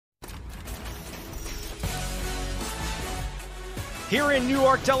Here in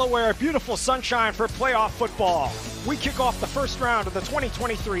Newark, Delaware, beautiful sunshine for playoff football. We kick off the first round of the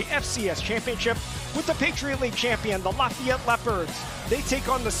 2023 FCS Championship with the Patriot League champion, the Lafayette Leopards. They take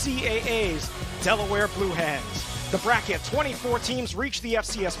on the CAA's Delaware Blue Hens. The bracket, 24 teams reach the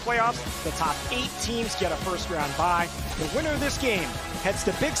FCS playoffs. The top 8 teams get a first round bye. The winner of this game heads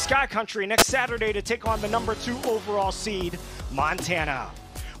to Big Sky Country next Saturday to take on the number 2 overall seed, Montana.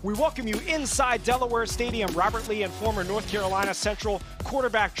 We welcome you inside Delaware Stadium. Robert Lee and former North Carolina Central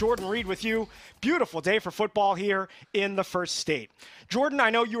quarterback Jordan Reed with you. Beautiful day for football here in the First State. Jordan, I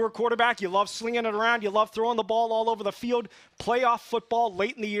know you were a quarterback. You love slinging it around. You love throwing the ball all over the field. Playoff football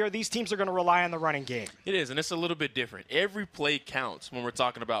late in the year, these teams are going to rely on the running game. It is, and it's a little bit different. Every play counts when we're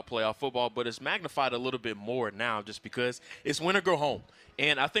talking about playoff football, but it's magnified a little bit more now just because it's win or go home.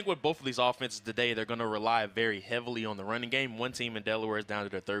 And I think with both of these offenses today, they're going to rely very heavily on the running game. One team in Delaware is down to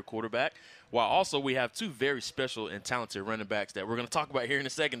their third quarterback, while also we have 2 very special and talented running backs that we're going to talk about here in a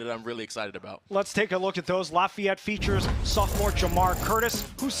second that I'm really excited about. Let's take a look at those. Lafayette features sophomore Jamar Curtis,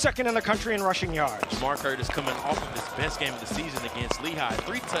 who's second in the country in rushing yards. Jamar Curtis coming off of his best game of the season against Lehigh,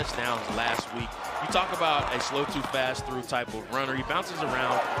 3 touchdowns last week. You talk about a slow to fast through type of runner. He bounces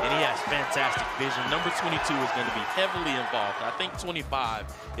around, and he has fantastic vision. Number 22 is going to be heavily involved. I think 25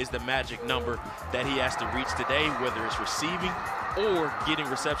 is the magic number that he has to reach today, whether it's receiving or getting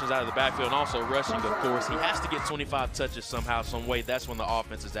receptions out of the backfield and also rushing, of course. He has to get 25 touches somehow, some way. That's when the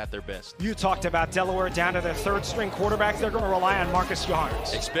offense is at their best. You talked about Delaware down to their third-string quarterback. They're going to rely on Marcus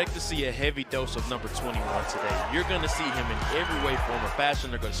Yarns. Expect to see a heavy dose of number 21 today. You're going to see him in every way, form, or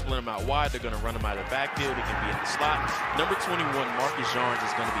fashion. They're going to split him out wide. They're going to run him out of the backfield. He can be in the slot. Number 21, Marcus Yarns,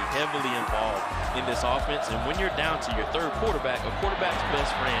 is going to be heavily involved in this offense. And when you're down to your third quarterback, a quarterback's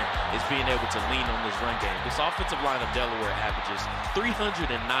best friend is being able to lean on this run game. This offensive line of Delaware averages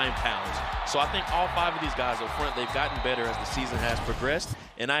 309 pounds. So I think all 5 of these guys up front, they've gotten better as the season has progressed.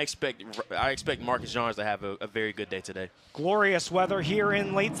 And I expect Marcus Yarns to have a very good day today. Glorious weather here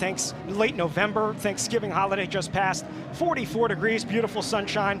in late November. Thanksgiving holiday just passed. 44 degrees, beautiful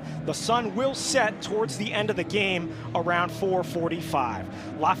sunshine. The sun will set towards the end of the game around 4:45.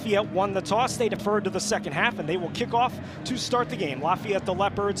 Lafayette won the toss. They deferred to the second half, and they will kick off to start the game. Lafayette, the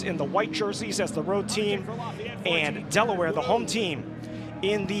Leopards, in the white jerseys as the road team, and Delaware, the home team,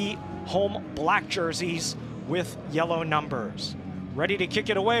 in the home black jerseys with yellow numbers. Ready to kick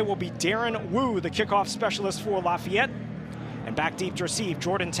it away will be Darren Wu, the kickoff specialist for Lafayette. And back deep to receive,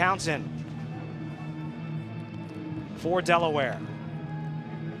 Jordan Townsend for Delaware.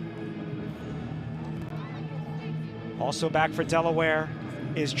 Also back for Delaware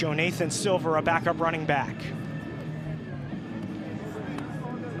is Jonathan Silver, a backup running back.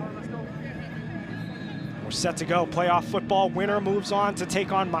 We're set to go. Playoff football. Winner moves on to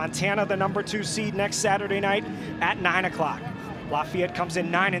take on Montana, the number 2 seed, next Saturday night at 9 o'clock. Lafayette comes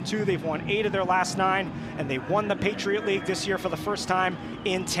in 9-2. They've won 8 of their last 9, and they won the Patriot League this year for the first time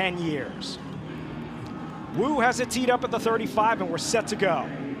in 10 years. Wu has it teed up at the 35, and we're set to go.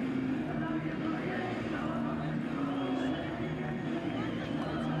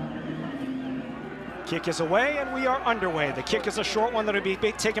 Kick is away, and we are underway. The kick is a short one that will be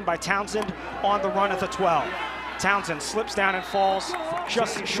taken by Townsend on the run at the 12. Townsend slips down and falls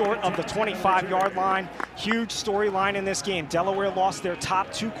just short of the 25-yard line. Huge storyline in this game. Delaware lost their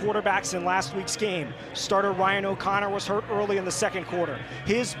top 2 quarterbacks in last week's game. Starter Ryan O'Connor was hurt early in the second quarter.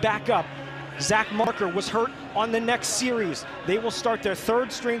 His backup, Zach Marker, was hurt on the next series. They will start their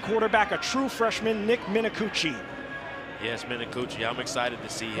third-string quarterback, a true freshman, Nick Minicucci. Yes, Minicucci, I'm excited to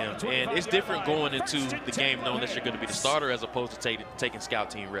see him. And it's different going into the game knowing that you're going to be the starter as opposed to taking scout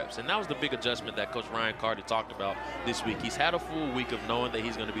team reps. And that was the big adjustment that Coach Ryan Carter talked about this week. He's had a full week of knowing that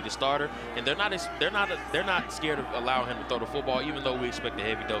he's going to be the starter, and they're not scared of allowing him to throw the football, even though we expect a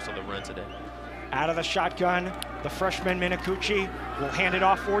heavy dose on the run today. Out of the shotgun, the freshman Minicucci will hand it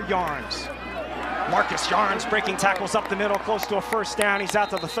off for Yarns. Marcus Yarns breaking tackles up the middle, close to a first down. He's out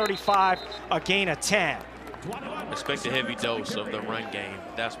to the 35, a gain of 10. Expect a heavy dose of the run game.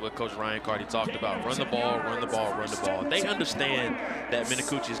 That's what Coach Ryan Carty talked about. Run the ball, run the ball, run the ball. They understand that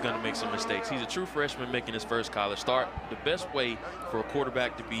Minicucci is going to make some mistakes. He's a true freshman making his first college start. The best way for a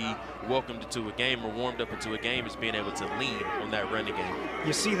quarterback to be welcomed into a game or warmed up into a game is being able to lean on that running game.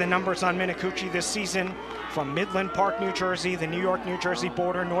 You see the numbers on Minicucci this season from Midland Park, New Jersey, the New York, New Jersey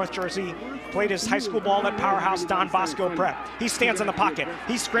border, North Jersey. Played his high school ball at Powerhouse Don Bosco Prep. He stands in the pocket.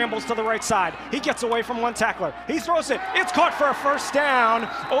 He scrambles to the right side. He gets away from one tackler. He throws it. It's caught for a first down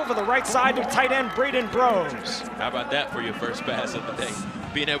over the right side to tight end Braden Brose. How about that for your first pass of the day?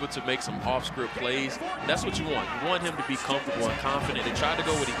 Being able to make some off-script plays, that's what you want. You want him to be comfortable and confident. They tried to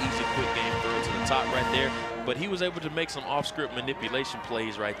go with an easy, quick game throw to the top right there. but he was able to make some off-script manipulation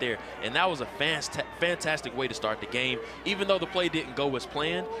plays right there, and that was a fantastic way to start the game. Even though the play didn't go as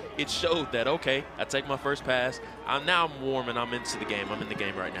planned, it showed that, okay, I take my first pass, now I'm warm and I'm into the game. I'm in the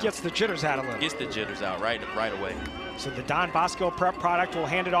game right now. Gets the jitters out a little. Gets the jitters out right away. So the Don Bosco prep product will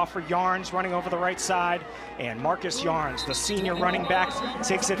hand it off for Yarns running over the right side, and Marcus Yarns, the senior running back,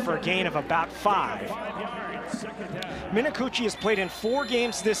 takes it for a gain of about 5. Minicucci has played in 4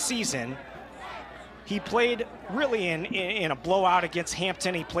 games this season. He played really in a blowout against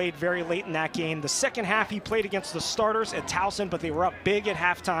Hampton. He played very late in that game. The second half, he played against the starters at Towson, but they were up big at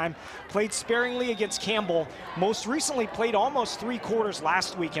halftime. Played sparingly against Campbell. Most recently played almost 3 quarters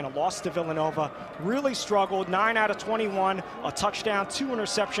last week in a loss to Villanova. Really struggled, 9 out of 21, a touchdown, 2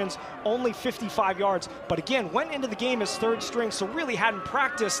 interceptions, only 55 yards. But again, went into the game as 3rd string, so really hadn't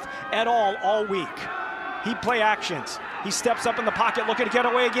practiced at all week. He'd play actions. He steps up in the pocket, looking to get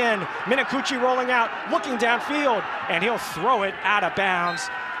away again. Minicucci rolling out, looking downfield, and he'll throw it out of bounds.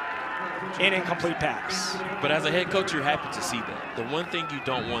 An incomplete pass. But as a head coach, you're happy to see that. The one thing you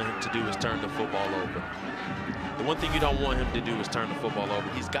don't want him to do is turn the football over. The one thing you don't want him to do is turn the football over.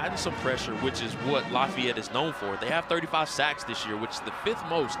 He's gotten some pressure, which is what Lafayette is known for. They have 35 sacks this year, which is the 5th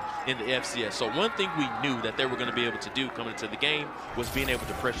most in the FCS. So one thing we knew that they were going to be able to do coming into the game was being able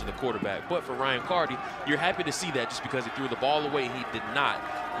to pressure the quarterback. But for Ryan Carty, you're happy to see that just because he threw the ball away. He did not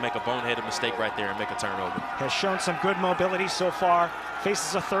make a boneheaded mistake right there and make a turnover. Has shown some good mobility so far.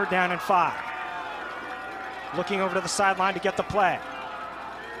 Faces a 3rd down and 5. Looking over to the sideline to get the play.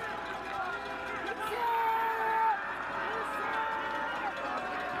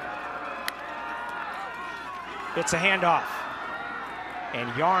 It's a handoff.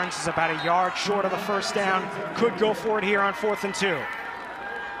 And Yarns is about a yard short of the 1st down. Could go for it here on 4th and 2.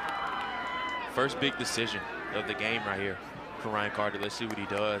 First big decision of the game right here for Ryan Carter. Let's see what he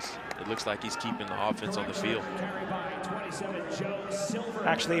does. It looks like he's keeping the offense on the field.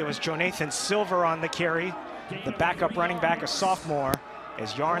 Actually, it was Jonathan Silver on the carry. The backup running back, a sophomore,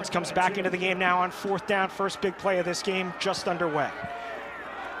 as Yarns comes back into the game now on 4th down. First big play of this game just underway.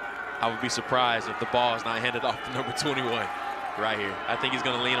 I would be surprised if the ball is not handed off to number 21 right here. I think he's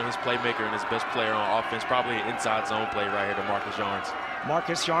going to lean on his playmaker and his best player on offense, probably an inside zone play right here to Marcus Yarns.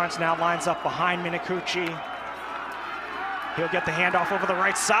 Marcus Yarns now lines up behind Minicucci. He'll get the handoff over the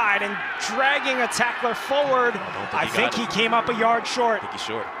right side and dragging a tackler forward. I think he came up a yard short. I think he's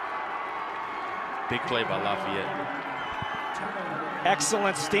short. Big play by Lafayette.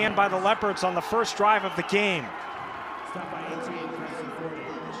 Excellent stand by the Leopards on the first drive of the game.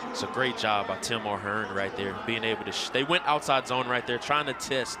 It's a great job by Tim O'Hearn right there, being able to, they went outside zone right there, trying to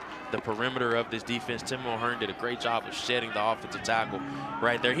test the perimeter of this defense. Tim O'Hearn did a great job of shedding the offensive tackle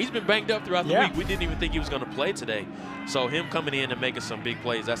right there. He's been banged up throughout the week. We didn't even think he was going to play today. So him coming in and making some big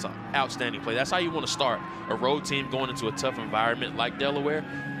plays, that's an outstanding play. That's how you want to start a road team going into a tough environment like Delaware.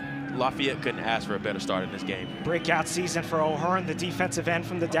 Lafayette couldn't ask for a better start in this game. Breakout season for O'Hearn, the defensive end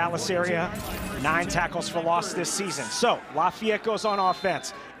from the Dallas area. 9 tackles for loss this season. So Lafayette goes on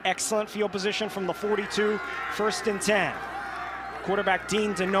offense. Excellent field position from the 42, 1st and 10. Quarterback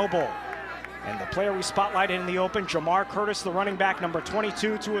Dean DeNoble. And the player we spotlighted in the open, Jamar Curtis, the running back, number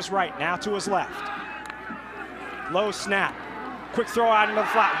 22 to his right, now to his left. Low snap. Quick throw out into the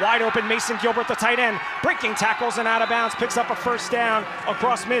flat, wide open, Mason Gilbert, the tight end, breaking tackles and out of bounds, picks up a 1st down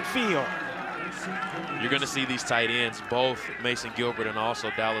across midfield. You're going to see these tight ends, both Mason Gilbert and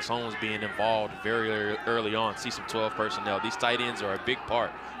also Dallas Holmes, being involved very early on. See some 12 personnel. These tight ends are a big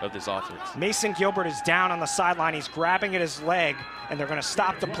part of this offense. Mason Gilbert is down on the sideline. He's grabbing at his leg, and they're going to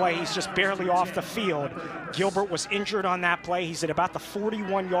stop the play. He's just barely off the field. Gilbert was injured on that play. He's at about the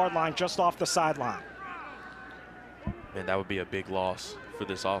 41-yard line, just off the sideline. Man, that would be a big loss for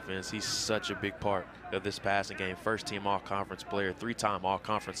this offense. He's such a big part of this passing game. 1st-team all-conference player, 3-time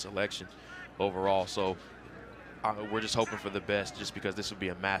all-conference selection overall. So we're just hoping for the best, just because this would be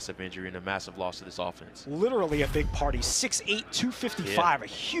a massive injury and a massive loss to this offense. Literally a big party. 6'8", 255, a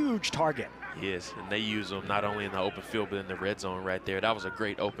huge target. He is, and they use him not only in the open field, but in the red zone right there. That was a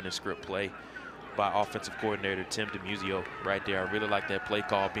great opening script play by offensive coordinator Tim DeMuzio right there. I really like that play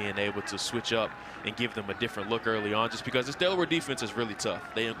call, being able to switch up and give them a different look early on, just because this Delaware defense is really tough.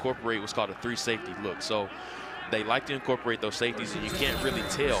 They incorporate what's called a 3-safety look. So they like to incorporate those safeties, and you can't really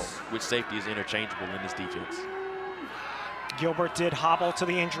tell which safety is interchangeable in this defense. Gilbert did hobble to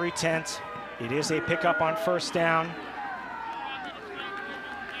the injury tent. It is a pickup on 1st down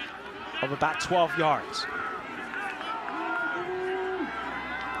of about 12 yards.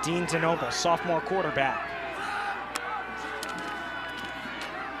 Dean DeNoble, sophomore quarterback.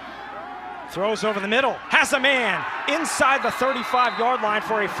 Throws over the middle, has a man inside the 35-yard line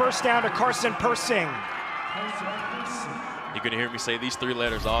for a 1st down to Carson Persing. You're going to hear me say these 3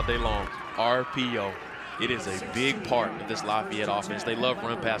 letters all day long, RPO. It is a big part of this Lafayette offense. They love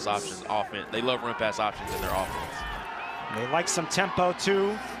run-pass options They love run-pass options in their offense. They like some tempo,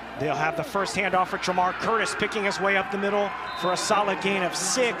 too. They'll have the first handoff for Jamar Curtis, picking his way up the middle for a solid gain of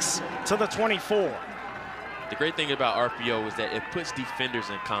 6 to the 24. The great thing about RPO is that it puts defenders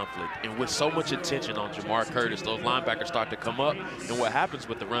in conflict. And with so much attention on Jamar Curtis, those linebackers start to come up. And what happens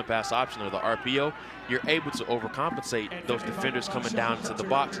with the run-pass option or the RPO, you're able to overcompensate those defenders coming down into the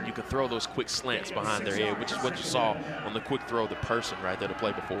box, and you can throw those quick slants behind their head, which is what you saw on the quick throw, the person right there to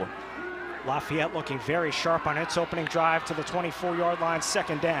play before. Lafayette looking very sharp on its opening drive to the 24-yard line,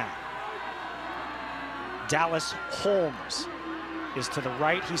 2nd down. Dallas Holmes is to the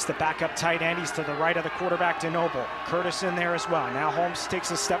right. He's the backup tight end. He's to the right of the quarterback, DeNoble. Curtis in there as well. Now Holmes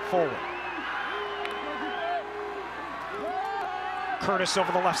takes a step forward. Curtis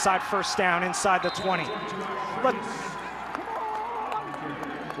over the left side, 1st down inside the 20.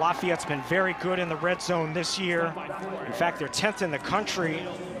 Lafayette's been very good in the red zone this year. In fact, they're 10th in the country.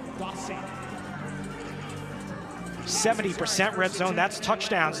 70% red zone, that's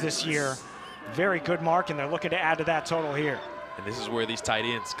touchdowns this year. Very good mark, and they're looking to add to that total here. And this is where these tight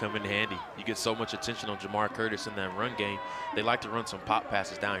ends come in handy. You get so much attention on Jamar Curtis in that run game. They like to run some pop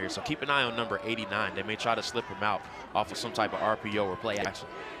passes down here. So keep an eye on number 89. They may try to slip him out off of some type of RPO or play action.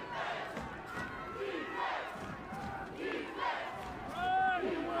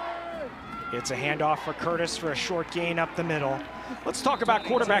 It's a handoff for Curtis for a short gain up the middle. Let's talk about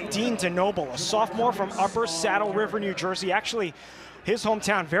quarterback Dean DeNoble, a sophomore from Upper Saddle River, New Jersey. Actually, his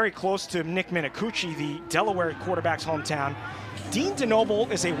hometown very close to Nick Minicucci, the Delaware quarterback's hometown. Dean DeNoble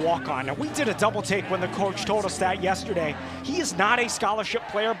is a walk-on. Now, we did a double take when the coach told us that yesterday. He is not a scholarship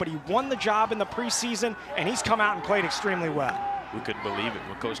player, but he won the job in the preseason, and he's come out and played extremely well. We couldn't believe it.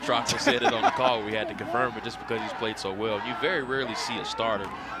 When Coach Troxel said it on the call, we had to confirm it just because he's played so well. You very rarely see a starter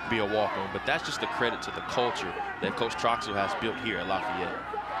be a walk-on, but that's just a credit to the culture that Coach Troxel has built here at Lafayette.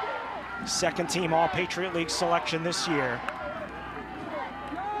 2nd team All-Patriot League selection this year.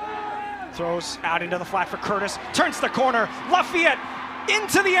 Throws out into the flat for Curtis, turns the corner, Lafayette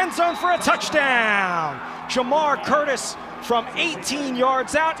into the end zone for a touchdown. Jamar Curtis from 18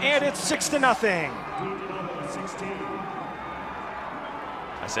 yards out, and it's 6-0.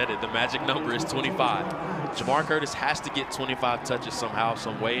 I said it, the magic number is 25. Jamar Curtis has to get 25 touches somehow,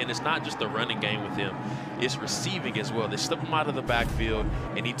 some way, and it's not just the running game with him. It's receiving as well. They slip him out of the backfield,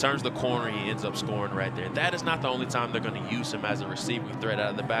 and he turns the corner, he ends up scoring right there. That is not the only time they're going to use him as a receiving threat out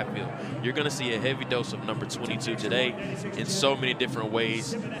of the backfield. You're going to see a heavy dose of number 22 today in so many different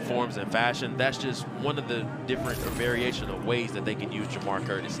ways, forms, and fashion. That's just one of the different variation of ways that they can use Jamar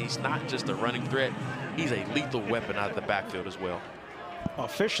Curtis. He's not just a running threat. He's a lethal weapon out of the backfield as well.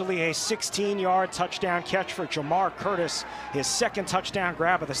 Officially a 16-yard touchdown catch for Jamar Curtis, his 2nd touchdown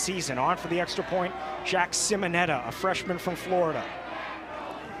grab of the season. On for the extra point, Jack Simonetta, a freshman from Florida.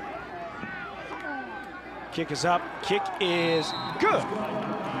 Kick is up, kick is good.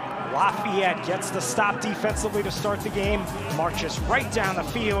 Lafayette gets the stop defensively to start the game, marches right down the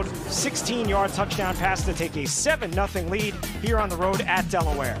field, 16-yard touchdown pass to take a 7-0 lead here on the road at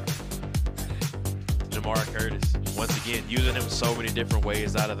Delaware. Jamar Curtis, once again, using him so many different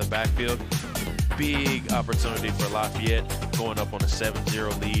ways out of the backfield. Big opportunity for Lafayette going up on a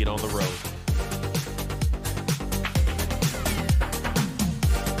 7-0 lead on the road.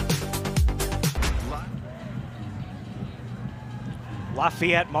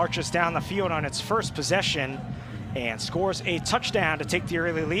 Lafayette marches down the field on its first possession and scores a touchdown to take the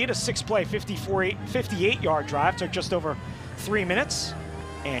early lead. A 6-play, 58-yard drive, took just over 3 minutes.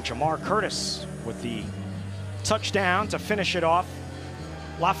 And Jamar Curtis with the touchdown to finish it off.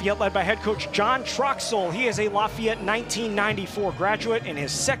 Lafayette led by head coach John Troxel. He is a Lafayette 1994 graduate in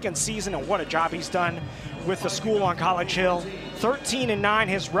his 2nd season, and what a job he's done with the school on College Hill. 13-9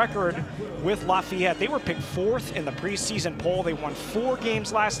 his record with Lafayette. They were picked 4th in the preseason poll. They won 4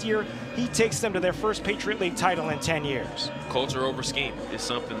 games last year. He takes them to their first Patriot League title in 10 years. Culture over scheme is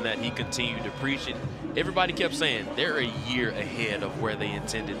something that he continued to preach. And everybody kept saying they're a year ahead of where they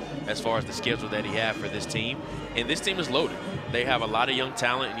intended as far as the schedule that he had for this team. And this team is loaded. They have a lot of young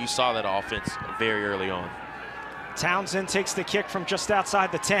talent, and you saw that offense very early on. Townsend takes the kick from just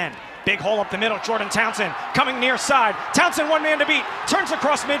outside the 10. Big hole up the middle, Jordan Townsend coming near side. Townsend one man to beat, turns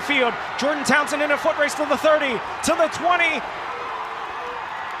across midfield. Jordan Townsend in a foot race to the 30, to the 20.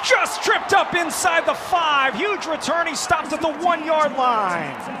 Just tripped up inside the 5. Huge return, he stops at the 1-yard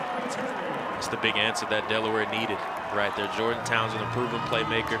line. It's the big answer that Delaware needed right there. Jordan Townsend, a proven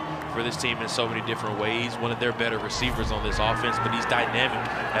playmaker for this team in so many different ways. One of their better receivers on this offense, but he's dynamic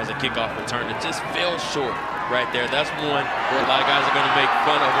as a kickoff return. It just fell short right there. That's one where a lot of guys are going to make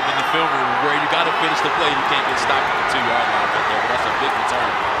fun of him in the film room, where you got to finish the play. You can't get stopped at the 2-yard line right there. But that's a big return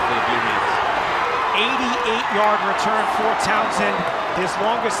for the Blue Hens. 88-yard return for Townsend. His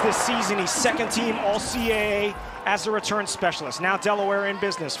longest this season. He's second-team All-CAA as a return specialist. Now Delaware in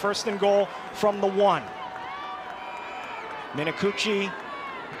business. First and goal from the 1. Minakuchi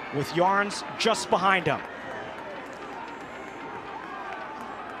with Yarns just behind him.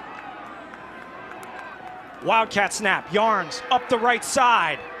 Wildcat snap. Yarns up the right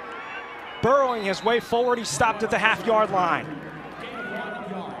side. Burrowing his way forward. He stopped at the half-yard line.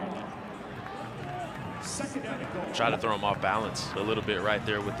 Try to throw him off balance a little bit right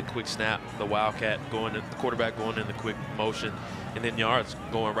there with the quick snap. The Wildcat going in, the quarterback going in the quick motion, and then Yarns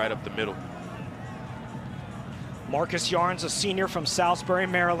going right up the middle. Marcus Yarns, a senior from Salisbury,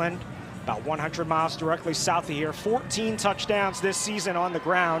 Maryland, about 100 miles directly south of here. 14 touchdowns this season on the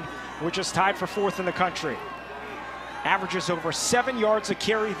ground, which is tied for 4th in the country. Averages over 7 yards a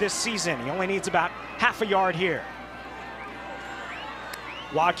carry this season. He only needs about half a yard here.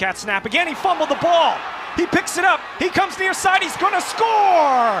 Wildcat snap again. He fumbled the ball. He picks it up. He comes near side. He's going to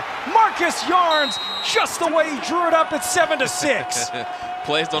score. Marcus Yarns, just the way he drew it up at 7-6.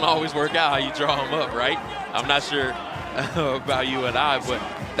 Plays don't always work out how you draw them up, right? I'm not sure about you and I, but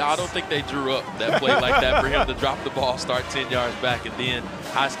I don't think they drew up that play like that for him to drop the ball, start 10 yards back, and then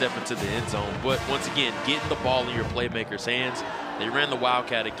high step into the end zone. But once again, getting the ball in your playmaker's hands. They ran the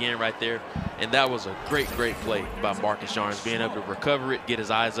Wildcat again right there, and that was a great, great play by Marcus Yarns, being able to recover it, get his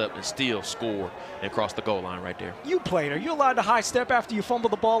eyes up, and still score and cross the goal line right there. You played. Are you allowed to high step after you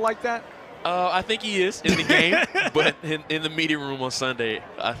fumble the ball like that? I think he is in the game, but in the meeting room on Sunday,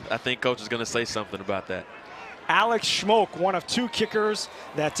 I think Coach is going to say something about that. Alex Schmoke, one of 2 kickers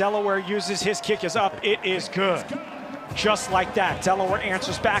that Delaware uses. His kick is up. It is good. Just like that, Delaware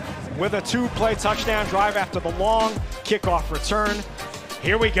answers back with a 2-play touchdown drive after the long kickoff return.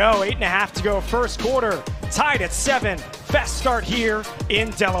 Here we go, 8.5 to go, first quarter, tied at 7. Fast start here in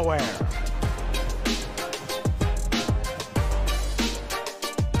Delaware.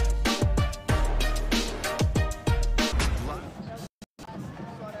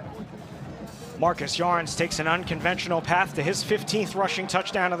 Marcus Yarns takes an unconventional path to his 15th rushing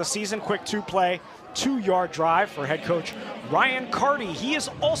touchdown of the season. Quick 2-play, 2-yard drive for head coach Ryan Carty. He is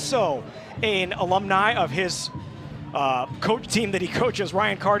also an alumni of his coach team that he coaches,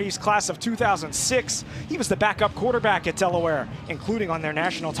 Ryan Carty's class of 2006. He was the backup quarterback at Delaware, including on their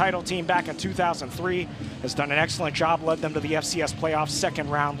national title team back in 2003. Has done an excellent job, led them to the FCS playoffs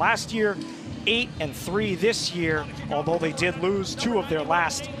 2nd round last year. 8-3 this year, although they did lose 2 of their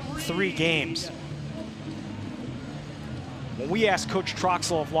last 3 games. When we asked Coach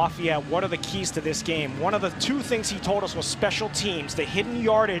Troxel of Lafayette what are the keys to this game, one of the 2 things he told us was special teams. The hidden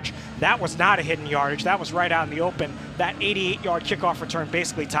yardage, that was not a hidden yardage. That was right out in the open. That 88-yard kickoff return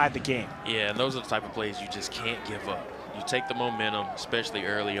basically tied the game. Yeah, and those are the type of plays you just can't give up. You take the momentum, especially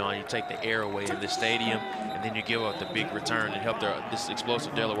early on. You take the air away in the stadium, and then you give up the big return and help this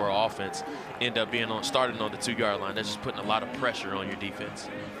explosive Delaware offense end up being starting on the 2-yard line. That's just putting a lot of pressure on your defense.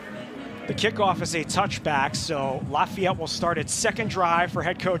 The kickoff is a touchback, so Lafayette will start its 2nd drive for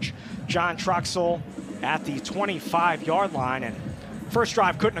head coach John Troxel at the 25-yard line, and first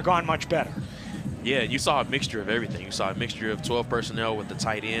drive couldn't have gone much better. Yeah, you saw a mixture of everything. You saw a mixture of 12 personnel with the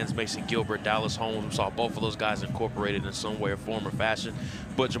tight ends, Mason Gilbert, Dallas Holmes. We saw both of those guys incorporated in some way or form or fashion.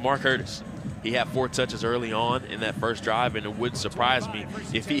 But Jamar Curtis, he had 4 touches early on in that first drive, and it wouldn't surprise me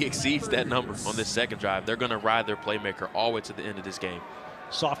if he exceeds that number on this 2nd drive. They're going to ride their playmaker all the way to the end of this game.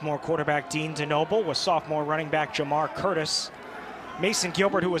 Sophomore quarterback Dean DeNoble with sophomore running back Jamar Curtis. Mason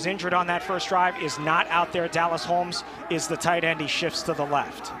Gilbert, who was injured on that first drive, is not out there. Dallas Holmes is the tight end. He shifts to the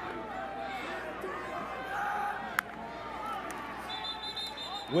left.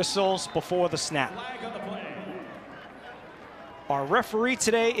 Whistles before the snap. Our referee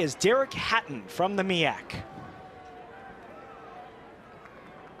today is Derek Hatton from the MEAC.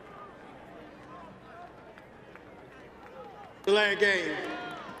 Delaware game,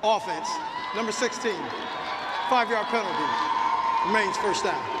 offense, number 16, 5-yard penalty, remains first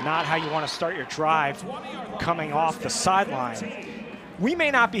down. Not how you want to start your drive coming off the sideline. We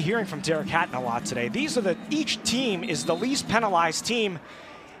may not be hearing from Derek Hatton a lot today. Each team is the least penalized team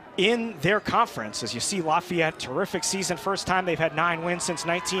in their conference. As you see, Lafayette, terrific season. First time they've had 9 wins since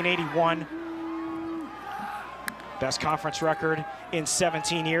 1981. Best conference record in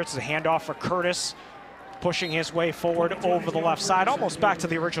 17 years. It's a handoff for Curtis. pushing his way forward over the left side, almost back to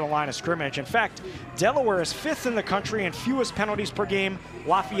the original line of scrimmage. In fact, Delaware is 5th in the country in fewest penalties per game.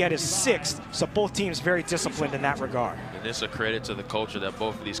 Lafayette is 6th, so both teams very disciplined in that regard. And it's a credit to the culture that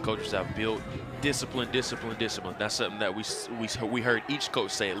both of these coaches have built. Discipline, discipline, discipline. That's something that we heard each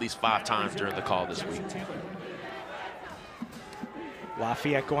coach say at least 5 times during the call this week.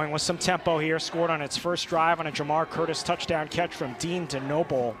 Lafayette going with some tempo here, scored on its first drive on a Jamar Curtis touchdown catch from Dean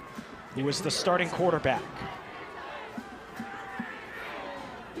DeNoble, who was the starting quarterback.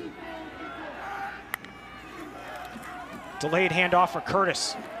 Delayed handoff for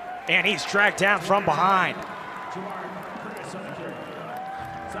Curtis, and he's dragged down from behind.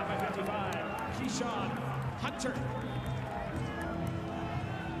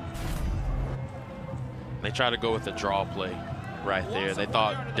 They try to go with the draw play right there. They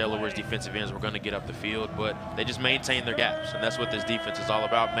thought Delaware's defensive ends were going to get up the field, but they just maintained their gaps, and that's what this defense is all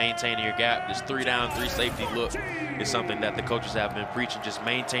about, maintaining your gap. This 3 down, 3 safety look is something that the coaches have been preaching. Just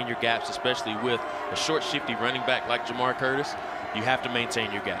maintain your gaps, especially with a short, shifty running back like Jamar Curtis. You have to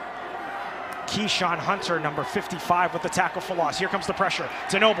maintain your gap. Keyshawn Hunter, number 55, with the tackle for loss. Here comes the pressure.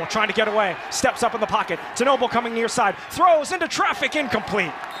 DeNoble trying to get away, steps up in the pocket. DeNoble coming near side, throws into traffic,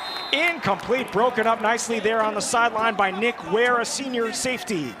 incomplete. Incomplete, broken up nicely there on the sideline by Nick Ware, a senior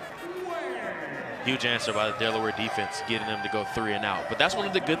safety. Huge answer by the Delaware defense, getting them to go 3 and out. But that's one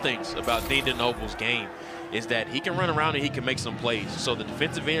of the good things about Dean DeNoble's game, is that he can run around and he can make some plays. So the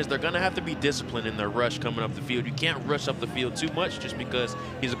defensive ends, they're going to have to be disciplined in their rush coming up the field. You can't rush up the field too much just because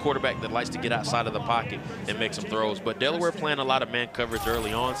he's a quarterback that likes to get outside of the pocket and make some throws. But Delaware playing a lot of man coverage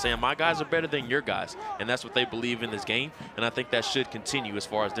early on, saying my guys are better than your guys. And that's what they believe in this game. And I think that should continue as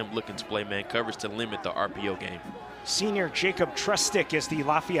far as them looking to play man coverage to limit the RPO game. Senior Jacob Trestick is the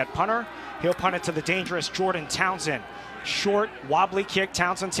Lafayette punter. He'll punt it to the dangerous Jordan Townsend. Short, wobbly kick.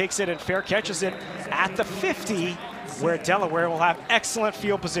 Townsend takes it and fair catches it at the 50, where Delaware will have excellent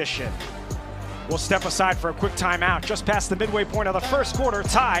field position. We'll step aside for a quick timeout just past the midway point of the first quarter,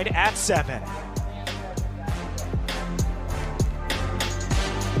 tied at 7.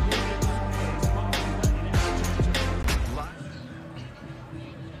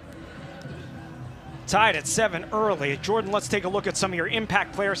 Tied at 7 early. Jordan, let's take a look at some of your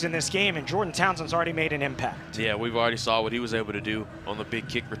impact players in this game, and Jordan Townsend's already made an impact. Yeah, we've already saw what he was able to do on the big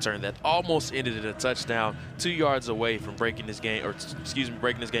kick return that almost ended in a touchdown, 2 yards away from breaking this game, or excuse me,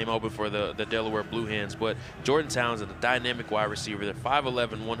 breaking this game open for the Delaware Blue Hens. But Jordan Townsend, a dynamic wide receiver, they're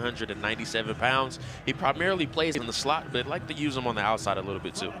 5'11", 197 pounds. He primarily plays in the slot, but like to use him on the outside a little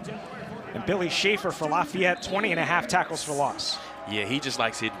bit too. And Billy Schaefer for Lafayette, 20.5 tackles for loss. Yeah, he just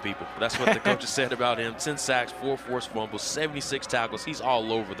likes hitting people. That's what the coaches said about him. 10 sacks, 4 forced fumbles, 76 tackles. He's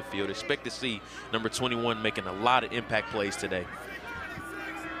all over the field. Expect to see number 21 making a lot of impact plays today.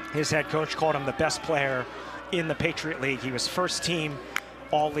 His head coach called him the best player in the Patriot League. He was first team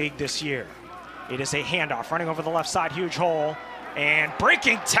All-League this year. It is a handoff, running over the left side, huge hole, and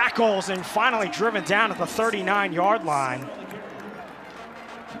breaking tackles, and finally driven down at the 39-yard line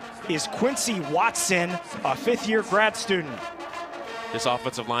is Quincy Watson, a 5th-year grad student. This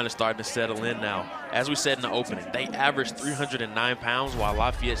offensive line is starting to settle in now. As we said in the opening, they average 309 pounds, while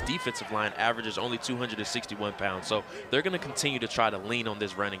Lafayette's defensive line averages only 261 pounds. So they're going to continue to try to lean on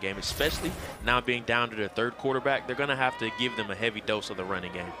this running game, especially now being down to their 3rd quarterback. They're going to have to give them a heavy dose of the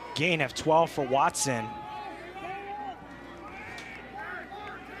running game. Gain of 12 for Watson.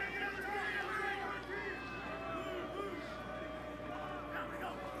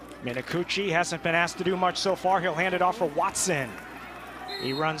 Minakuchi hasn't been asked to do much so far. He'll hand it off for Watson.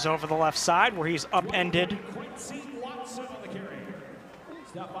 He runs over the left side where he's upended.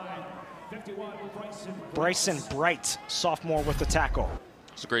 Bryson Bright, sophomore, with the tackle.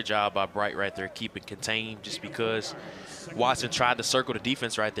 It's a great job by Bright right there, keeping contained, just because Watson tried to circle the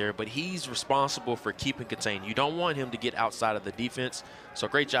defense right there, but he's responsible for keeping contained. You don't want him to get outside of the defense. So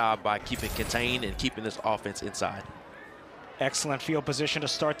great job by keeping contained and keeping this offense inside. Excellent field position to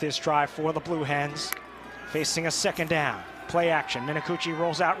start this drive for the Blue Hens. Facing a 2nd down. Play action. Minakuchi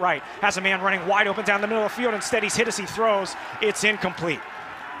rolls out right. Has a man running wide open down the middle of the field. Instead, he's hit as he throws. It's incomplete.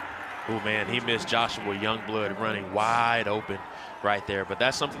 Oh, man, he missed Joshua Youngblood running wide open right there. But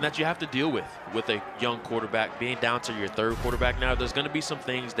that's something that you have to deal with a young quarterback. Being down to your 3rd quarterback now, there's going to be some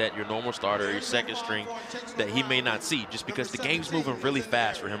things that your normal starter, your 2nd string, that he may not see, just because the game's moving really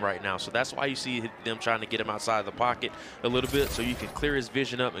fast for him right now. So that's why you see them trying to get him outside of the pocket a little bit, so you can clear his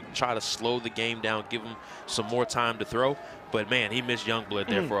vision up and try to slow the game down, give him some more time to throw. But, man, he missed Youngblood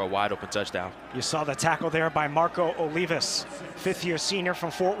there for a wide-open touchdown. You saw the tackle there by Marco Olivas, 5th-year senior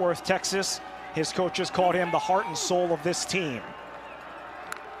from Fort Worth, Texas. His coaches called him the heart and soul of this team.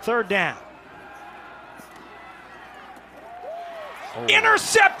 3rd down.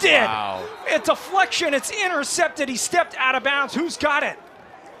 Intercepted! Wow. A deflection, it's intercepted. He stepped out of bounds. Who's got it?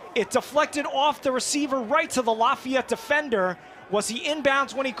 It deflected off the receiver right to the Lafayette defender. Was he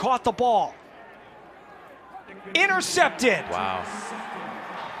inbounds when he caught the ball? Intercepted. Wow.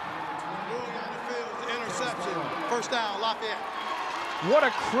 Interception. First down, Lafayette. What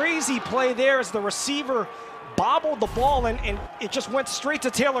a crazy play there as the receiver bobbled the ball and it just went straight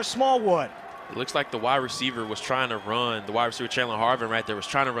to Taylor Smallwood. It looks like the wide receiver was trying to run, the wide receiver Chandler Harvin right there was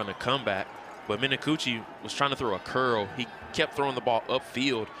trying to run a comeback, but Minicucci was trying to throw a curl. He kept throwing the ball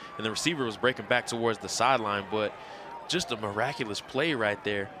upfield, and the receiver was breaking back towards the sideline, but just a miraculous play right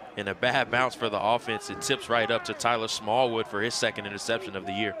there and a bad bounce for the offense. It tips right up to Tyler Smallwood for his second interception of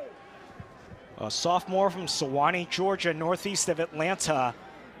the year. A sophomore from Sewanee, Georgia, northeast of Atlanta,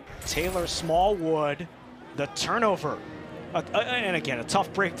 Taylor Smallwood, the turnover. And again, a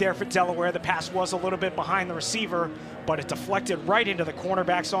tough break there for Delaware. The pass was a little bit behind the receiver, but it deflected right into the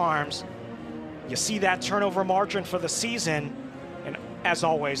cornerback's arms. You see that turnover margin for the season, and as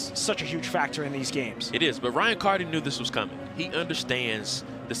always, such a huge factor in these games. It is, but Ryan Carty knew this was coming. He understands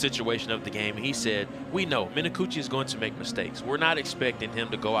the situation of the game. He said, we know Minicucci is going to make mistakes. We're not expecting him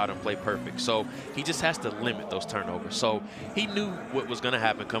to go out and play perfect. So he just has to limit those turnovers. So he knew what was going to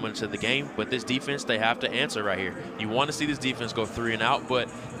happen coming into the game, but this defense, they have to answer right here. You want to see this defense go 3 and out, but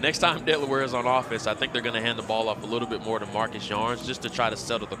next time Delaware is on offense, I think they're going to hand the ball off a little bit more to Marcus Yarns just to try to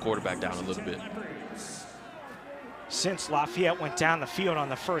settle the quarterback down a little bit. Since Lafayette went down the field on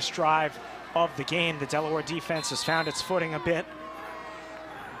the first drive of the game, the Delaware defense has found its footing a bit.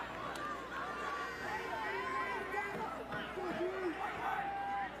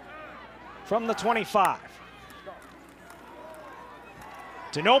 From the 25.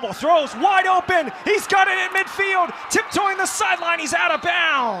 DeNoble throws wide open. He's got it at midfield. Tiptoeing the sideline. He's out of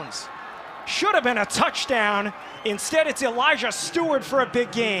bounds. Should have been a touchdown. Instead, it's Elijah Stewart for a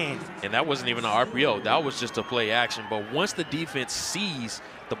big gain. And that wasn't even an RPO. That was just a play action. But once the defense sees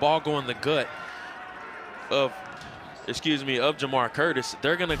the ball go in the gut of Jamar Curtis,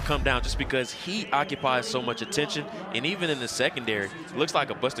 they're going to come down just because he occupies so much attention. And even in the secondary, it looks like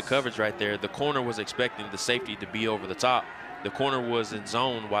a busted coverage right there. The corner was expecting the safety to be over the top. The corner was in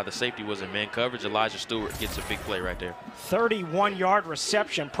zone while the safety was in man coverage. Elijah Stewart gets a big play right there. 31-yard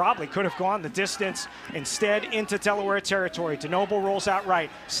reception, probably could have gone the distance. Instead, into Delaware territory. DeNoble rolls out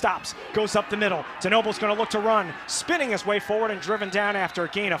right, stops, goes up the middle. DeNoble's going to look to run, spinning his way forward and driven down after a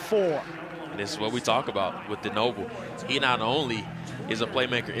gain of 4. And this is what we talk about with DeNoble. He not only is a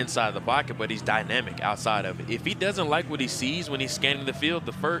playmaker inside the pocket, but he's dynamic outside of it. If he doesn't like what he sees when he's scanning the field,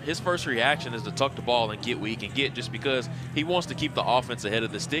 his first reaction is to tuck the ball and get what he can get, just because he wants to keep the offense ahead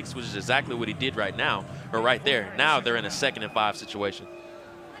of the sticks, which is exactly what he did right now, or right there. Now they're in a 2nd and 5 situation.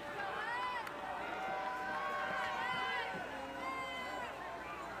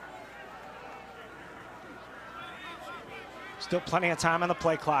 Still plenty of time on the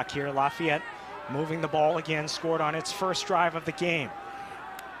play clock here. Lafayette moving the ball again, scored on its first drive of the game.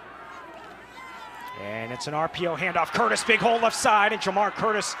 And it's an RPO handoff. Curtis, big hole left side, and Jamar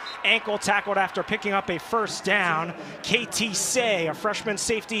Curtis ankle tackled after picking up a first down. KT Say, a freshman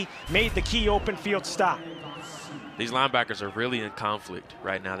safety, made the key open field stop. These linebackers are really in conflict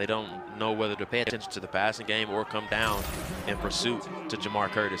right now. They don't know whether to pay attention to the passing game or come down in pursuit to Jamar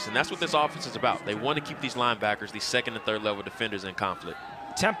Curtis. And that's what this offense is about. They want to keep these linebackers, these 2nd and 3rd level defenders, in conflict.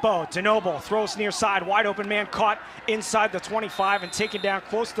 Tempo, DeNoble throws near side, wide open man caught inside the 25 and taken down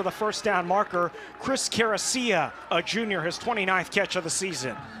close to the first down marker. Chris Caracia, a junior, his 29th catch of the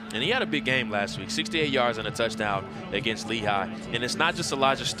season. And he had a big game last week, 68 yards and a touchdown against Lehigh. And it's not just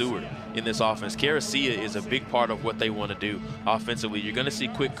Elijah Stewart in this offense. Caracia is a big part of what they want to do offensively. You're going to see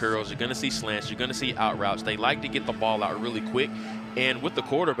quick curls, you're going to see slants, you're going to see out routes. They like to get the ball out really quick. And with the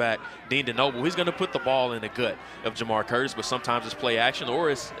quarterback, Dean DeNoble, he's going to put the ball in the gut of Jamar Curtis, but sometimes it's play action or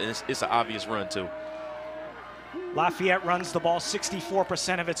it's an obvious run too. Lafayette runs the ball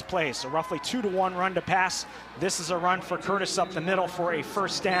 64% of its plays, so roughly 2-to-1 run to pass. This is a run for Curtis up the middle for a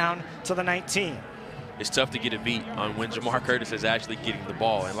first down to the 19. It's tough to get a beat on when Jamar Curtis is actually getting the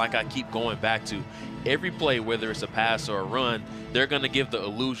ball. And like I keep going back to, every play, whether it's a pass or a run, they're going to give the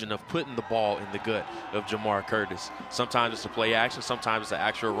illusion of putting the ball in the gut of Jamar Curtis. Sometimes it's a play action, sometimes it's an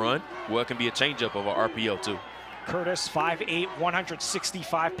actual run. Well, it can be a changeup of an RPO too. Curtis, 5'8",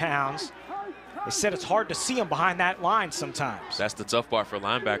 165 pounds. They said it's hard to see him behind that line sometimes. That's the tough part for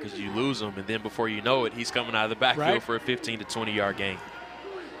linebackers. You lose him, and then before you know it, he's coming out of the backfield for a 15 to 20-yard gain.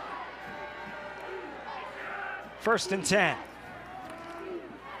 1st and 10.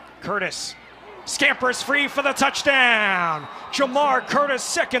 Curtis scampers free for the touchdown. Jamar Curtis,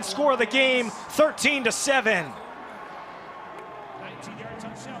 2nd score of the game, 13 to 7.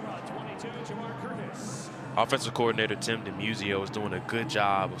 Offensive coordinator Tim DeMuzio is doing a good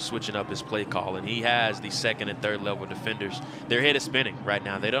job of switching up his play call, and he has the second and third level defenders. Their head is spinning right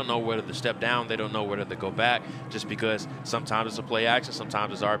now. They don't know whether to step down. They don't know whether to go back, just because sometimes it's a play action,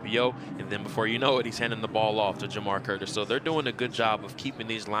 sometimes it's RPO, and then before you know it, he's handing the ball off to Jamar Curtis. So they're doing a good job of keeping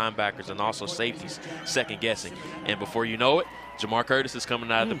these linebackers and also safeties second guessing. And before you know it, Jamar Curtis is coming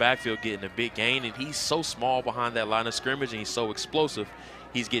out of the backfield getting a big gain, and he's so small behind that line of scrimmage, and he's so explosive,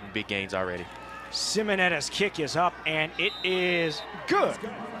 he's getting big gains already. Simonetta's kick is up, and it is good.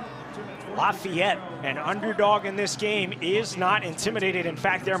 Lafayette, an underdog in this game, is not intimidated. In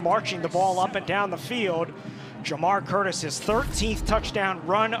fact, they're marching the ball up and down the field. Jamar Curtis, his 13th touchdown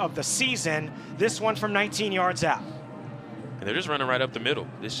run of the season, this one from 19 yards out. And they're just running right up the middle.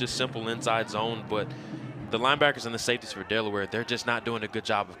 It's just simple inside zone, but the linebackers and the safeties for Delaware, they're just not doing a good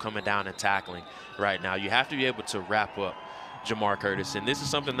job of coming down and tackling right now. You have to be able to wrap up Jamar Curtis, and this is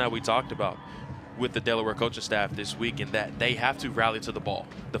something that we talked about with the Delaware coaching staff this week, in that they have to rally to the ball.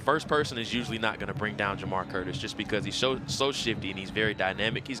 The first person is usually not going to bring down Jamar Curtis, just because he's so shifty and he's very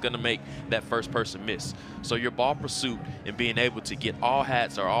dynamic. He's going to make that first person miss. So your ball pursuit and being able to get all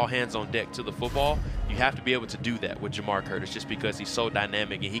hats or all hands on deck to the football, you have to be able to do that with Jamar Curtis, just because he's so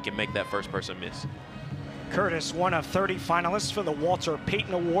dynamic and he can make that first person miss. Curtis, one of 30 finalists for the Walter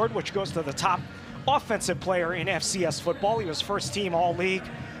Payton Award, which goes to the top offensive player in FCS football. He was first team All-League.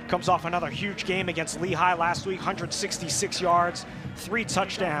 Comes off another huge game against Lehigh last week, 166 yards, 3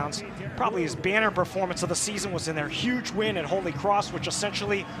 touchdowns. Probably his banner performance of the season was in their huge win at Holy Cross, which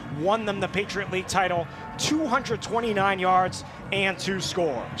essentially won them the Patriot League title, 229 yards and 2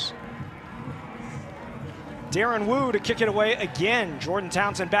 scores. Darren Wu to kick it away again. Jordan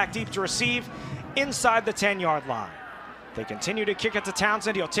Townsend back deep to receive inside the 10-yard line. They continue to kick it to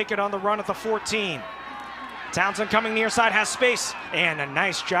Townsend. He'll take it on the run at the 14. Townsend coming near side, has space, and a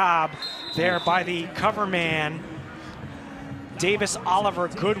nice job there by the cover man, Davis Oliver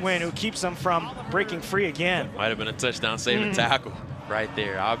Goodwin, who keeps them from breaking free again. Might have been a touchdown saving tackle right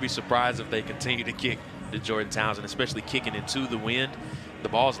there. I'll be surprised if they continue to kick to Jordan Townsend, especially kicking into the wind. The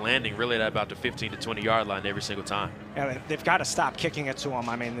ball's landing really at about the 15 to 20 yard line every single time. Yeah, they've got to stop kicking it to him.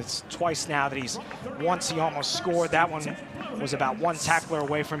 I mean, it's twice now that once he almost scored. That one was about 1 tackler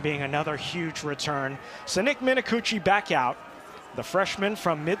away from being another huge return. So Nick Minicucci back out, the freshman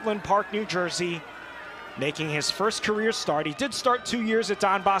from Midland Park, New Jersey, making his first career start. He did start 2 years at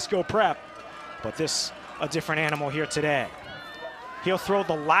Don Bosco Prep, but this a different animal here today. He'll throw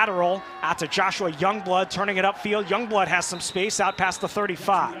the lateral out to Joshua Youngblood, turning it upfield. Youngblood has some space out past the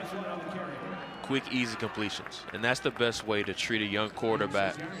 35. Quick, easy completions, and that's the best way to treat a young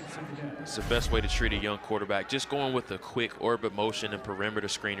quarterback. It's the best way to treat a young quarterback. Just going with a quick orbit motion and perimeter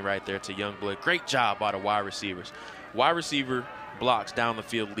screen right there to Youngblood. Great job by the wide receivers. Wide receiver blocks down the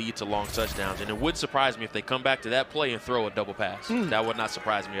field lead to long touchdowns, and it would surprise me if they come back to that play and throw a double pass. That would not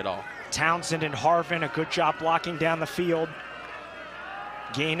surprise me at all. Townsend and Harvin, a good job blocking down the field.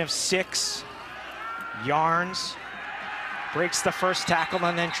 Gain of 6. Yarns breaks the first tackle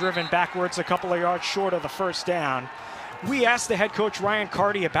and then driven backwards a couple of yards short of the first down. We asked the head coach, Ryan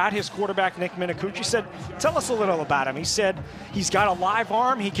Carty, about his quarterback, Nick Minicucci. He said, tell us a little about him. He said he's got a live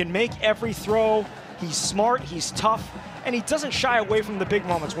arm. He can make every throw. He's smart. He's tough. And he doesn't shy away from the big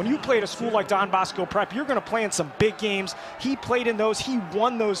moments. When you play at a school like Don Bosco Prep, you're going to play in some big games. He played in those. He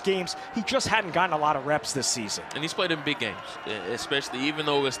won those games. He just hadn't gotten a lot of reps this season. And he's played in big games, especially even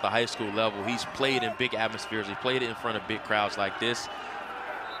though it's the high school level. He's played in big atmospheres. He played it in front of big crowds like this.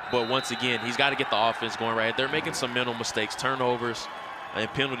 But once again, he's got to get the offense going right. They're making some mental mistakes, turnovers, and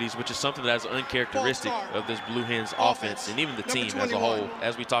penalties, which is something that's uncharacteristic of this Blue Hens offense and even the team as a whole.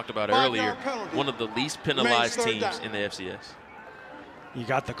 As we talked about earlier, one of the least penalized teams in the FCS. You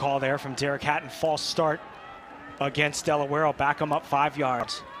got the call there from Derek Hatton. False start against Delaware. I'll back him up 5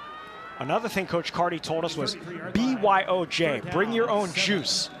 yards. Another thing Coach Carty told us was BYOJ, bring your own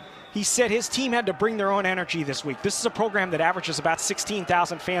juice. He said his team had to bring their own energy this week. This is a program that averages about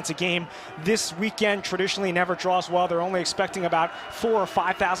 16,000 fans a game. This weekend traditionally never draws well. They're only expecting about 4,000 or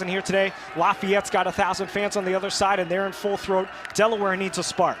 5,000 here today. Lafayette's got 1,000 fans on the other side, and they're in full throat. Delaware needs a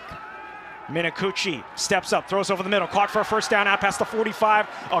spark. Minicucci steps up, throws over the middle, caught for a first down out past the 45,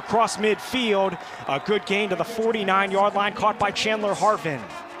 across midfield. A good gain to the 49-yard line, caught by Chandler Harvin.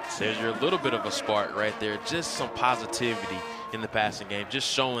 There's your little bit of a spark right there, just some positivity in the passing game, just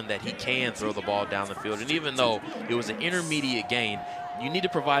showing that he can throw the ball down the field. And even though it was an intermediate gain, you need to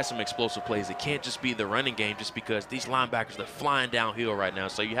provide some explosive plays. It can't just be the running game, just because these linebackers are flying downhill right now.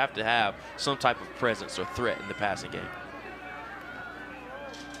 So you have to have some type of presence or threat in the passing game.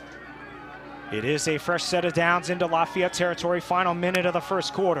 It is a fresh set of downs into Lafayette territory. Final minute of the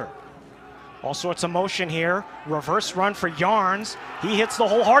first quarter. All sorts of motion here. Reverse run for Yarns. He hits the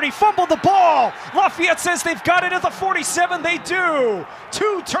hole hard. He fumbled the ball. Lafayette says they've got it at the 47. They do.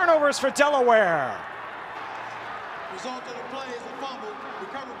 2 turnovers for Delaware. Result of the play is a fumble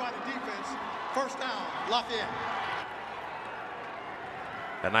recovered by the defense. First down, Lafayette.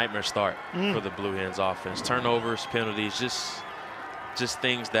 A nightmare start for the Blue Hens offense. Turnovers, penalties, just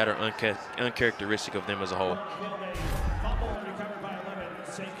things that are uncharacteristic of them as a whole.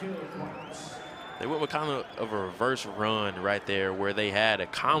 They went with kind of a reverse run right there where they had a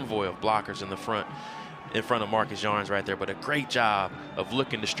convoy of blockers in front of Marcus Yarns right there, but a great job of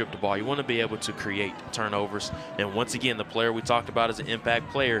looking to strip the ball. You want to be able to create turnovers. And once again, the player we talked about as an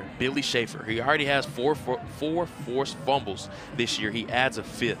impact player, Billy Schaefer. He already has four forced fumbles this year. He adds a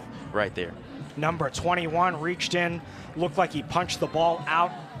 5th right there. Number 21 reached in, looked like he punched the ball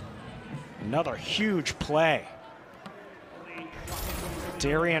out. Another huge play.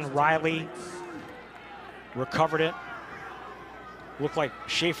 Darian Riley recovered it. Looked like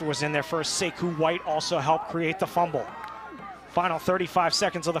Schaefer was in there first. Sekou White also helped create the fumble. Final 35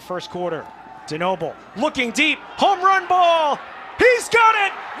 seconds of the first quarter. DeNoble looking deep. Home run ball. He's got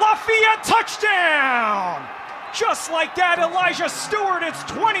it. Lafayette touchdown. Just like that, Elijah Stewart, it's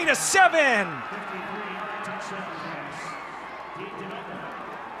 20-7.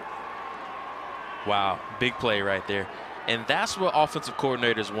 Wow, big play right there. And that's what offensive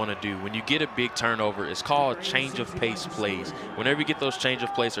coordinators want to do. When you get a big turnover, it's called change of pace plays. Whenever you get those change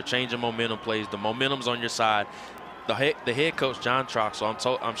of pace or change of momentum plays, the momentum's on your side. The head coach, John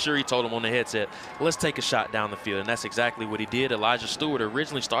Troxel, I'm sure he told him on the headset, let's take a shot down the field. And that's exactly what he did. Elijah Stewart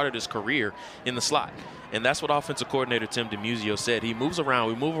originally started his career in the slot. And that's what offensive coordinator Tim DeMuzio said. He moves around.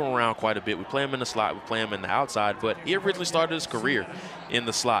 We move him around quite a bit. We play him in the slot. We play him in the outside. But he originally started his career in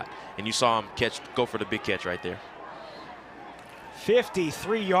the slot. And you saw him go for the big catch right there.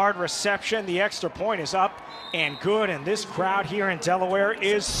 53-yard reception. The extra point is up and good, and this crowd here in Delaware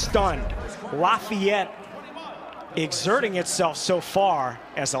is stunned. Lafayette exerting itself so far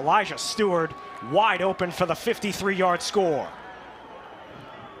as Elijah Stewart wide open for the 53-yard score.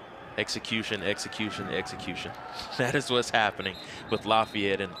 Execution, execution, execution. That is what's happening with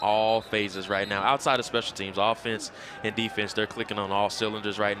Lafayette in all phases right now. Outside of special teams, offense and defense, they're clicking on all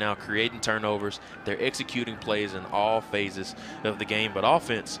cylinders right now, creating turnovers. They're executing plays in all phases of the game. But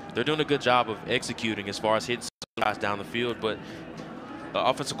offense, they're doing a good job of executing as far as hitting guys down the field. But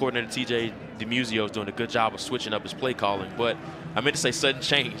offensive coordinator TJ DeMuzio is doing a good job of switching up his play calling. But I meant to say sudden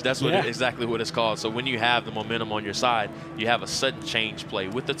change. That's what exactly what it's called. So when you have the momentum on your side, you have a sudden change play.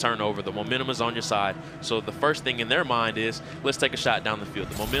 With the turnover, the momentum is on your side. So the first thing in their mind is, let's take a shot down the field.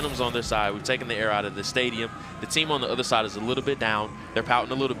 The momentum's on their side. We've taken the air out of the stadium. The team on the other side is a little bit down. They're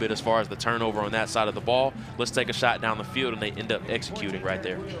pouting a little bit as far as the turnover on that side of the ball. Let's take a shot down the field, and they end up executing right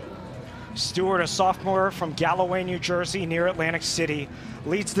there. Stewart, a sophomore from Galloway, New Jersey, near Atlantic City,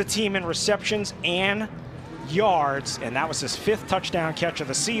 leads the team in receptions and yards, and that was his 5th touchdown catch of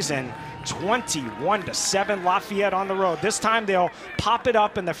the season. 21-7 Lafayette on the road. This time they'll pop it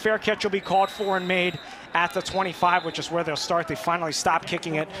up, and the fair catch will be called for and made at the 25, which is where they'll start. They finally stopped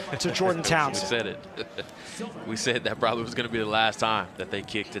kicking it to Jordan Townsend. We said it. We said that probably was going to be the last time that they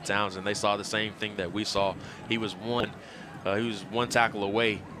kicked to Townsend. They saw the same thing that we saw. He was one tackle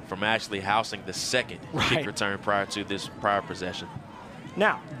away from actually housing the 2nd kick return prior to this prior possession.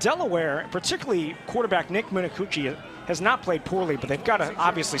 Now, Delaware, particularly quarterback Nick Minakuchi, has not played poorly, but they've got to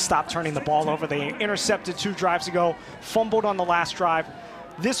obviously stop turning the ball over. They intercepted 2 drives ago, fumbled on the last drive.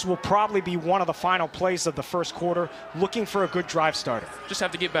 This will probably be one of the final plays of the first quarter, looking for a good drive starter. Just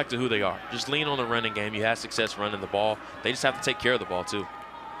have to get back to who they are. Just lean on the running game. You had success running the ball. They just have to take care of the ball, too.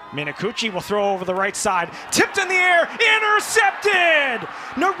 Minakuchi will throw over the right side. Tipped in the air. Intercepted!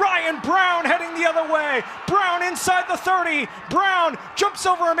 Narayan Brown heading the other way. Brown inside the 30. Brown jumps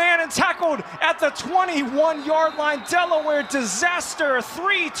over a man and tackled at the 21-yard line. Delaware disaster.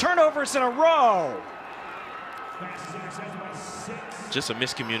 3 turnovers in a row. Just a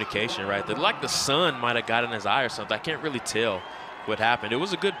miscommunication right there. Like the sun might have got in his eye or something. I can't really tell what happened. It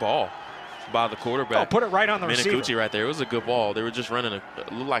was a good ball by the quarterback. Oh, put it right on the receiver. Minakuchi right there. It was a good ball. They were just running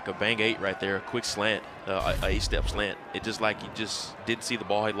looked like a bang 8 right there, a quick slant, a 8-step slant. It just like he just didn't see the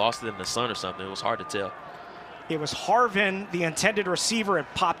ball. He lost it in the sun or something. It was hard to tell. It was Harvin, the intended receiver. It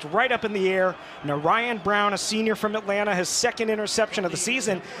popped right up in the air. Narayan Brown, a senior from Atlanta, his 2nd interception of the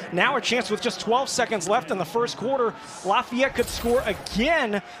season. Now a chance with just 12 seconds left in the first quarter. Lafayette could score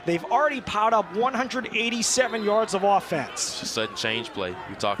again. They've already piled up 187 yards of offense. It's a sudden change play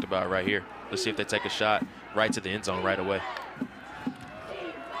we talked about right here. Let's see if they take a shot right to the end zone right away.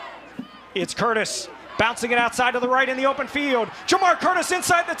 It's Curtis. Bouncing it outside to the right in the open field. Jamar Curtis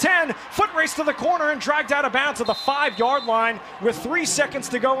inside the 10. Foot race to the corner and dragged out of bounds at the 5-yard line with 3 seconds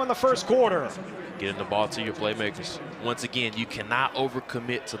to go in the first quarter. Getting the ball to your playmakers. Once again, you cannot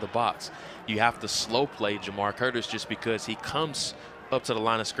overcommit to the box. You have to slow play Jamar Curtis just because he comes up to the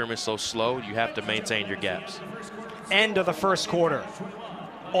line of scrimmage so slow. You have to maintain your gaps. End of the first quarter.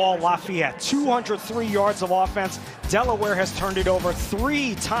 All Lafayette, 203 yards of offense. Delaware has turned it over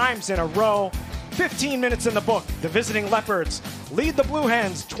 3 times in a row. 15 minutes in the book. The visiting Leopards lead the Blue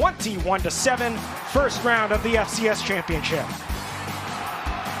Hens 21-7. First round of the FCS championship.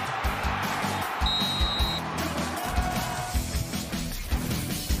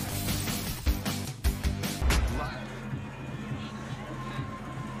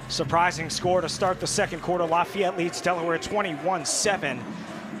 Surprising score to start the second quarter. Lafayette leads Delaware 21-7.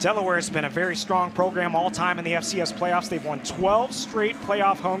 Delaware has been a very strong program all time in the FCS playoffs. They've won 12 straight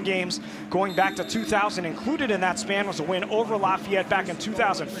playoff home games going back to 2000. Included in that span was a win over Lafayette back in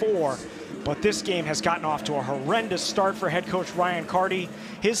 2004. But this game has gotten off to a horrendous start for head coach Ryan Carty.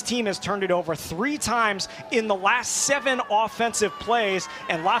 His team has turned it over 3 times in the last 7 offensive plays,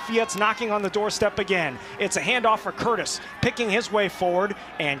 and Lafayette's knocking on the doorstep again. It's a handoff for Curtis, picking his way forward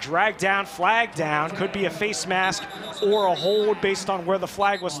and dragged down, flag down. Could be a face mask or a hold based on where the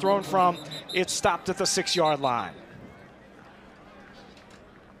flag was thrown from. It stopped at the 6-yard line.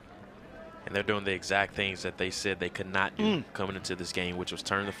 And they're doing the exact things that they said they could not do coming into this game, which was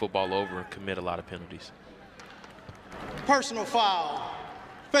turn the football over and commit a lot of penalties. Personal foul,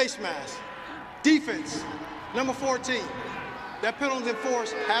 face mask, defense, number 14. That penalty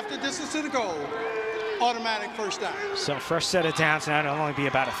enforced half the distance to the goal, automatic first down. So first set of downs, and that'll only be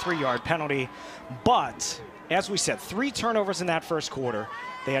about a 3-yard penalty. But as we said, 3 turnovers in that first quarter.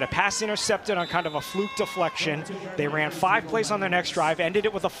 They had a pass intercepted on kind of a fluke deflection. They ran 5 plays on their next drive, ended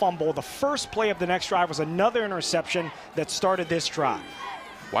it with a fumble. The first play of the next drive was another interception that started this drive.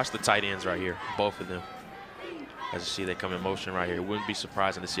 Watch the tight ends right here, both of them. As you see, they come in motion right here. It wouldn't be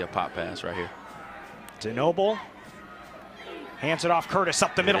surprising to see a pop pass right here. DeNoble hands it off Curtis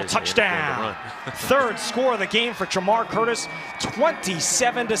up the middle, touchdown. Third score of the game for Jamar Curtis,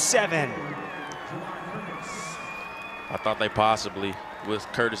 27-7. I thought they possibly, with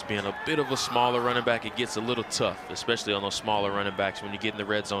Curtis being a bit of a smaller running back, it gets a little tough, especially on those smaller running backs when you get in the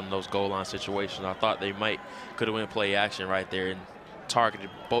red zone in those goal line situations. I thought they could have went play action right there and targeted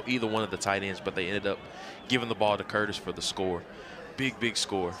either one of the tight ends, but they ended up giving the ball to Curtis for the score. Big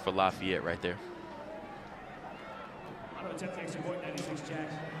score for Lafayette right there.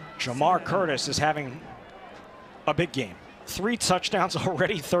 Jamar Curtis is having a big game. 3 touchdowns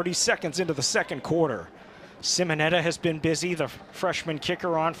already, 30 seconds into the second quarter. Simonetta has been busy, the freshman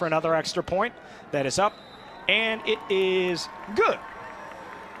kicker, on for another extra point. That is up, and it is good.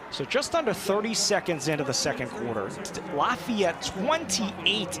 So just under 30 seconds into the second quarter. Lafayette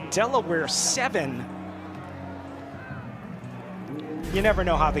 28, Delaware 7. You never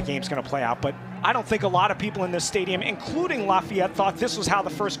know how the game's going to play out, but I don't think a lot of people in this stadium, including Lafayette, thought this was how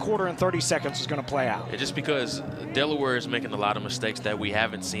the first quarter and 30 seconds was going to play out. Just because Delaware is making a lot of mistakes that we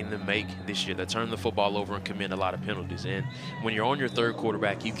haven't seen them make this year. They turn the football over and commit a lot of penalties. And when you're on your third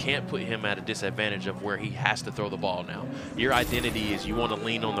quarterback, you can't put him at a disadvantage of where he has to throw the ball now. Your identity is you want to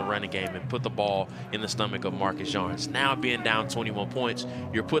lean on the running game and put the ball in the stomach of Marcus Yarns. Now being down 21 points,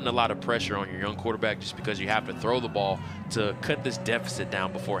 you're putting a lot of pressure on your young quarterback just because you have to throw the ball to cut this deficit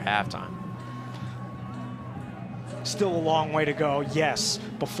down before halftime. Still a long way to go, yes,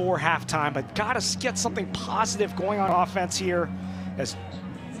 before halftime, but got to get something positive going on offense here as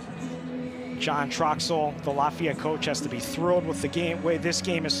John Troxell, the Lafayette coach, has to be thrilled with the way this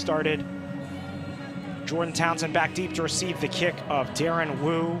game has started. Jordan Townsend back deep to receive the kick of Darren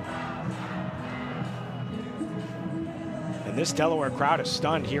Wu. And this Delaware crowd is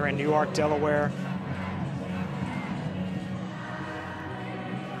stunned here in Newark, Delaware.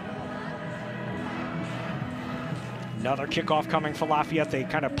 Another kickoff coming for Lafayette. They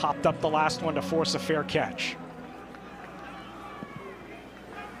kind of popped up the last one to force a fair catch.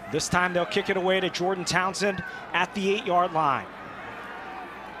 This time they'll kick it away to Jordan Townsend at the 8-yard line.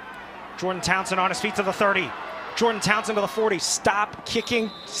 Jordan Townsend on his feet to the 30. Jordan Townsend to the 40. Stop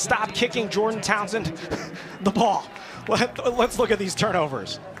kicking, Jordan Townsend the ball. Let's look at these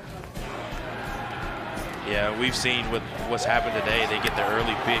turnovers. Yeah, we've seen what's happened today. They get the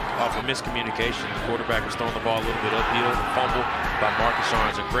early pick off of miscommunication. The quarterback was throwing the ball a little bit uphill. Fumble by Marcus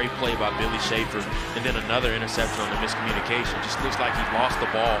Yarns. A great play by Billy Schaefer. And then another interception on the miscommunication. Just looks like he lost the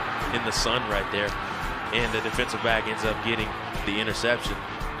ball in the sun right there. And the defensive back ends up getting the interception.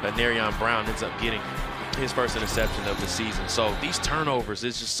 Narion Brown ends up getting His first interception of the season. So these turnovers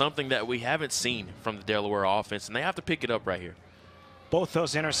is just something that we haven't seen from the Delaware offense, and they have to pick it up right here. Both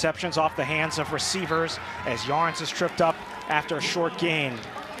those interceptions off the hands of receivers as Yarns is tripped up after a short gain.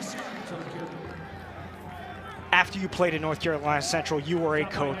 After you played at North Carolina Central, you were a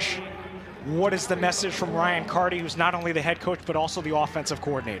coach. What is the message from Ryan Carty, who's not only the head coach, but also the offensive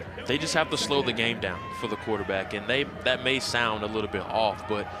coordinator? They just have to slow the game down for the quarterback, and that may sound a little bit off,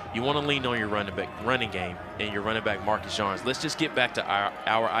 but you want to lean on your running game and your running back, Marcus Yarns. Let's just get back to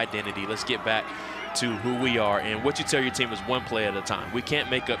our identity. Let's get back to who we are, and what you tell your team is one play at a time. We can't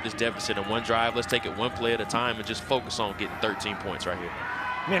make up this deficit in one drive. Let's take it one play at a time and just focus on getting 13 points right here.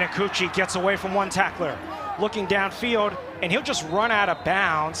 Minicucci gets away from one tackler, looking downfield, and he'll just run out of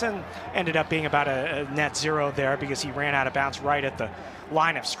bounds, and ended up being about a net zero there because he ran out of bounds right at the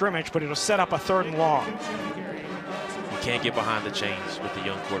line of scrimmage, but it'll set up a 3rd and long. You can't get behind the chains with the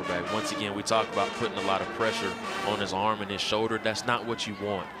young quarterback. Once again, we talk about putting a lot of pressure on his arm and his shoulder. That's not what you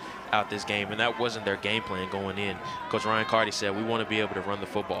want out this game, and that wasn't their game plan going in. Coach Ryan Carty said we want to be able to run the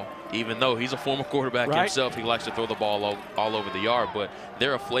football. Even though he's a former quarterback himself, he likes to throw the ball all over the yard, but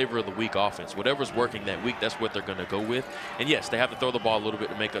they're a flavor of the week offense. Whatever's working that week, that's what they're going to go with. And yes, they have to throw the ball a little bit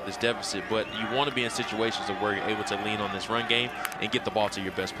to make up this deficit, but you want to be in situations of where you're able to lean on this run game and get the ball to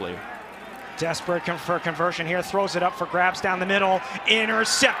your best player. Desperate for conversion here, throws it up for grabs down the middle,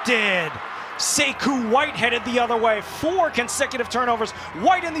 intercepted. Sekou White headed the other way. 4 consecutive turnovers.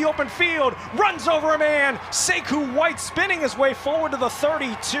 White in the open field, runs over a man. Sekou White spinning his way forward to the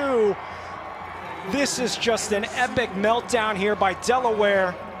 32. This is just an epic meltdown here by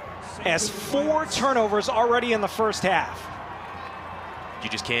Delaware, as 4 turnovers already in the first half.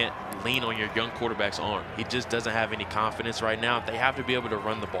 You just can't lean on your young quarterback's arm. He just doesn't have any confidence right now. They have to be able to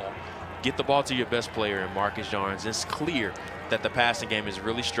run the ball. Get the ball to your best player in Marcus Yarns. It's clear that the passing game is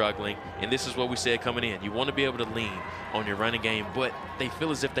really struggling, and this is what we said coming in. You want to be able to lean on your running game, but they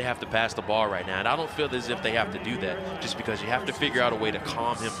feel as if they have to pass the ball right now, and I don't feel as if they have to do that, just because you have to figure out a way to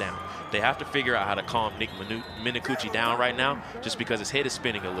calm him down. They have to figure out how to calm Nick Minicucci down right now, just because his head is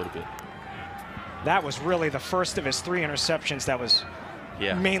spinning a little bit. That was really the first of his 3 interceptions that was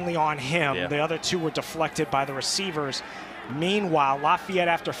mainly on him. The other 2 were deflected by the receivers. Meanwhile, Lafayette,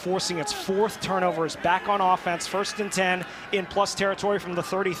 after forcing its 4th turnover, is back on offense. 1st and 10 in plus territory from the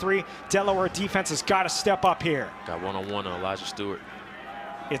 33. Delaware defense has got to step up here. Got one-on-one on Elijah Stewart.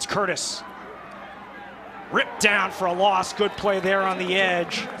 It's Curtis. Ripped down for a loss. Good play there on the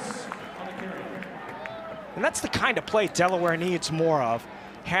edge. And that's the kind of play Delaware needs more of.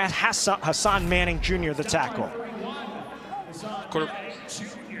 Hassan Manning Jr., the tackle.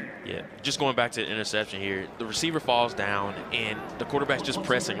 Yeah, just going back to the interception here, the receiver falls down and the quarterback's just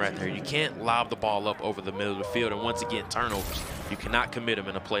pressing right there. You can't lob the ball up over the middle of the field, and once again, turnovers. You cannot commit them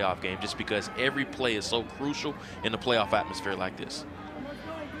in a playoff game just because every play is so crucial in a playoff atmosphere like this.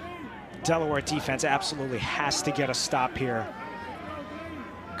 Delaware defense absolutely has to get a stop here.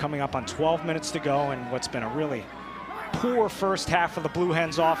 Coming up on 12 minutes to go, and what's been a really poor first half of the Blue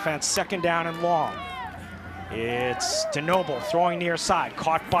Hens offense. 2nd down and long. It's DeNoble throwing near side,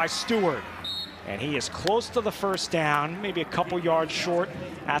 caught by Stewart. And he is close to the 1st down, maybe a couple yards short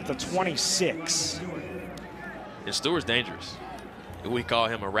at the 26. And Stewart's dangerous. We call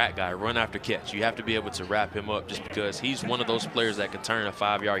him a rat guy, run after catch. You have to be able to wrap him up just because he's one of those players that can turn a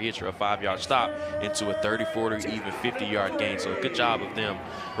 5-yard hitch or a 5-yard stop into a 30, 40, even 50-yard gain. So a good job of them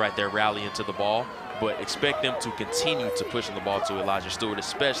right there rallying to the ball. But expect them to continue to pushing the ball to Elijah Stewart,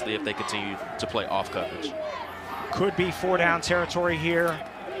 especially if they continue to play off coverage. Could be 4-down territory here.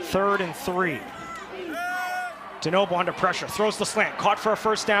 3rd and 3. DeNoble under pressure, throws the slant, caught for a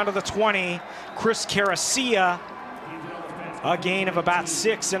 1st down to the 20. Chris Caracia, a gain of about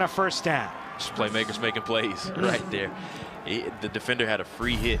 6 and a 1st down. Just playmakers making plays right there. The defender had a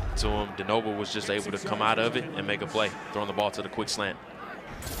free hit to him. DeNoble was just able to come out of it and make a play, throwing the ball to the quick slant.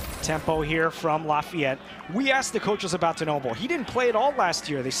 Tempo here from Lafayette. We asked the coaches about DeNoble. He didn't play at all last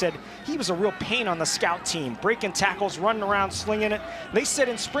year. They said he was a real pain on the scout team, breaking tackles, running around, slinging it. They said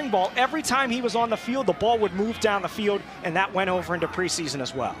in spring ball, every time he was on the field, the ball would move down the field, and that went over into preseason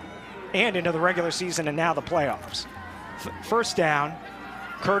as well, and into the regular season and now the playoffs. 1st down,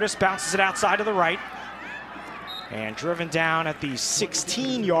 Curtis bounces it outside to the right, and driven down at the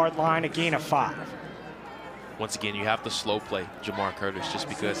 16-yard line, a gain of 5. Once again, you have to slow play Jamar Curtis just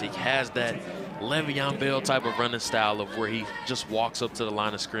because he has that Le'Veon Bell type of running style of where he just walks up to the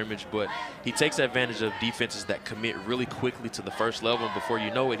line of scrimmage, but he takes advantage of defenses that commit really quickly to the 1st level, and before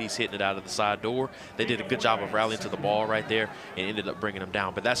you know it, he's hitting it out of the side door. They did a good job of rallying to the ball right there and ended up bringing him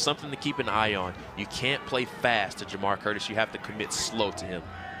down. But that's something to keep an eye on. You can't play fast to Jamar Curtis. You have to commit slow to him.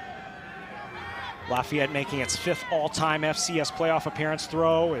 Lafayette making its 5th all-time FCS playoff appearance.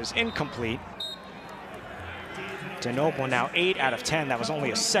 Throw is incomplete. DeNoble now 8 out of 10. That was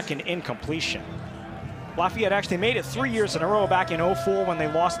only a 2nd incompletion. Lafayette actually made it 3 years in a row, back in 04 when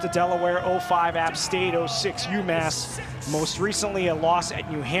they lost to Delaware, 05 App State, 06 UMass. Most recently a loss at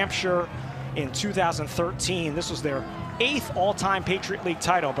New Hampshire in 2013. This was their 8th all-time Patriot League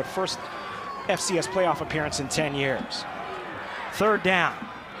title, but first FCS playoff appearance in 10 years. 3rd down.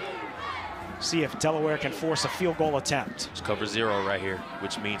 See if Delaware can force a field goal attempt. It's cover 0 right here,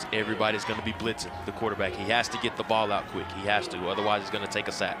 which means everybody's going to be blitzing the quarterback. He has to get the ball out quick. He has to, otherwise he's going to take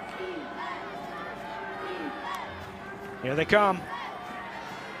a sack. Here they come.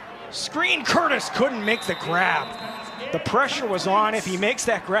 Screen, Curtis couldn't make the grab. The pressure was on. If he makes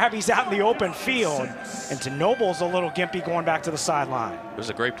that grab, he's out in the open field. And DeNoble's a little gimpy going back to the sideline. It was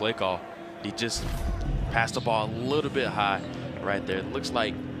a great play call. He just passed the ball a little bit high right there. It looks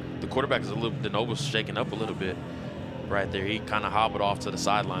like the quarterback is a little, DeNoble's shaking up a little bit right there. He kind of hobbled off to the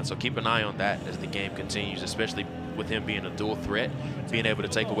sideline. So keep an eye on that as the game continues, especially with him being a dual threat, being able to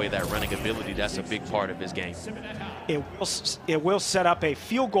take away that running ability. That's a big part of his game. It will set up a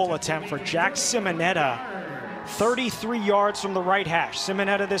field goal attempt for Jack Simonetta, 33 yards from the right hash.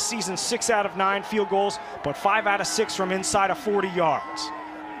 Simonetta this season 6 out of 9 field goals, but 5 out of 6 from inside of 40 yards.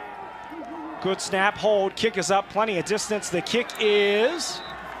 Good snap, hold, kick is up, plenty of distance. The kick is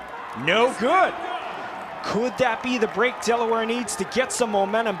no good. Could that be the break Delaware needs to get some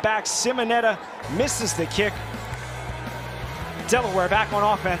momentum back? Simonetta misses the kick. Delaware back on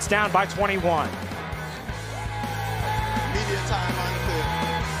offense, down by 21. Media time on the field.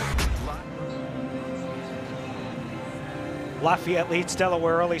 Lafayette leads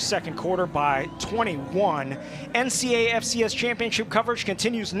Delaware early 2nd quarter by 21. NCAA FCS championship coverage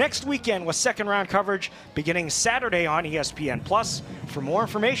continues next weekend with 2nd round coverage beginning Saturday on ESPN+. For more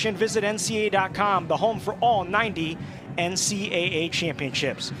information, visit NCAA.com, the home for all 90 NCAA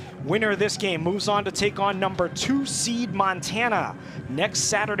championships. Winner of this game moves on to take on number 2 seed Montana next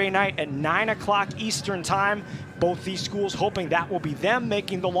Saturday night at 9 o'clock Eastern time. Both these schools hoping that will be them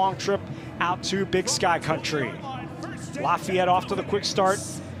making the long trip out to Big Sky Country. Lafayette off to the quick start.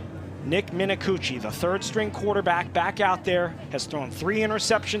 Nick Minicucci, the 3rd string quarterback, back out there, has thrown 3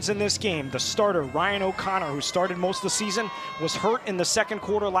 interceptions in this game. The starter, Ryan O'Connor, who started most of the season, was hurt in the 2nd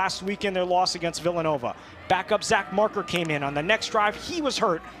quarter last week in their loss against Villanova. Backup Zach Marker came in on the next drive. He was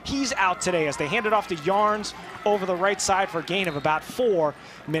hurt. He's out today as they handed off to Yarns over the right side for a gain of about 4.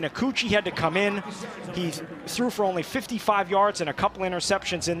 Minicucci had to come in. He threw for only 55 yards and a couple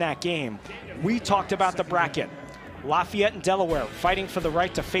interceptions in that game. We talked about the bracket. Lafayette and Delaware fighting for the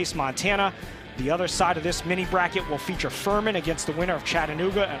right to face Montana. The other side of this mini bracket will feature Furman against the winner of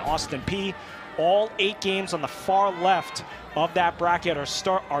Chattanooga and Austin Peay. All 8 games on the far left of that bracket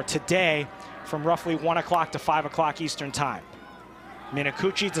are today from roughly 1 o'clock to 5 o'clock Eastern time.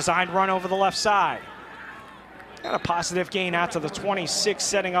 Minicucci designed run over the left side. Got a positive gain out to the 26,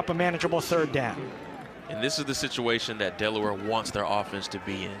 setting up a manageable 3rd down. And this is the situation that Delaware wants their offense to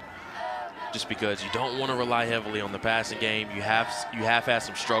be in. Just because you don't want to rely heavily on the passing game. You have had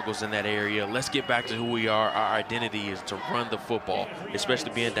some struggles in that area. Let's get back to who we are. Our identity is to run the football,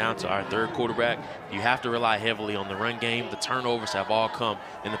 especially being down to our 3rd quarterback. You have to rely heavily on the run game. The turnovers have all come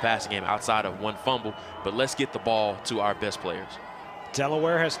in the passing game outside of 1 fumble, but let's get the ball to our best players.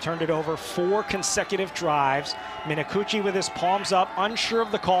 Delaware has turned it over 4 consecutive drives. Minicucci with his palms up, unsure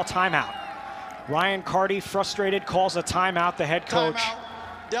of the call, timeout. Ryan Carty, frustrated, calls a timeout, the head coach.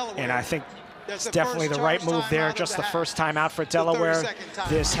 And I think it's definitely the right move there, just the first time out for Delaware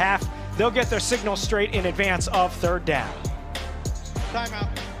this half. They'll get their signal straight in advance of 3rd down. Timeout.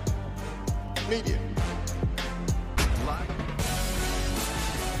 Media.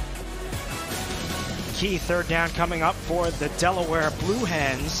 Key 3rd down coming up for the Delaware Blue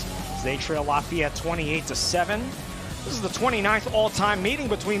Hens as they trail Lafayette 28-7. This is the 29th all-time meeting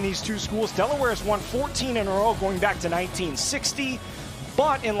between these two schools. Delaware has won 14 in a row going back to 1960.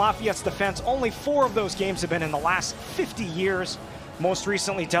 But in Lafayette's defense, only 4 of those games have been in the last 50 years. Most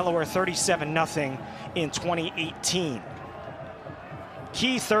recently, Delaware 37-0 in 2018.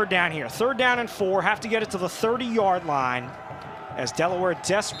 Key 3rd down here. 3rd down and 4. Have to get it to the 30-yard line as Delaware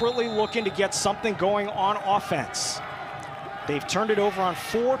desperately looking to get something going on offense. They've turned it over on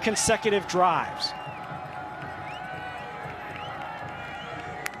 4 consecutive drives.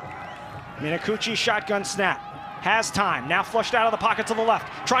 Minicucci shotgun snap. Has time, now flushed out of the pocket to the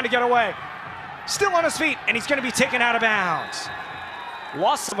left, trying to get away. Still on his feet, and he's going to be taken out of bounds.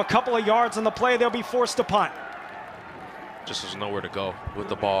 Loss of a couple of yards on the play, they'll be forced to punt. Just was nowhere to go with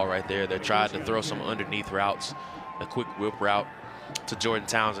the ball right there. They tried to throw some underneath routes, a quick whip route, to Jordan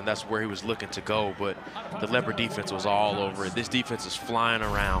Townsend. That's where he was looking to go, but the Leopard defense was all over it. This defense is flying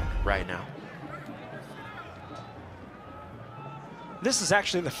around right now. This is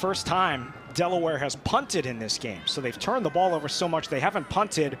actually the first time Delaware has punted in this game. So they've turned the ball over so much they haven't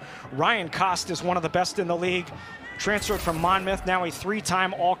punted. Ryan Kost is one of the best in the league. Transferred from Monmouth, now a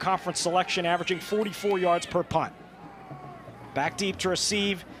 3-time all-conference selection, averaging 44 yards per punt. Back deep to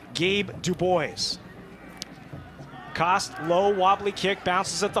receive, Gabe Dubois. Kost, low, wobbly kick,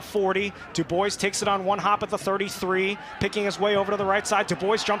 bounces at the 40. Dubois takes it on one hop at the 33, picking his way over to the right side.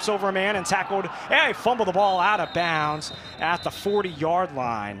 Dubois jumps over a man and tackled. He fumbled the ball out of bounds at the 40-yard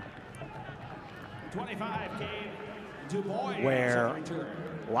line. 25, Gabe Dubois, where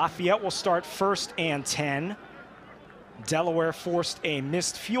Lafayette will start 1st and 10. Delaware forced a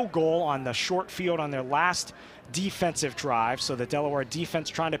missed field goal on the short field on their last defensive drive, so the Delaware defense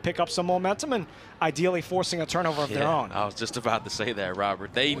trying to pick up some momentum and ideally forcing a turnover of their own. I was just about to say that,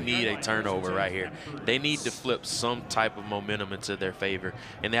 Robert. They need a turnover right here. They need to flip some type of momentum into their favor,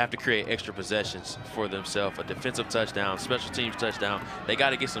 and they have to create extra possessions for themselves. A defensive touchdown, special teams touchdown. They got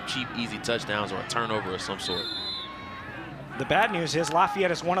to get some cheap, easy touchdowns or a turnover of some sort. The bad news is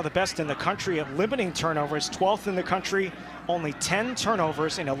Lafayette is one of the best in the country at limiting turnovers, 12th in the country, only 10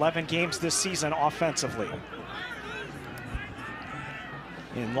 turnovers in 11 games this season offensively.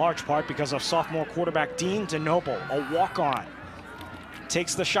 In large part because of sophomore quarterback Dean DeNoble, a walk-on.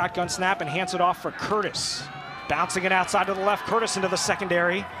 Takes the shotgun snap and hands it off for Curtis. Bouncing it outside to the left, Curtis into the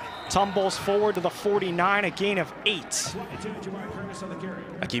secondary. Tumbles forward to the 49, a gain of 8.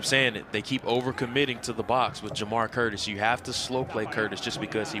 I keep saying it, they keep overcommitting to the box with Jamar Curtis. You have to slow play Curtis just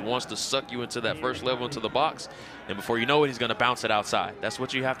because he wants to suck you into that first level into the box, and before you know it, he's going to bounce it outside. That's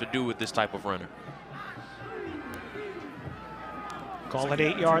what you have to do with this type of runner. Call it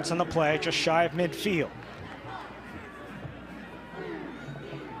 8 yards on the play, just shy of midfield.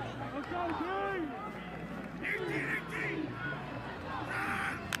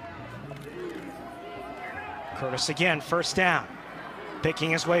 Curtis again, 1st down.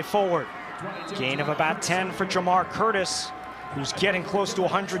 Picking his way forward. Gain of about 10 for Jamar Curtis, who's getting close to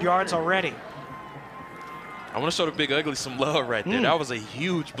 100 yards already. I want to show the Big Ugly some love right there. That was a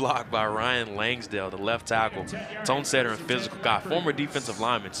huge block by Ryan Langsdale, the left tackle. Tone setter and physical guy. Former defensive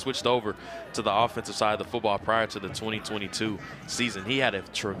lineman, switched over to the offensive side of the football prior to the 2022 season. He had a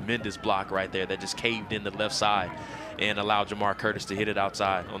tremendous block right there that just caved in the left side and allowed Jamar Curtis to hit it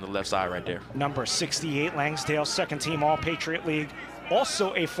outside on the left side right there. Number 68, Langsdale, 2nd team All-Patriot League.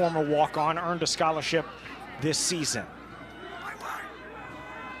 Also a former walk-on, earned a scholarship this season.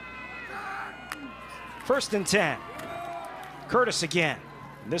 1st and 10. Curtis again.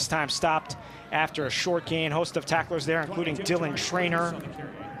 This time stopped after a short gain. Host of tacklers there, including Dylan Schrainer.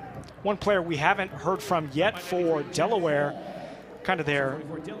 One player we haven't heard from yet for Delaware, kind of their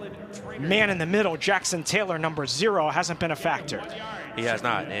man in the middle, Jackson Taylor, number 0, hasn't been a factor. He has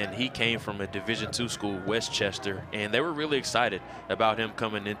not, and he came from a Division II school, Westchester, and they were really excited about him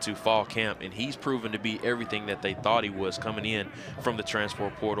coming into fall camp, and he's proven to be everything that they thought he was coming in from the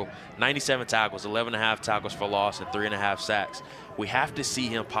transfer portal. 97 tackles, 11.5 tackles for loss, and 3.5 sacks. We have to see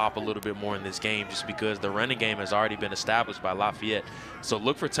him pop a little bit more in this game just because the running game has already been established by Lafayette. So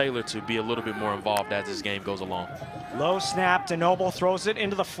look for Taylor to be a little bit more involved as this game goes along. Low snap, DeNoble throws it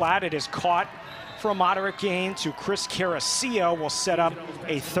into the flat. It is caught for a moderate gain to Chris Caracia. Will set up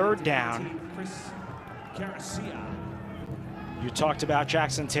a 3rd down. You talked about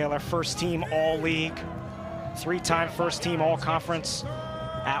Jackson Taylor, 1st team All-League, 3-time 1st team All-Conference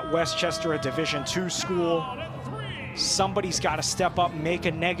at Westchester, a Division II school. Somebody's got to step up, make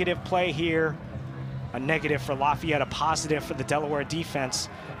a negative play here. A negative for Lafayette, a positive for the Delaware defense,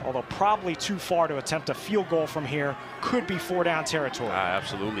 although probably too far to attempt a field goal from here. Could be 4-down territory. I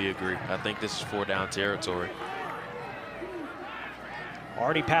absolutely agree. I think this is 4-down territory.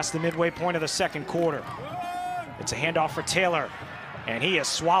 Already past the midway point of the 2nd quarter. It's a handoff for Taylor, and he is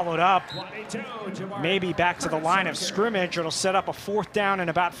swallowed up. Maybe back to the line of scrimmage. It'll set up a 4th down and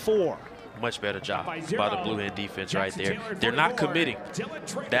about 4. Much better job by the Blue Hen defense right there. They're not committing.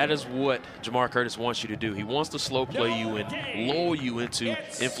 That is what Jamar Curtis wants you to do. He wants to slow play you and lull you into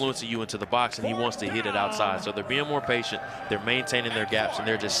influencing you into the box, and he wants to hit it outside. So they're being more patient. They're maintaining their gaps, and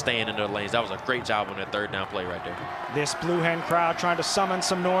they're just staying in their lanes. That was a great job on that 3rd down play right there. This Blue Hen crowd trying to summon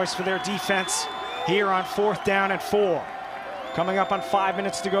some noise for their defense here on 4th down and 4. Coming up on 5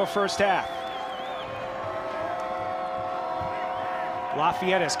 minutes to go, 1st half.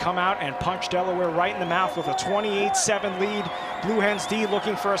 Lafayette has come out and punched Delaware right in the mouth with a 28-7 lead. Blue Hens D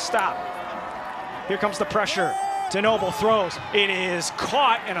looking for a stop. Here comes the pressure. DeNoble throws. It is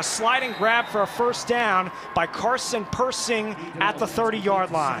caught in a sliding grab for a first down by Carson Persing at the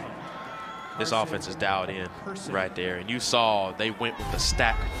 30-yard line. This offense is dialed in right there. And you saw they went with the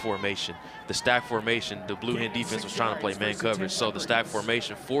stack formation. The stack formation, the Blue Hen defense was trying to play man coverage, so the stack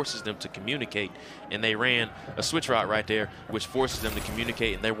formation forces them to communicate, and they ran a switch route right there, which forces them to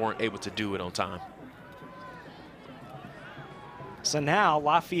communicate, and they weren't able to do it on time. So now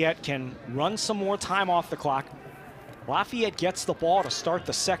Lafayette can run some more time off the clock. Lafayette gets the ball to start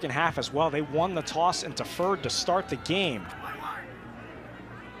the second half as well. They won the toss and deferred to start the game.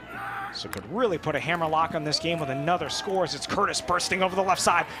 So could really put a hammerlock on this game with another score as it's Curtis bursting over the left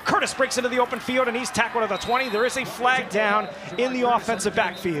side. Curtis breaks into the open field and he's tackled at the 20. There is a flag down in the offensive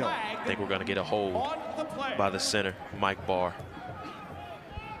backfield. I think we're going to get a hold by the center, Mike Barr.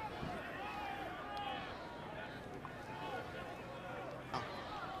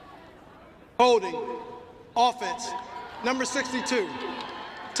 Holding, offense, number 62,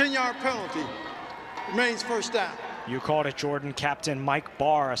 10-yard penalty, remains first down. You called it, Jordan. Captain Mike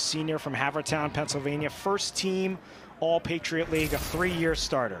Barr, a senior from Havertown, Pennsylvania, first team All-Patriot League, a 3-year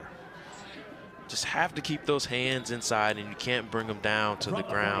starter. Just have to keep those hands inside, and you can't bring them down to the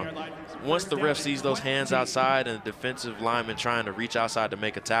ground. Once the ref sees those hands outside and the defensive lineman trying to reach outside to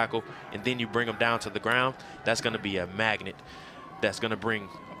make a tackle, and then you bring them down to the ground, that's going to be a magnet. That's going to bring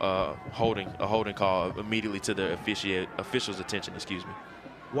a holding call immediately to the official's attention, excuse me.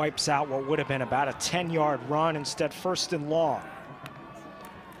 Wipes out what would have been about a 10-yard run, instead first and long.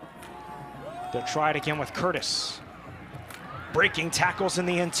 They'll try it again with Curtis. Breaking tackles in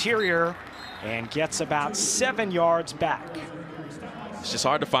the interior and gets about 7 yards back. It's just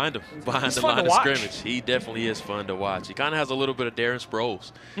hard to find him behind the line of scrimmage. He definitely is fun to watch. He kind of has a little bit of Darren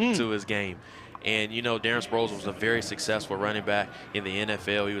Sproles to his game. And, you know, Darren Sproles was a very successful running back in the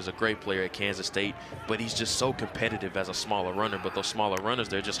NFL. He was a great player at Kansas State, but he's just so competitive as a smaller runner. But those smaller runners,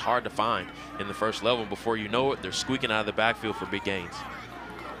 they're just hard to find in the first level. Before you know it, they're squeaking out of the backfield for big gains.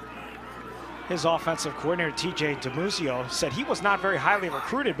 His offensive coordinator, TJ DiMuzio, said he was not very highly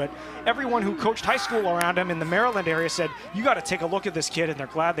recruited, but everyone who coached high school around him in the Maryland area said, you got to take a look at this kid, and they're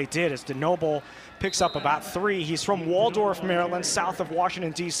glad they did, as DeNoble picks up about 3. He's from Waldorf, Maryland, south of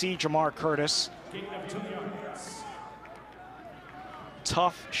Washington, D.C., Jamar Curtis.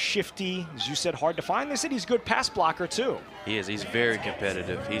 Tough, shifty, as you said, hard to find. They said he's a good pass blocker, too. He is. He's very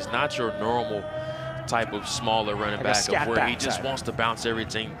competitive. He's not your normal type of smaller running back of where he just wants to bounce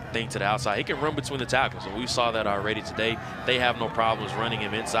everything to the outside. He can run between the tackles, and we saw that already today. They have no problems running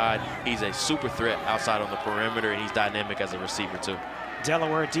him inside. He's a super threat outside on the perimeter, and he's dynamic as a receiver, too.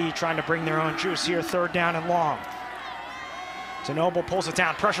 Delaware D trying to bring their own juice here, 3rd down and long. DeNoble pulls it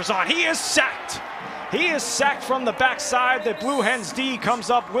down, pressure's on. He is sacked. He is sacked from the backside. The Blue Hens D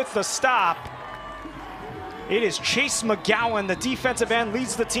comes up with the stop. It is Chase McGowan, the defensive end,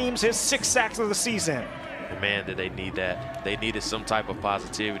 leads the teams, his 6th sacks of the season. And man, did they need that. They needed some type of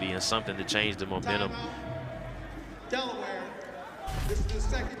positivity and something to change the momentum. Delaware, this is the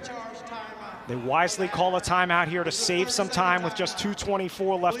second charge timeout. They wisely call a timeout here to save some time with just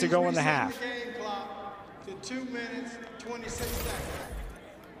 2:24 left to go in the half. Game clock to 2 minutes, 26 seconds.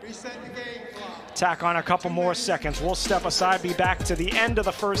 Reset the game clock. Tack on a couple more seconds. We'll step aside, be back to the end of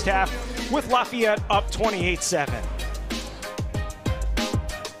the first half with Lafayette up 28-7.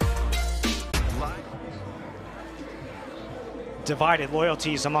 Divided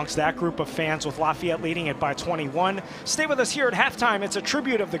loyalties amongst that group of fans, with Lafayette leading it by 21. Stay with us here at halftime. It's a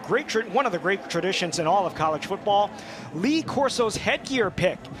tribute of one of the great traditions in all of college football, Lee Corso's headgear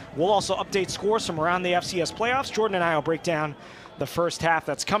pick. We'll also update scores from around the FCS playoffs. Jordan and I will break down the first half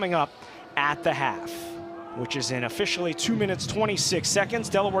that's coming up at the half, which is in officially 2 minutes, 26 seconds.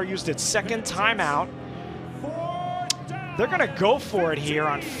 Delaware used its 2nd timeout. They're going to go for it here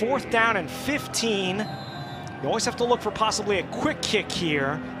on 4th down and 15. You always have to look for possibly a quick kick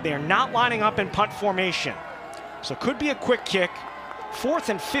here. They are not lining up in punt formation. So it could be a quick kick. 4th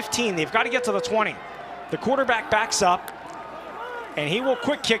and 15, they've got to get to the 20. The quarterback backs up, and he will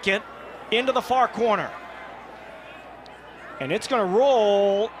quick kick it into the far corner. And it's going to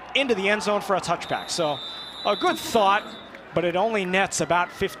roll into the end zone for a touchback. So a good thought, but it only nets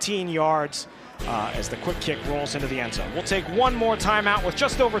about 15 yards as the quick kick rolls into the end zone. We'll take one more timeout with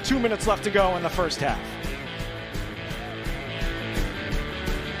just over 2 minutes left to go in the first half.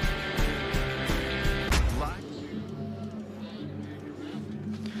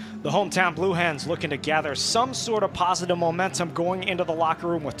 The hometown Blue Hens looking to gather some sort of positive momentum going into the locker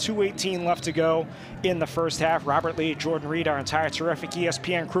room with 2:18 left to go in the first half. Robert Lee, Jordan Reed, our entire terrific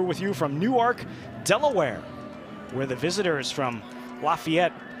ESPN crew with you from Newark, Delaware, where the visitors from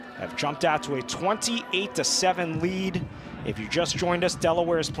Lafayette have jumped out to a 28-7 lead. If you just joined us,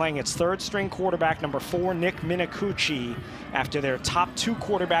 Delaware is playing its third-string quarterback, number 4, Nick Minicucci, after their top 2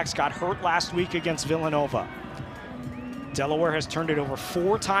 quarterbacks got hurt last week against Villanova. Delaware has turned it over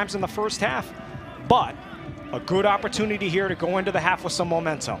 4 times in the first half, but a good opportunity here to go into the half with some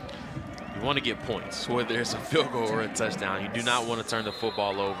momentum. You want to get points, whether it's a field goal or a touchdown. You do not want to turn the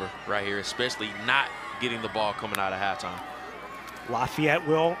football over right here, especially not getting the ball coming out of halftime. Lafayette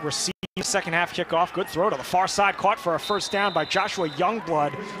will receive the second half kickoff. Good throw to the far side, caught for a first down by Joshua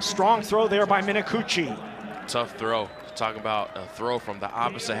Youngblood. Strong throw there by Minicucci. Tough throw. Talking about a throw from the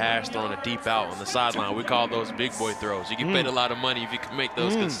opposite hash, throwing a deep out on the sideline. We call those big boy throws. You get paid a lot of money if you can make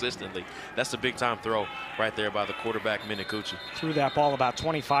those consistently. That's a big time throw right there by the quarterback, Minicucci. Threw that ball about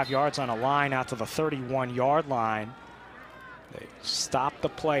 25 yards on a line out to the 31-yard line. They stopped the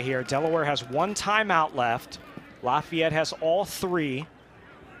play here. Delaware has 1 timeout left. Lafayette has all 3.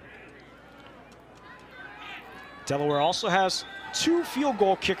 Delaware also has 2 field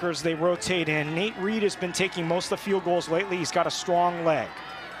goal kickers they rotate in. Nate Reed has been taking most of the field goals lately. He's got a strong leg.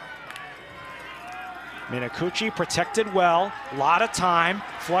 Minicucci protected well, a lot of time,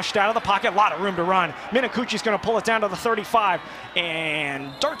 flushed out of the pocket, a lot of room to run. Minicucci's going to pull it down to the 35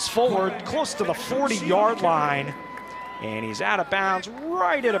 and darts forward close to the 40-yard line. And he's out of bounds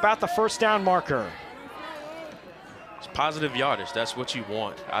right at about the first down marker. It's positive yardage. That's what you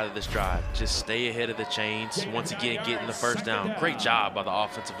want out of this drive. Just stay ahead of the chains. Once again, getting the first down. Great job by the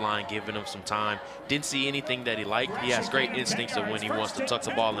offensive line, giving him some time. Didn't see anything that he liked. He has great instincts of when he wants to tuck the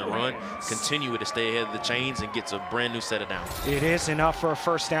ball and run. Continue to stay ahead of the chains and gets a brand new set of downs. It is enough for a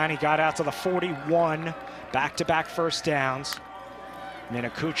first down. He got out to the 41. Back-to-back first downs.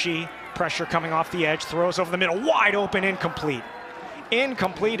 Minicucci, pressure coming off the edge, throws over the middle, wide open, incomplete.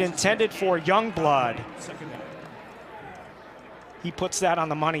 Incomplete, intended for Youngblood. He puts that on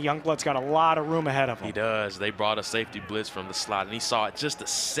the money. Youngblood's got a lot of room ahead of him. He does. They brought a safety blitz from the slot, and he saw it just a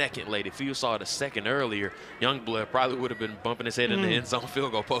second late. If he saw it a second earlier, Youngblood probably would have been bumping his head in the end zone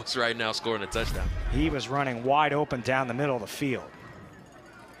field goal post right now, scoring a touchdown. He was running wide open down the middle of the field.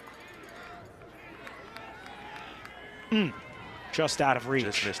 Just out of reach.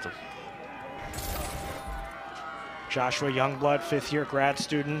 Just missed him. Joshua Youngblood, 5th-year grad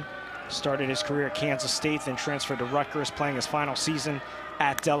student. Started his career at Kansas State, then transferred to Rutgers, playing his final season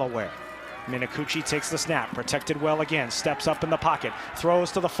at Delaware. Minicucci takes the snap, protected well again, steps up in the pocket,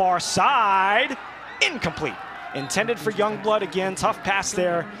 throws to the far side, incomplete. Intended for Youngblood again, tough pass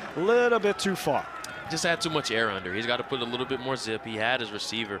there, a little bit too far. Just had too much air under. He's got to put a little bit more zip. He had his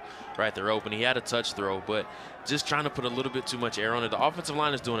receiver right there open. He had a touch throw, but just trying to put a little bit too much air on it. The offensive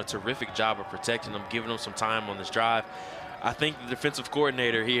line is doing a terrific job of protecting him, giving him some time on this drive. I think the defensive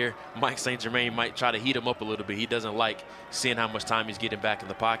coordinator here, Mike St. Germain, might try to heat him up a little bit. He doesn't like seeing how much time he's getting back in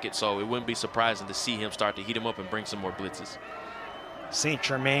the pocket, so it wouldn't be surprising to see him start to heat him up and bring some more blitzes. St.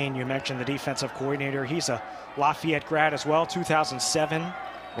 Germain, you mentioned the defensive coordinator. He's a Lafayette grad as well, 2007,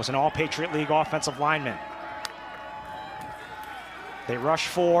 was an All-Patriot League offensive lineman. They rush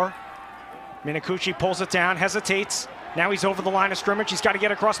 4. Minicucci pulls it down, hesitates. Now he's over the line of scrimmage. He's got to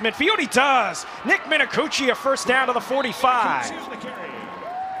get across midfield. He does. Nick Minicucci, a first down to the 45.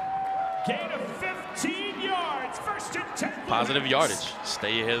 Gain of 15 yards. First and 10. Positive yardage.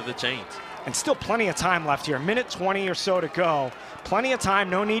 Stay ahead of the chains. And still plenty of time left here. Minute 20 or so to go. Plenty of time.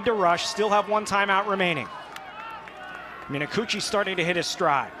 No need to rush. Still have 1 timeout remaining. Minicucci starting to hit his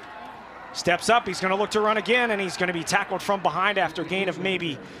stride. Steps up. He's going to look to run again, and he's going to be tackled from behind after a gain of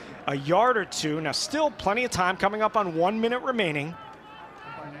maybe a yard or 2. Now still plenty of time, coming up on 1 minute remaining.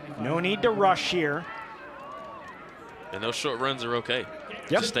 No need to rush here. And those short runs are okay. Yep.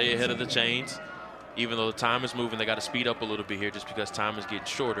 Just stay ahead of the chains. Even though the time is moving, they got to speed up a little bit here just because time is getting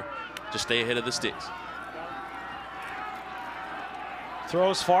shorter. Just stay ahead of the sticks.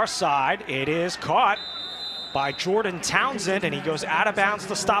 Throws far side. It is caught by Jordan Townsend, and he goes out of bounds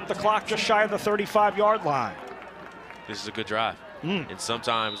to stop the clock just shy of the 35-yard line. This is a good drive. And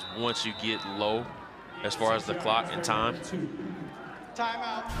sometimes once you get low as far as the clock and time.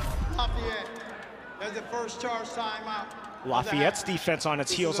 Timeout, Lafayette. That's the first charge timeout. Lafayette's defense on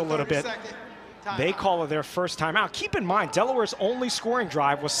its heels a little bit. They call it their first timeout. Keep in mind, Delaware's only scoring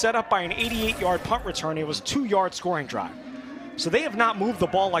drive was set up by an 88-yard punt return. It was a 2-yard scoring drive. So they have not moved the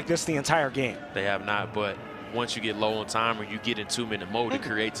ball like this the entire game. They have not, but once you get low on time or you get in 2-minute mode, it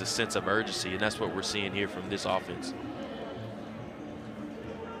creates a sense of urgency, and that's what we're seeing here from this offense.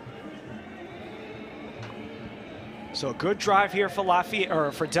 So a good drive here for Lafayette, or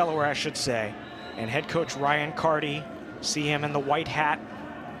for Delaware, I should say. And head coach Ryan Carty, see him in the white hat.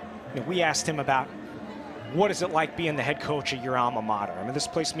 We asked him about what is it like being the head coach at your alma mater? I mean, this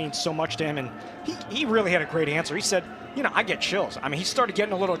place means so much to him, and he really had a great answer. He said, you know, I get chills. I mean, he started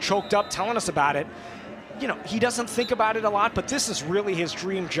getting a little choked up telling us about it. You know, he doesn't think about it a lot, but this is really his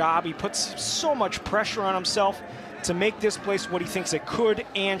dream job. He puts so much pressure on himself to make this place what he thinks it could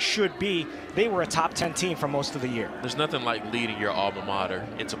and should be. They were a top 10 team for most of the year. There's nothing like leading your alma mater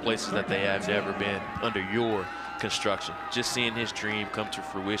into places that they have never been under your construction. Just seeing his dream come to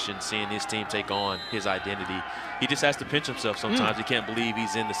fruition, seeing his team take on his identity. He just has to pinch himself sometimes. He can't believe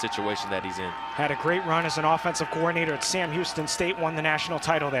he's in the situation that he's in. Had a great run as an offensive coordinator at Sam Houston State, won the national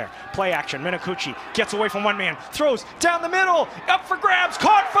title there. Play action, Minakuchi gets away from one man, throws down the middle, up for grabs,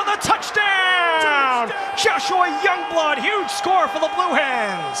 caught for the touchdown! Joshua Youngblood, huge score for the Blue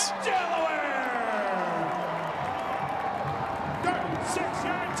Hens. Delaware!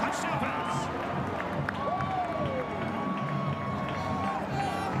 36-yard touchdown pass.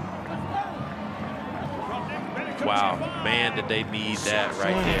 Wow, man, did they need that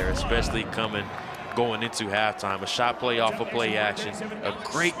right there, especially going into halftime. A shot play off of play action, a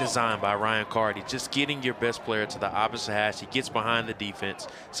great design by Ryan Carty, just getting your best player to the opposite hash. He gets behind the defense,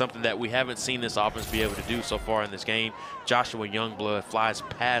 something that we haven't seen this offense be able to do so far in this game. Joshua Youngblood flies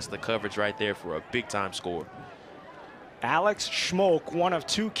past the coverage right there for a big-time score. Alex Schmoke, one of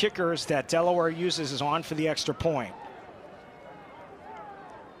two kickers that Delaware uses, is on for the extra point.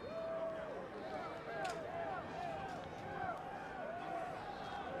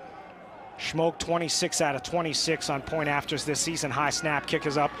 Schmoke 26 out of 26 on point afters this season. High snap, kick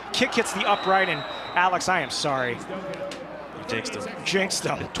is up. Kick hits the upright, and Alex, I am sorry. You jinxed him. Jinxed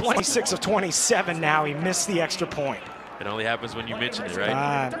him. 26 of 27 now. He missed the extra point. It only happens when you mention it,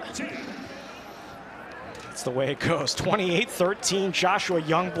 right? That's the way it goes. 28-13. Joshua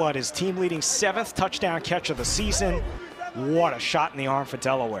Youngblood, his team-leading 7th touchdown catch of the season. What a shot in the arm for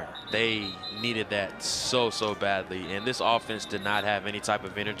Delaware. They needed that so badly, and this offense did not have any type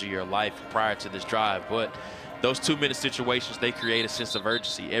of energy or life prior to this drive, but those 2-minute situations, they create a sense of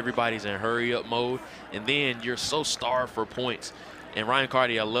urgency. Everybody's in hurry-up mode, and then you're so starved for points. And Ryan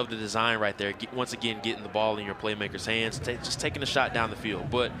Carty, I love the design right there. Once again, getting the ball in your playmaker's hands, just taking a shot down the field.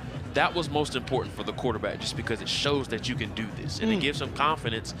 But that was most important for the quarterback, just because it shows that you can do this. And it gives him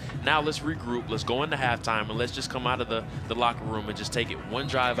confidence. Now let's regroup. Let's go into halftime, and let's just come out of the locker room and just take it one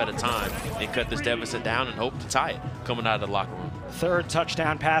drive at a time and cut this deficit down and hope to tie it coming out of the locker room. 3rd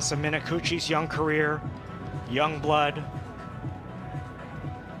touchdown pass of Minakuchi's young career. Youngblood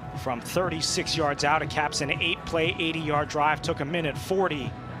from 36 yards out. It caps an 8-play, 80-yard drive. Took a minute 40.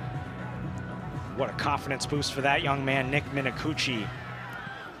 What a confidence boost for that young man, Nick Minakuchi.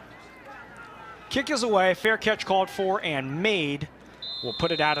 Kick is away, fair catch called for and made. We'll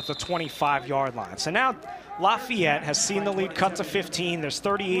put it out at the 25-yard line. So now Lafayette has seen the lead cut to 15. There's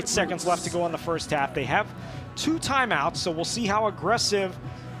 38 seconds left to go in the first half. They have 2 timeouts, so we'll see how aggressive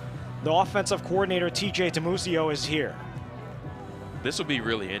the offensive coordinator, TJ DiMuzio, is here. This will be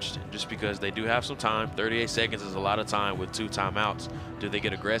really interesting just because they do have some time. 38 seconds is a lot of time with 2 timeouts. Do they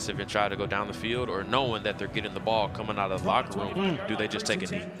get aggressive and try to go down the field, or knowing that they're getting the ball coming out of the locker room, do they just take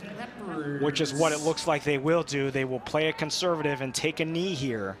a knee? Which is what it looks like they will do. They will play it conservative and take a knee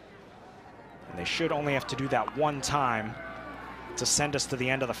here. And they should only have to do that one time to send us to the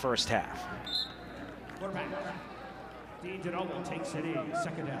end of the first half.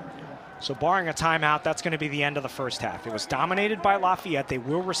 So barring a timeout, that's going to be the end of the first half. It was dominated by Lafayette. They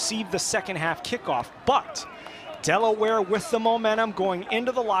will receive the second half kickoff, but Delaware with the momentum going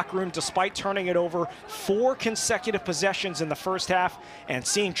into the locker room despite turning it over 4 consecutive possessions in the first half and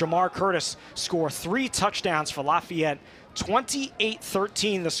seeing Jamar Curtis score 3 touchdowns for Lafayette.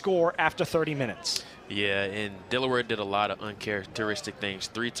 28-13 the score after 30 minutes. Yeah, and Delaware did a lot of uncharacteristic things,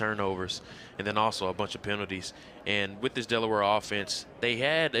 3 turnovers, and then also a bunch of penalties. And with this Delaware offense, they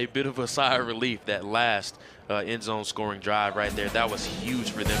had a bit of a sigh of relief that last end zone scoring drive right there. That was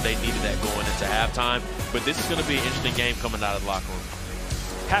huge for them. They needed that going into halftime. But this is going to be an interesting game coming out of the locker room.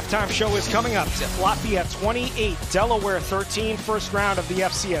 Halftime show is coming up. Lafayette 28, Delaware 13, first round of the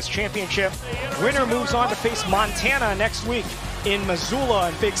FCS championship. Winner moves on to face Montana next week in Missoula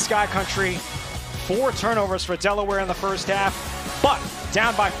in Big Sky Country. 4 turnovers for Delaware in the first half, but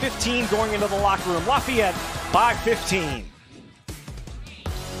down by 15 going into the locker room. Lafayette by 15.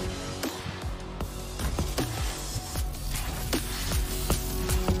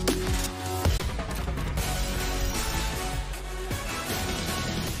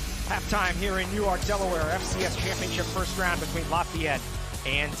 Halftime here in Newark, Delaware. FCS championship first round between Lafayette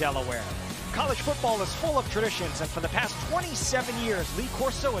and Delaware. College football is full of traditions, and for the past 27 years, Lee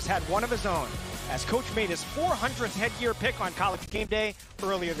Corso has had one of his own. As Coach made his 400th headgear pick on College Game Day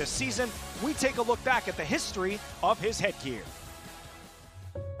earlier this season, we take a look back at the history of his headgear.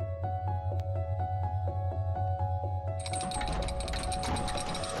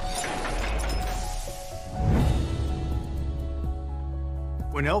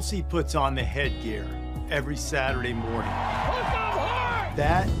 When LC puts on the headgear every Saturday morning,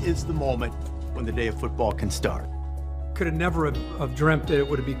 that is the moment when the day of football can start. Could have never have dreamt that it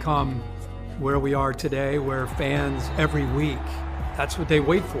would have become where we are today, where fans every week, that's what they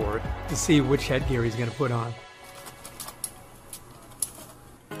wait for, to see which headgear he's going to put on.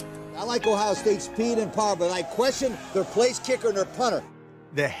 I like Ohio State's speed and power, but I question their place kicker and their punter.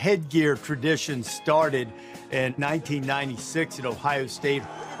 The headgear tradition started in 1996 at Ohio State.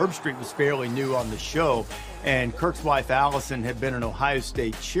 Herb Street was fairly new on the show, and Kirk's wife Allison had been an Ohio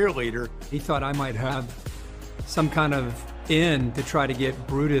State cheerleader. He thought I might have some kind of in to try to get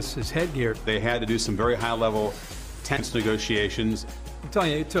Brutus his headgear. They had to do some very high-level, tense negotiations. I'm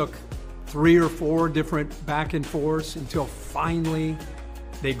telling you, it took 3 or 4 different back and forths until finally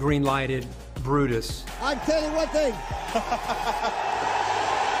they green-lighted Brutus. I'm telling you one thing.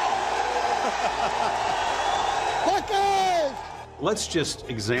 Buckeyes! Let's just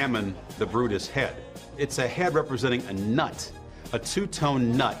examine the Brutus head. It's a head representing a nut, a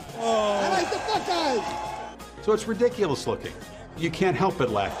two-tone nut. I like the Buckeyes! So it's ridiculous looking. You can't help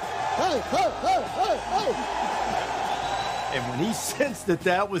but laugh. Hey, hey, hey, hey, hey! And when he sensed that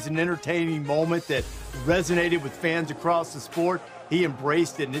that was an entertaining moment that resonated with fans across the sport, he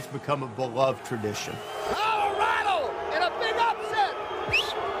embraced it, and it's become a beloved tradition. Colorado in a big upset!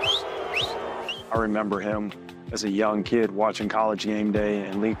 I remember him as a young kid watching College Game Day,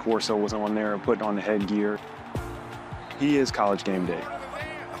 and Lee Corso was on there and putting on the headgear. He is College Game Day.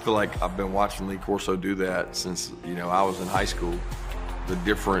 I feel like I've been watching Lee Corso do that since, I was in high school. The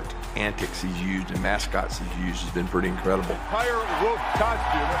different antics he's used and mascots he's used has been pretty incredible. Higher rope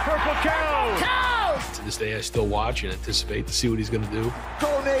costume, a purple cow! Cows! To this day, I still watch and anticipate to see what he's going to do.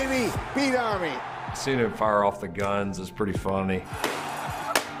 Go Navy, beat Army. Seeing him fire off the guns is pretty funny.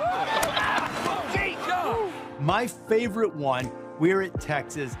 My favorite one, we're at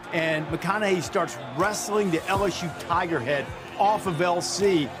Texas, and McConaughey starts wrestling the LSU Tiger head off of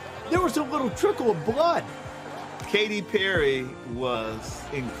LC. There was a little trickle of blood. Katy Perry was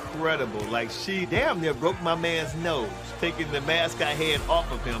incredible. Like, she damn near broke my man's nose, taking the mascot head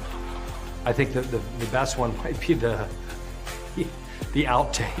off of him. I think that the best one might be the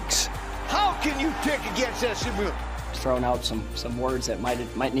outtakes. How can you pick against SMU? Throwing out some words that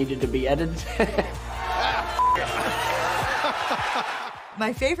might needed to be edited.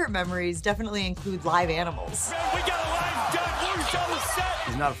 My favorite memories definitely include live animals. We got a live duck. Who's on the set?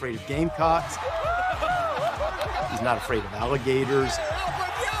 He's not afraid of gamecocks. He's not afraid of alligators.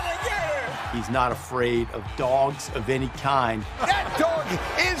 He's not afraid of dogs of any kind. That dog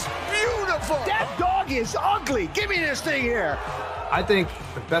is beautiful! That dog is ugly! Give me this thing here! I think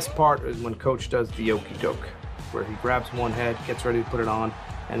the best part is when Coach does the okey-doke, where he grabs one head, gets ready to put it on,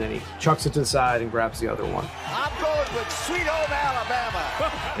 and then he chucks it to the side and grabs the other one. I'm going with Sweet Home Alabama.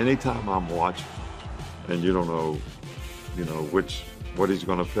 Anytime I'm watching and you don't know, what he's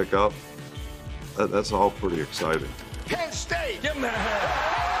going to pick up, that's all pretty exciting. Penn State. Give him that head.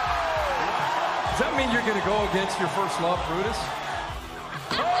 Does that mean you're going to go against your first love, Brutus?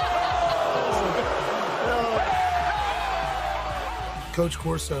 Coach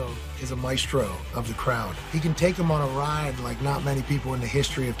Corso is a maestro of the crowd. He can take them on a ride like not many people in the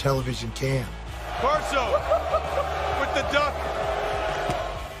history of television can. Corso with the duck.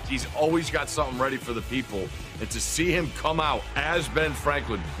 He's always got something ready for the people, and to see him come out as Ben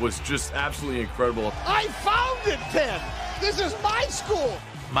Franklin was just absolutely incredible. I founded Penn. This is my school.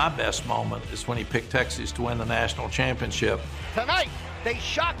 My best moment is when he picked Texas to win the national championship. Tonight, they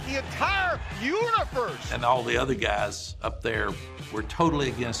shocked the entire universe. And all the other guys up there were totally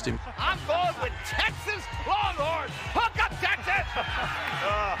against him. I'm going with Texas Longhorns. Hook up, Texas!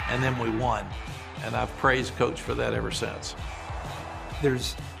 And then we won. And I've praised Coach for that ever since.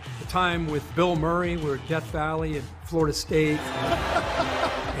 There's a time with Bill Murray, we're at Death Valley at Florida State.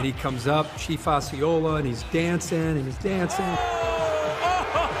 And he comes up, Chief Osceola, and he's dancing.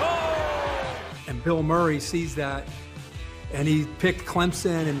 And Bill Murray sees that, and he picked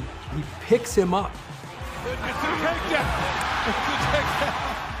Clemson, and he picks him up.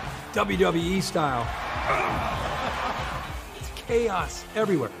 WWE style. It's chaos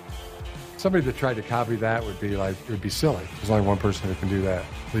everywhere. Somebody that tried to copy that would be silly. There's only one person who can do that,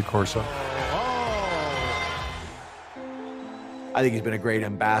 Lee Corso. I think he's been a great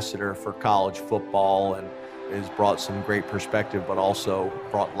ambassador for college football, and has brought some great perspective, but also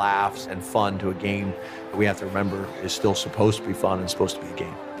brought laughs and fun to a game that we have to remember is still supposed to be fun and supposed to be a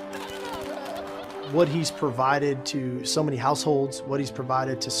game. What he's provided to so many households, what he's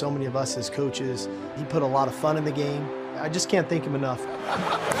provided to so many of us as coaches, he put a lot of fun in the game. I just can't thank him enough.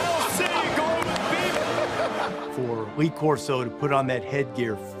 For Lee Corso to put on that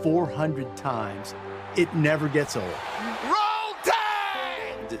headgear 400 times, it never gets old. Roll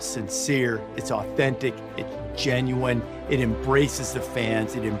Tide! It's sincere, it's authentic, it's genuine, it embraces the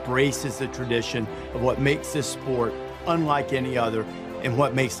fans, it embraces the tradition of what makes this sport unlike any other, and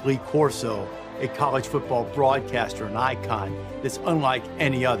what makes Lee Corso a college football broadcaster, an icon that's unlike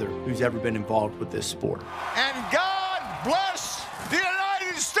any other who's ever been involved with this sport. And God bless the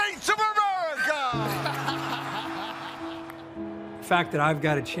United States of America! The fact that I've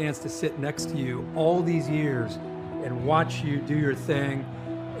got a chance to sit next to you all these years and watch you do your thing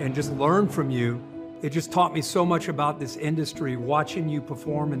and just learn from you, it just taught me so much about this industry, watching you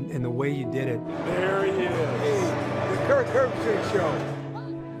perform and the way you did it. There he is. The Kirk Herbstreit Show.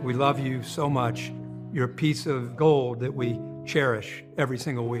 We love you so much. You're a piece of gold that we cherish every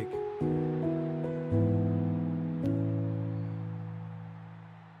single week.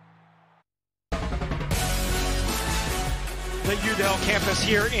 The UDEL campus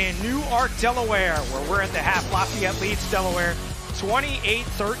here in Newark, Delaware, where we're at the half. Lafayette leads Delaware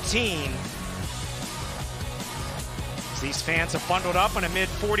 28-13. These fans have bundled up on a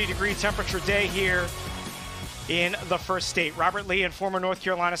mid-40-degree temperature day here in the First State. Robert Lee and former North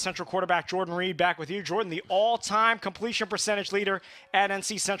Carolina Central quarterback Jordan Reed back with you. Jordan, the all-time completion percentage leader at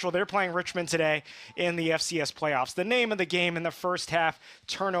NC Central. They're playing Richmond today in the FCS playoffs. The name of the game in the first half,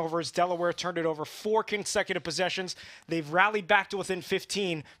 turnovers. Delaware turned it over 4 consecutive possessions. They've rallied back to within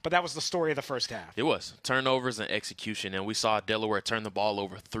 15, but that was the story of the first half. It was. Turnovers and execution, and we saw Delaware turn the ball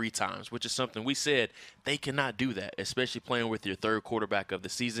over 3 times, which is something we said they cannot do that, especially playing with your third quarterback of the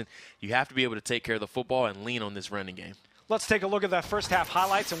season. You have to be able to take care of the football and lean on this running game. Let's take a look at that first half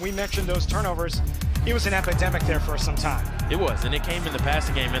highlights, and we mentioned those turnovers. It was an epidemic there for some time. It was, and it came in the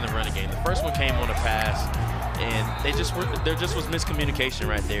passing game and the running game. The first one came on a pass, and there just was miscommunication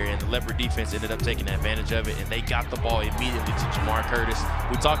right there, and the Leopard defense ended up taking advantage of it, and they got the ball immediately to Jamar Curtis.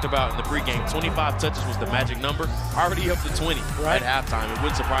 We talked about in the pregame, 25 touches was the magic number, already up to 20 at halftime. It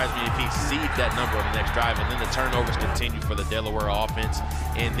wouldn't surprise me if he exceeded that number on the next drive, and then the turnovers continued for the Delaware offense.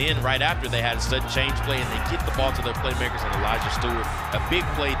 And then right after, they had a sudden change play, and they get the ball to their playmakers and Elijah Stewart. A big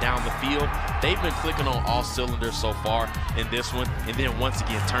play down the field. They've been clicking on all cylinders so far in this one. And then once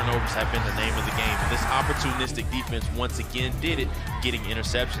again, turnovers have been the name of the game. And this opportunistic defense once again did it, getting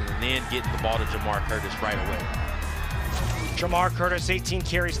interceptions and then getting the ball to Jamar Curtis right away. Jamar Curtis, 18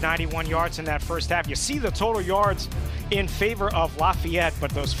 carries, 91 yards in that first half. You see the total yards in favor of Lafayette,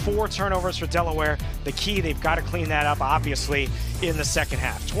 but those 4 turnovers for Delaware, the key, they've got to clean that up, obviously, in the second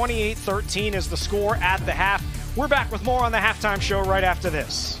half. 28-13 is the score at the half. We're back with more on the halftime show right after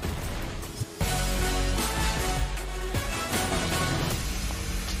this.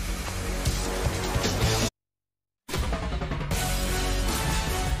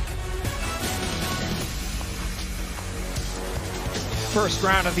 First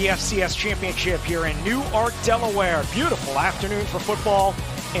round of the FCS championship here in Newark, Delaware. Beautiful afternoon for football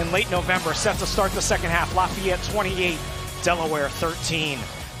in late November. Set to start the second half. Lafayette 28, Delaware 13.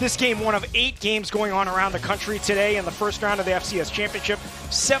 This game, one of 8 games going on around the country today in the first round of the FCS championship.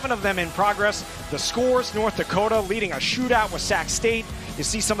 7 of them in progress. The scores, North Dakota leading a shootout with Sac State. You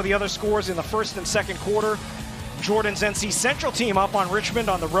see some of the other scores in the first and second quarter. Jordan's NC Central team up on Richmond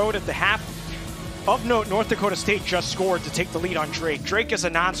on the road at the half. Of note, North Dakota State just scored to take the lead on Drake. Drake is a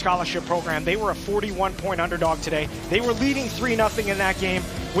non-scholarship program. They were a 41-point underdog today. They were leading 3-0 in that game,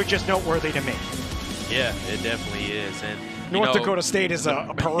 which is noteworthy to me. Yeah, it definitely is. And North Dakota State is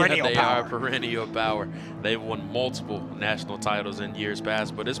a perennial they power. Are a perennial power. They've won multiple national titles in years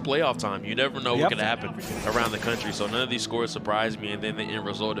past, but it's playoff time. You never know what could happen around the country. So none of these scores surprise me, and then the end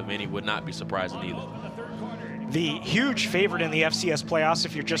result of any would not be surprising either. The huge favorite in the FCS playoffs,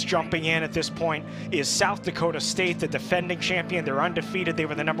 if you're just jumping in at this point, is South Dakota State, the defending champion. They're undefeated. They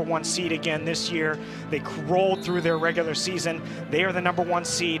were the #1 seed again this year. They rolled through their regular season. They are the #1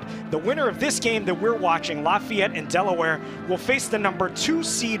 seed. The winner of this game that we're watching, Lafayette and Delaware, will face the #2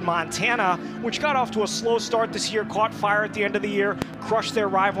 seed Montana, which got off to a slow start this year, caught fire at the end of the year, crushed their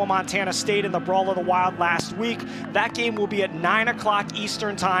rival Montana State in the Brawl of the Wild last week. That game will be at 9 o'clock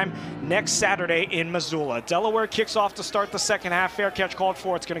Eastern time next Saturday in Missoula. Delaware kicks off to start the second half. Fair catch called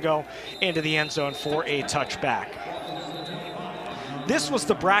for. It's going to go into the end zone for a touchback. This was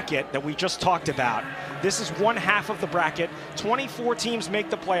the bracket that we just talked about. This is one half of the bracket. 24 teams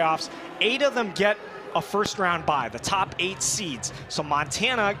make the playoffs. 8 of them get a first-round bye, the top 8 seeds. So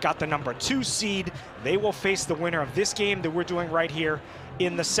Montana got the number 2 seed. They will face the winner of this game that we're doing right here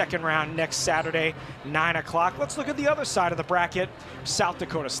in the second round next Saturday, 9 o'clock. Let's look at the other side of the bracket. South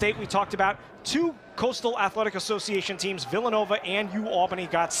Dakota State, we talked about. 2 Coastal Athletic Association teams, Villanova and UAlbany,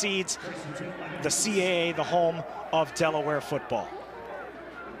 got seeds. The CAA, the home of Delaware football.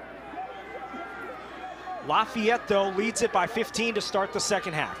 Lafayette, though, leads it by 15 to start the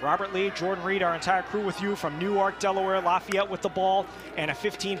second half. Robert Lee, Jordan Reed, our entire crew with you from Newark, Delaware. Lafayette with the ball and a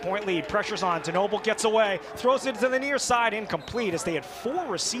 15-point lead. Pressure's on. DeNoble gets away, throws it to the near side, incomplete, as they had 4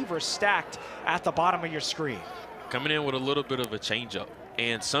 receivers stacked at the bottom of your screen. Coming in with a little bit of a changeup,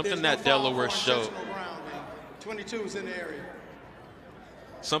 and something that Delaware showed. 22's in the area.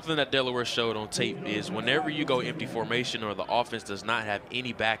 Something that Delaware showed on tape is whenever you go empty formation or the offense does not have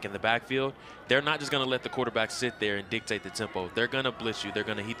any back in the backfield, they're not just going to let the quarterback sit there and dictate the tempo. They're going to blitz you. They're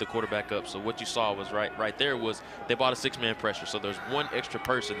going to heat the quarterback up. So what you saw was right there was they bought a 6-man pressure. So there's 1 extra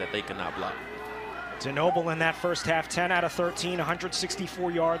person that they cannot block. DeNoble in that first half, 10 out of 13,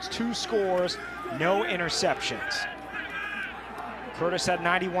 164 yards, 2 scores, no interceptions. Curtis had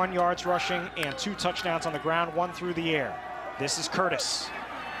 91 yards rushing and 2 touchdowns on the ground, 1 through the air. This is Curtis.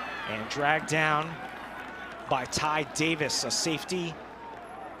 And dragged down by Ty Davis, a safety.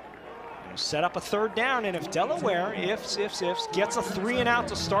 It'll set up a 3rd down, and if Delaware, ifs, gets a 3 and out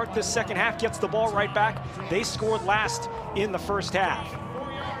to start this second half, gets the ball right back, they scored last in the first half.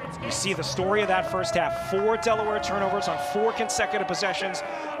 You see the story of that first half. 4 Delaware turnovers on 4 consecutive possessions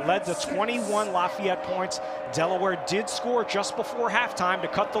led to 21 Lafayette points. Delaware did score just before halftime to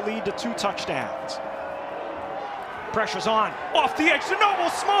cut the lead to 2 touchdowns. Pressure's on, off the edge, DeNoble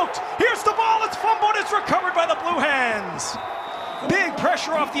smoked. Here's the ball, it's fumbled, it's recovered by the Blue Hens. Big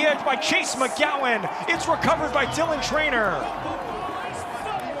pressure off the edge by Chase McGowan. It's recovered by Dylan Traynor.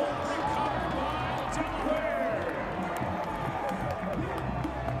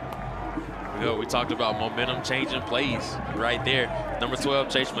 We talked about momentum changing plays right there. Number 12,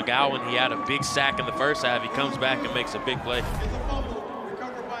 Chase McGowan, he had a big sack in the first half. He comes back and makes a big play.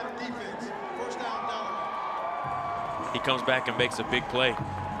 He comes back and makes a big play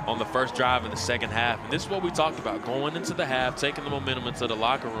on the first drive of the second half. And this is what we talked about, going into the half, taking the momentum into the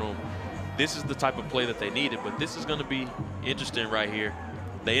locker room. This is the type of play that they needed, but this is going to be interesting right here.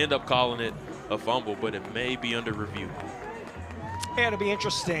 They end up calling it a fumble, but it may be under review. Yeah, it'll be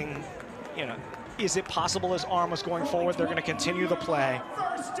interesting. You know, is it possible his arm was going forward? They're going to continue the play.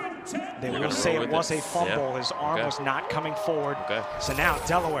 They will say it was a fumble. Yeah. His arm was not coming forward. So now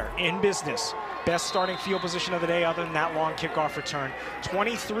Delaware in business. Best starting field position of the day other than that long kickoff return.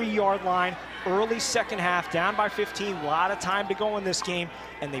 23-yard line, early second half, down by 15. A lot of time to go in this game,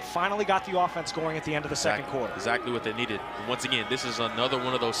 and they finally got the offense going at the end of the second quarter. Exactly what they needed. And once again, this is another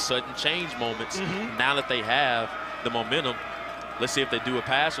one of those sudden change moments. Now that they have the momentum, let's see if they do a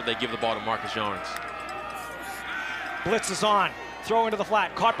pass or they give the ball to Marcus Yarns. Blitz is on. Throw into the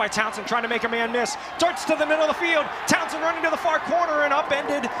flat, caught by Townsend, trying to make a man miss. Darts to the middle of the field. Townsend running to the far corner and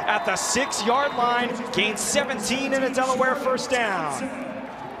upended at the 6-yard line. Gains 17 in a Delaware first down.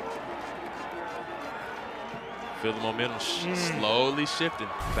 Feel the momentum slowly shifting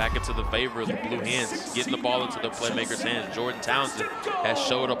back into the favor of the Blue Hens, getting the ball into the playmaker's hands. Jordan Townsend has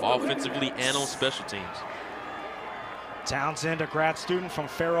showed up offensively and on special teams. Townsend, a grad student from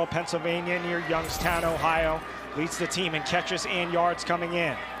Faro, Pennsylvania, near Youngstown, Ohio, leads the team in catches and yards coming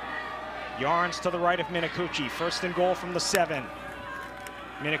in. Yarns to the right of Minicucci. 1st and goal from the 7.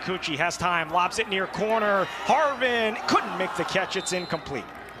 Minicucci has time, lobs it near corner. Harvin couldn't make the catch. It's incomplete.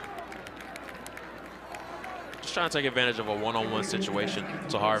 Just trying to take advantage of a one-on-one situation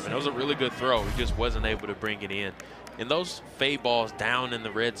to Harvin. It was a really good throw. He just wasn't able to bring it in. And those fade balls down in the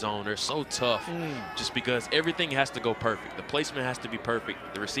red zone, they're so tough just because everything has to go perfect. The placement has to be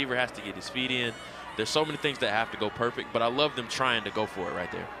perfect. The receiver has to get his feet in. There's so many things that have to go perfect, but I love them trying to go for it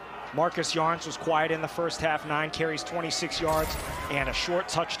right there. Marcus Yarns was quiet in the first half, 9 carries, 26 yards, and a short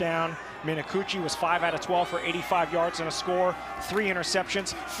touchdown. Minicucci was 5 out of 12 for 85 yards and a score, 3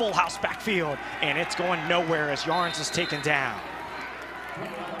 interceptions, full house backfield, and it's going nowhere as Yarns is taken down.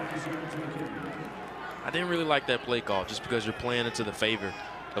 I didn't really like that play call just because you're playing into the favor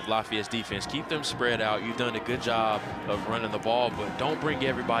of Lafayette's defense. Keep them spread out. You've done a good job of running the ball, but don't bring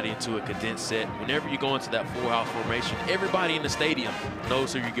everybody into a condensed set. Whenever you go into that full house formation, everybody in the stadium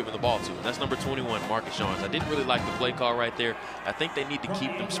knows who you're giving the ball to. And that's number 21, Marcus Yarns. I didn't really like the play call right there. I think they need to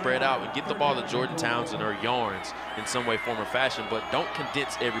keep them spread out and get the ball to Jordan Townsend or Yarns in some way, form, or fashion, but don't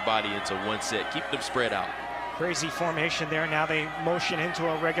condense everybody into one set. Keep them spread out. Crazy formation there. Now they motion into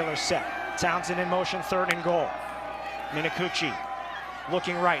a regular set. Townsend in motion, 3rd and goal. Minicucci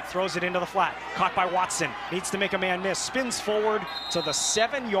looking right, throws it into the flat, caught by Watson, needs to make a man miss, spins forward to the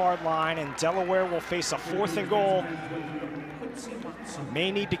 7-yard line, and Delaware will face a 4th and goal.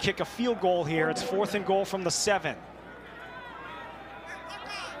 May need to kick a field goal here. It's 4th and goal from the 7.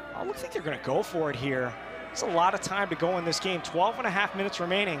 Oh, looks like they're gonna go for it here. It's a lot of time to go in this game, 12.5 minutes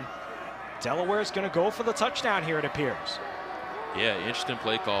remaining. Delaware's gonna go for the touchdown here, it appears. Yeah, interesting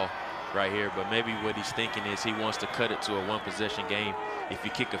play call right here, but maybe what he's thinking is he wants to cut it to a 1-possession game. If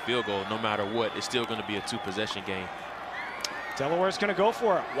you kick a field goal, no matter what, it's still going to be a 2-possession game. Delaware's going to go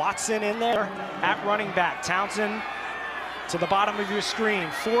for it. Watson in there at running back. Townsend to the bottom of your screen.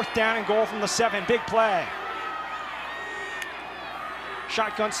 4th down and goal from the 7. Big play.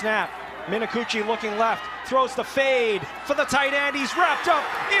 Shotgun snap. Minakuchi looking left. Throws the fade for the tight end. He's wrapped up.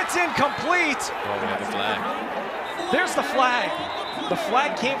 It's incomplete. Oh, we have a flag. There's the flag. The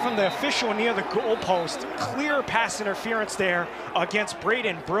flag came from the official near the goalpost. Clear pass interference there against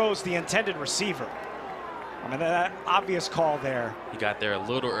Braden Bros, the intended receiver. I mean, that obvious call there. He got there a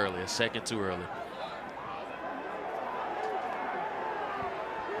little early, a second too early.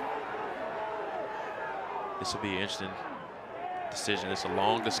 This will be an interesting decision. It's a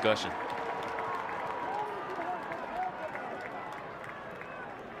long discussion.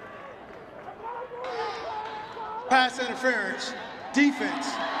 Pass interference. Defense,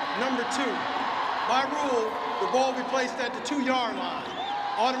 number 2. By rule, the ball will be placed at the 2-yard line.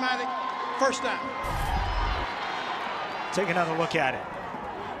 Automatic first down. Take another look at it.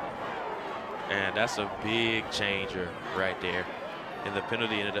 And that's a big changer right there. And the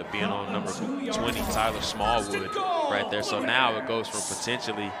penalty ended up being on number 20, Tyler Smallwood, right there. So now it goes from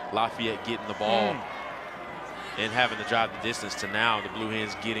potentially Lafayette getting the ball and having to drive the distance to now the Blue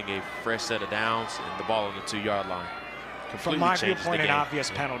Hens getting a fresh set of downs and the ball on the 2-yard line. From my viewpoint, an obvious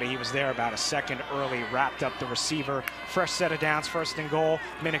penalty. He was there about a second early, wrapped up the receiver. Fresh set of downs, 1st and goal.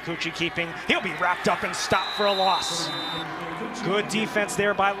 Minakuchi keeping. He'll be wrapped up and stopped for a loss. Good defense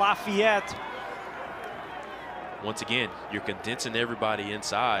there by Lafayette. Once again, you're condensing everybody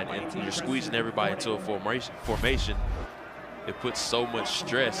inside and you're squeezing everybody into a formation. It puts so much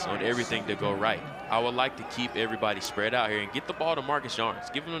stress on everything to go right. I would like to keep everybody spread out here and get the ball to Marcus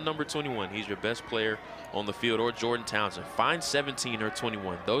Yarnes. Give him the number 21. He's your best player on the field, or Jordan Townsend. Find 17 or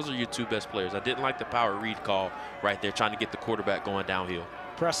 21. Those are your 2 best players. I didn't like the power read call right there, trying to get the quarterback going downhill.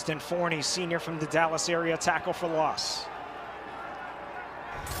 Preston Forney, senior from the Dallas area, tackle for loss.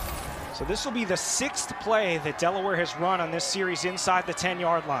 So this will be the 6th play that Delaware has run on this series inside the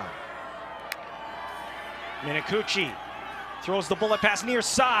 10-yard line. Minakuchi throws the bullet pass near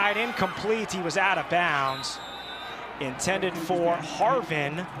side, incomplete. He was out of bounds. Intended for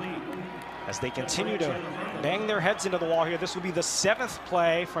Harvin. As they continue to bang their heads into the wall here, this will be the 7th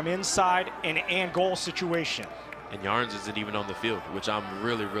play from inside an and goal situation. And Yarnes isn't even on the field, which I'm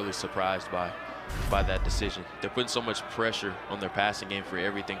really, really surprised by that decision. They're putting so much pressure on their passing game for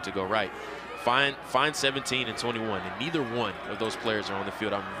everything to go right. Find 17 and 21, and neither one of those players are on the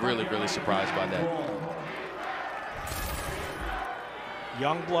field. I'm really, really surprised by that.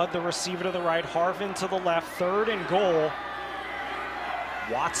 Youngblood, the receiver to the right, Harvin to the left, 3rd and goal.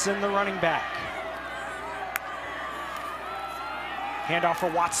 Watson, the running back. Handoff for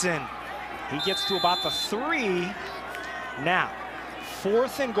Watson. He gets to about the 3. Now,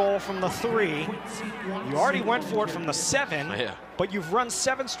 4th and goal from the 3. You already went for it from the 7, but you've run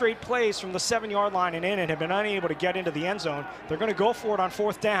 7 straight plays from the 7-yard line and in and have been unable to get into the end zone. They're going to go for it on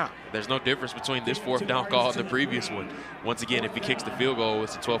 4th down. There's no difference between this 4th down call and the previous one. Once again, if he kicks the field goal,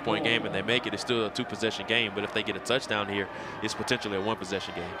 it's a 12-point game and they make it, it's still a 2-possession game. But if they get a touchdown here, it's potentially a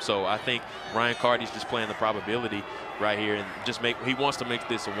 1-possession game. So I think Ryan Carty's just playing the probability right here and he wants to make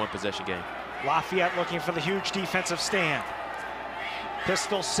this a 1-possession game. Lafayette looking for the huge defensive stand.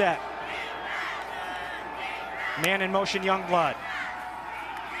 Pistol set. Man in motion, Youngblood.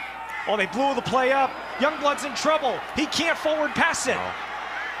 Oh, they blew the play up. Youngblood's in trouble. He can't forward pass it.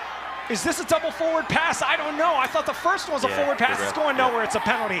 Is this a double forward pass? I don't know. I thought the first one was a forward pass. It's going nowhere. It's a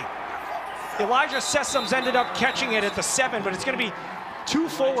penalty. Elijah Sessoms ended up catching it at the 7, but it's going to be 2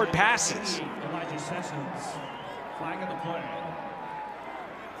 forward passes. Elijah Sessoms, flag of the play.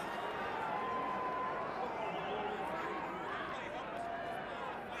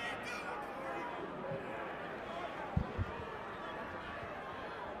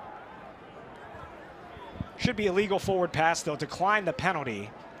 Should be a legal forward pass. They'll decline the penalty.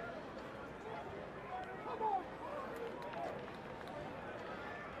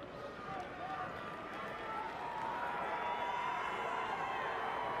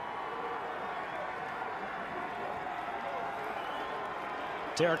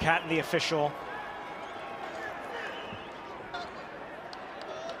 Derek Hatton, the official.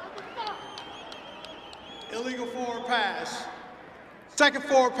 illegal forward pass. Second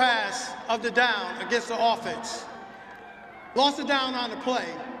forward pass of the down against the offense. Lost the down on the play.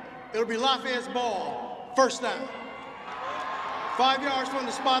 It'll be Lafayette's ball, first down. 5 yards from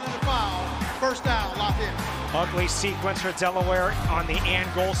the spot of the foul, first down, Lafayette. Ugly sequence for Delaware on the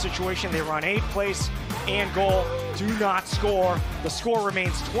and goal situation. They run 8 plays, and goal, do not score. The score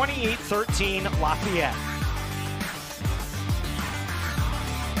remains 28-13 Lafayette.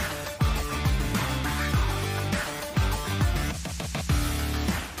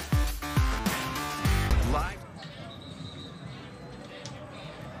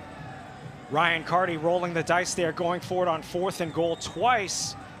 Ryan Carty rolling the dice there, going forward on 4th and goal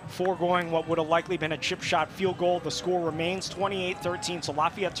twice, foregoing what would have likely been a chip shot field goal. The score remains 28-13, so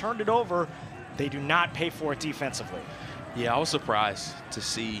Lafayette turned it over. They do not pay for it defensively. Yeah, I was surprised to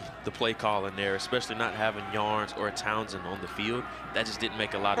see the play call in there, especially not having Yarns or Townsend on the field. That just didn't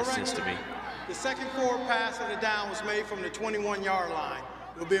make a lot of sense to me. The second forward pass of the down was made from the 21-yard line.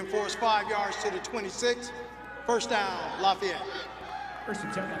 It will be enforced 5 yards to the 26. First down, Lafayette.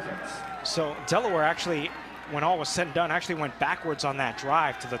 So Delaware actually, when all was said and done, actually went backwards on that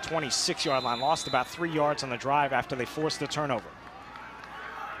drive to the 26-yard line. Lost about 3 yards on the drive after they forced the turnover.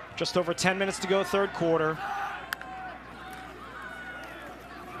 Just over 10 minutes to go, third quarter.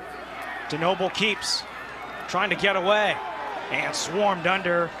 DeNoble keeps trying to get away and swarmed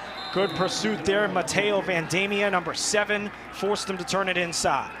under. Good pursuit there. Mateo Vandamia, number 7, forced him to turn it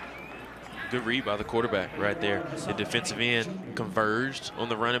inside. Good read by the quarterback right there. The defensive end converged on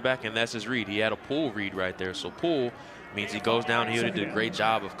the running back, and that's his read. He had a pull read right there. So pull means he goes downhill. He did a great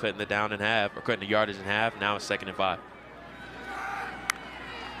job of cutting the down in half, or cutting the yardage in half. Now it's 2nd and 5.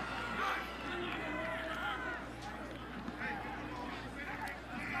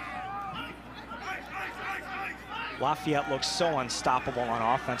 Lafayette looks so unstoppable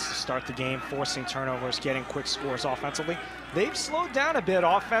on offense to start the game, forcing turnovers, getting quick scores offensively. They've slowed down a bit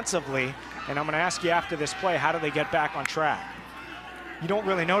offensively, and I'm going to ask you after this play, how do they get back on track? You don't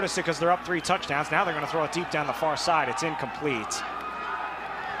really notice it because they're up 3 touchdowns. Now they're going to throw it deep down the far side. It's incomplete.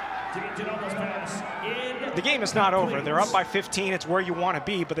 The game is not over. They're up by 15. It's where you want to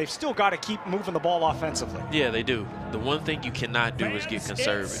be, but they've still got to keep moving the ball offensively. Yeah, they do. The one thing you cannot do is get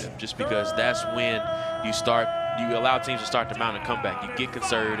conservative, just because that's when you allow teams to start to mount a comeback. You get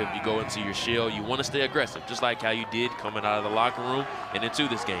conservative, you go into your shell, you want to stay aggressive, just like how you did coming out of the locker room and into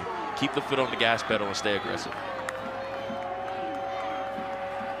this game. Keep the foot on the gas pedal and stay aggressive.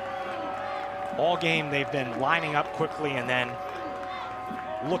 All game they've been lining up quickly and then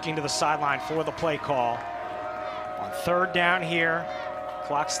looking to the sideline for the play call. On 3rd down here,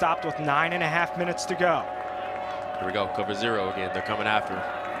 clock stopped with 9.5 minutes to go. Here we go, cover 0 again. They're coming after him.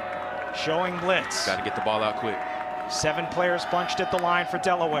 Showing blitz. Got to get the ball out quick. 7 players bunched at the line for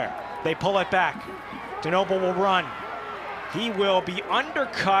Delaware. They pull it back. DeNoble will run. He will be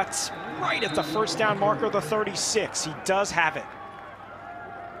undercut right at the first down marker, the 36. He does have it.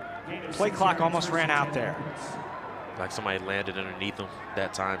 Play clock almost ran out there. Like somebody landed underneath him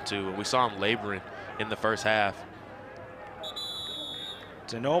that time too. And we saw him laboring in the first half.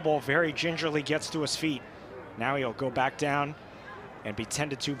 DeNoble very gingerly gets to his feet. Now he'll go back down and be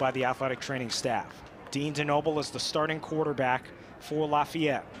tended to by the athletic training staff. Dean DeNoble is the starting quarterback for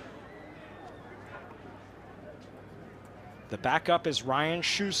Lafayette. The backup is Ryan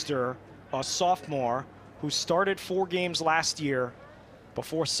Schuster, a sophomore who started 4 games last year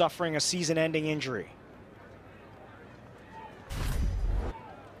before suffering a season-ending injury.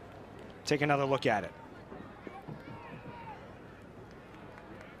 Take another look at it.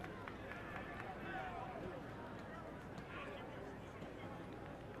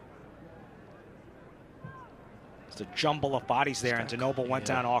 It's a jumble of bodies there, and DeNoble went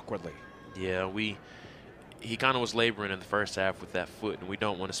down awkwardly. Yeah, he kind of was laboring in the first half with that foot, and we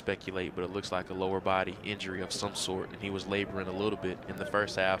don't want to speculate, but it looks like a lower body injury of some sort, and he was laboring a little bit in the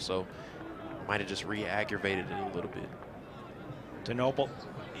first half, so might have just re-aggravated it a little bit. DeNoble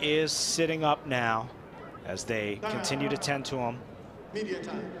is sitting up now as they continue to tend to him. Media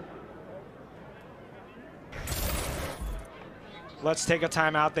time. Let's take a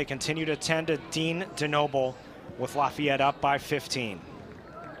timeout. They continue to tend to Dean DeNoble with Lafayette up by 15.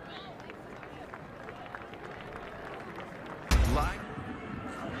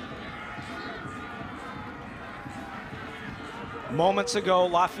 Moments ago,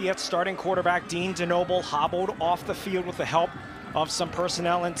 Lafayette starting quarterback Dean DeNoble hobbled off the field with the help of some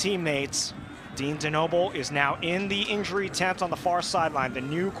personnel and teammates. Dean DeNoble is now in the injury tent on the far sideline. The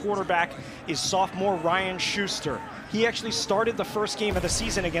new quarterback is sophomore Ryan Schuster. He actually started the first game of the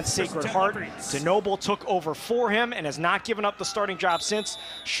season against Sacred Heart. DeNoble took over for him and has not given up the starting job since.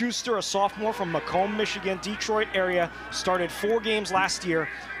 Schuster, a sophomore from Macomb, Michigan, Detroit area, started 4 games last year.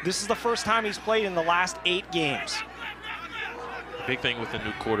 This is the first time he's played in the last 8 games. The big thing with the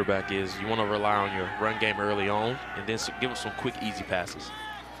new quarterback is you want to rely on your run game early on and then give him some quick, easy passes.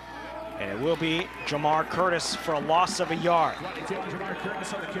 And it will be Jamar Curtis for a loss of a yard.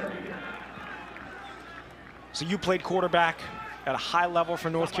 So you played quarterback at a high level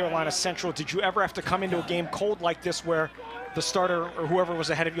for North Carolina Central. Did you ever have to come into a game cold like this where the starter or whoever was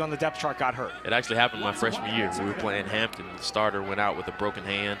ahead of you on the depth chart got hurt? It actually happened my freshman year. We were playing Hampton. The starter went out with a broken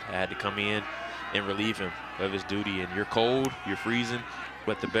hand. I had to come in and relieve him of his duty. And you're cold, you're freezing,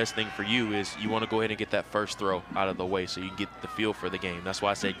 but the best thing for you is you want to go ahead and get that first throw out of the way so you can get the feel for the game. That's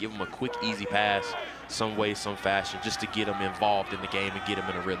why I said give him a quick, easy pass, some way, some fashion, just to get him involved in the game and get him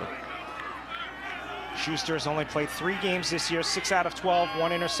in a rhythm. Schuster has only played 3 games this year, 6 out of 12,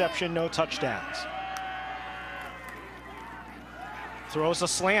 1 interception, no touchdowns. Throws a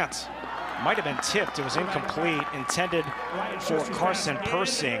slant. Might have been tipped. It was incomplete. Intended for Carson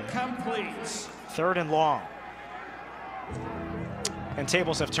Persing. 3rd and long. And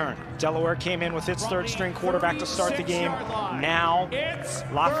tables have turned. Delaware came in with its 3rd string quarterback to start the game. Now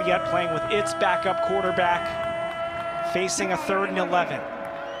Lafayette playing with its backup quarterback, facing a 3rd and 11.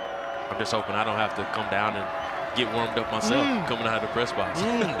 I'm just hoping I don't have to come down and get warmed up myself coming out of the press box.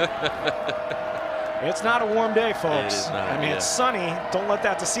 It's not a warm day, folks. It is not, I mean, it's sunny. Don't let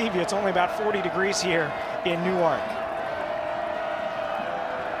that deceive you. It's only about 40 degrees here in Newark.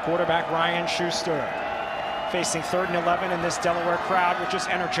 Quarterback Ryan Schuster facing 3rd and 11 in this Delaware crowd, which is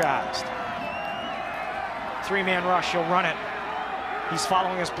energized. 3-man rush, he'll run it. He's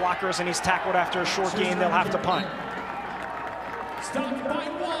following his blockers and he's tackled after a short gain. They'll have to punt. Stopped by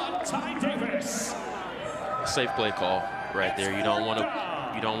 1, Ty Davis. Safe play call right there. You don't want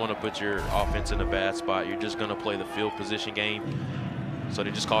to put your offense in a bad spot. You're just going to play the field position game. So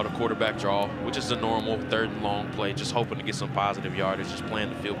they just called a quarterback draw, which is a normal 3rd and long play, just hoping to get some positive yardage, just playing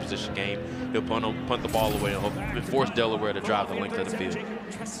the field position game. He'll punt the ball away and force Delaware to drive the length of the field.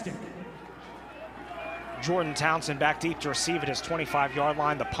 Jordan Townsend back deep to receive at his 25-yard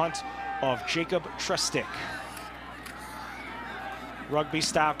line. The punt of Jacob Trestick.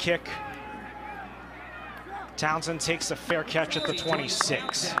 Rugby-style kick. Townsend takes a fair catch at the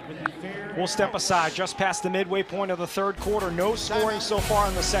 26. We'll step aside just past the midway point of the 3rd quarter. No scoring so far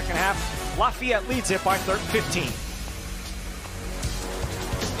in the 2nd half. Lafayette leads it by 15.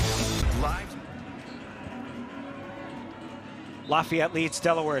 Lafayette leads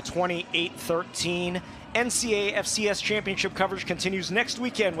Delaware 28-13. NCAA FCS championship coverage continues next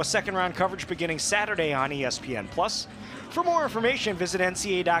weekend with 2nd-round coverage beginning Saturday on ESPN+. For more information, visit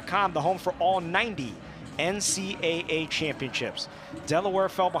NCAA.com, the home for all 90 NCAA championships. Delaware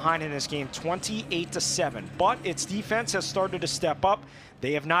fell behind in this game 28-7, but its defense has started to step up.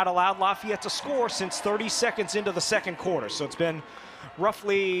 They have not allowed Lafayette to score since 30 seconds into the 2nd quarter, so it's been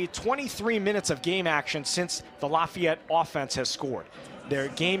roughly 23 minutes of game action since the Lafayette offense has scored. Their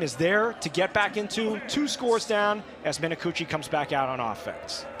game is there to get back into 2 scores down as Minicucci comes back out on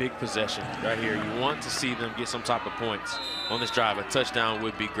offense. Big possession right here. You want to see them get some type of points on this drive. A touchdown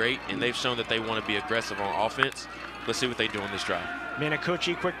would be great, and they've shown that they want to be aggressive on offense. Let's see what they do on this drive.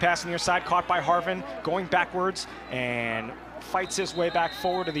 Minicucci, quick pass near side, caught by Harvin, going backwards and fights his way back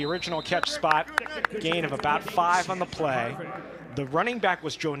forward to the original catch spot. Gain of about 5 on the play. The running back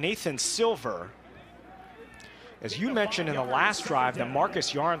was Jonathan Silver. As you mentioned in the last drive, that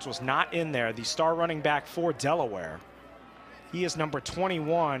Marcus Yarns was not in there, the star running back for Delaware. He is number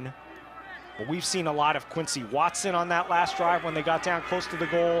 21. But we've seen a lot of Quincy Watson on that last drive when they got down close to the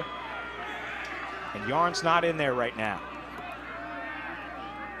goal. And Yarns not in there right now.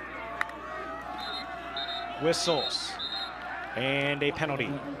 Whistles. And a penalty.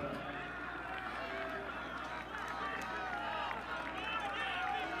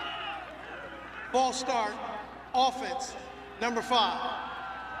 Ball start. Offense, number 5.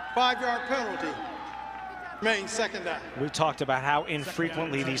 5-yard penalty. Remains 2nd down. We talked about how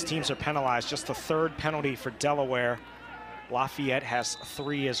infrequently these teams are penalized. Just the 3rd penalty for Delaware. Lafayette has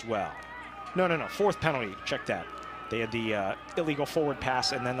 3 as well. No, 4th penalty. Check that. They had the illegal forward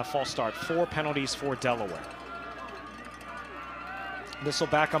pass and then the false start. 4 penalties for Delaware. This will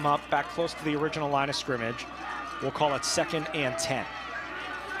back them up, back close to the original line of scrimmage. We'll call it 2nd and 10.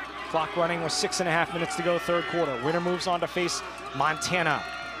 Clock running with 6.5 minutes to go, 3rd quarter. Winner moves on to face Montana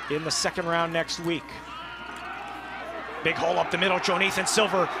in the 2nd round next week. Big hole up the middle. Jonathan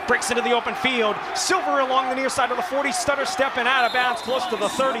Silver breaks into the open field. Silver along the near side of the 40, stutter stepping out of bounds close to the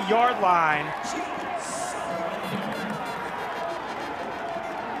 30-yard line.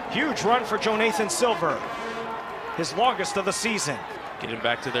 Huge run for Jonathan Silver, his longest of the season. Getting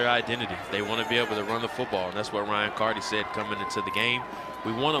back to their identity. They want to be able to run the football, and that's what Ryan Carty said coming into the game.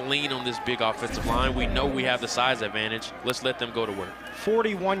 We want to lean on this big offensive line. We know we have the size advantage. Let's let them go to work.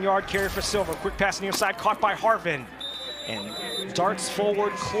 41-yard carry for Silver. Quick pass near side, caught by Harvin. And darts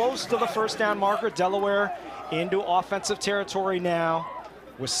forward close to the first down marker. Delaware into offensive territory now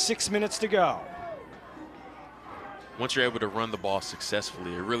with 6 minutes to go. Once you're able to run the ball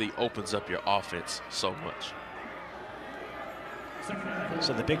successfully, it really opens up your offense so much.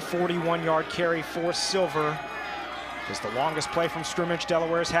 So the big 41-yard carry for Silver is the longest play from scrimmage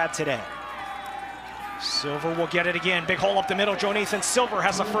Delaware's had today. Silver will get it again. Big hole up the middle. Jonathan Silver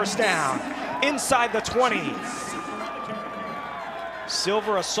has a first down inside the 20.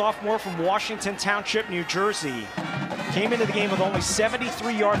 Silver, a sophomore from Washington Township, New Jersey, came into the game with only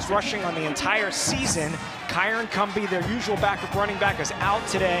 73 yards rushing on the entire season. Kyron Cumbie, their usual backup running back, is out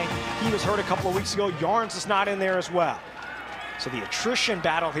today. He was hurt a couple of weeks ago. Yarns is not in there as well. So the attrition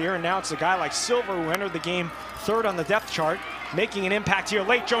battle here, and now it's a guy like Silver who entered the game third on the depth chart, making an impact here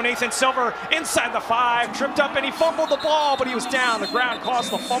late. Jonathan Silver inside the 5, tripped up and he fumbled the ball, but he was down. The ground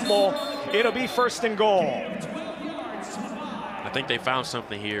caused the fumble. It'll be first and goal. I think they found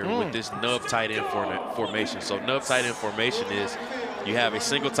something here with this nub tight end formation. So nub tight end formation is you have a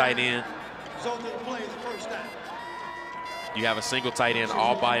single tight end. You have a single tight end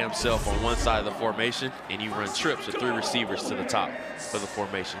all by himself on one side of the formation, and you run trips with 3 receivers to the top of the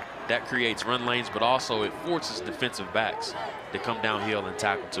formation. That creates run lanes, but also it forces defensive backs to come downhill and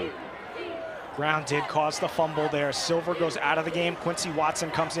tackle too. Brown did cause the fumble there. Silver goes out of the game. Quincy Watson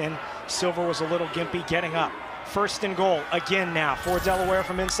comes in. Silver was a little gimpy getting up. First and goal again now for Delaware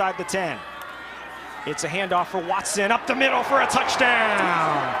from inside the 10. It's a handoff for Watson up the middle for a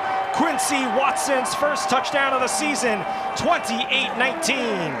touchdown. Quincy Watson's first touchdown of the season,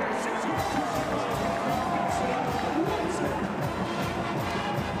 28-19.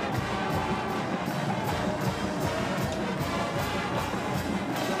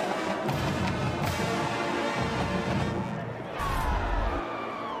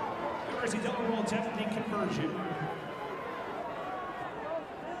 Delaware will attempt the conversion.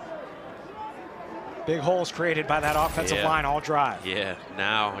 Big holes created by that offensive line all drive. Yeah,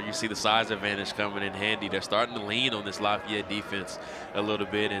 now you see the size advantage coming in handy. They're starting to lean on this Lafayette defense a little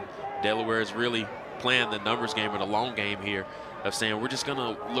bit, and Delaware is really playing the numbers game or the long game here of saying we're just going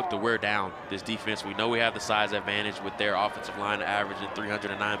to look to wear down this defense. We know we have the size advantage with their offensive line averaging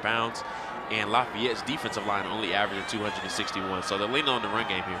 309 pounds, and Lafayette's defensive line only averaging 261. So they're leaning on the run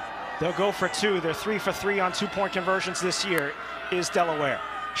game here. They'll go for 2. They're 3 for 3 on 2-point conversions this year is Delaware.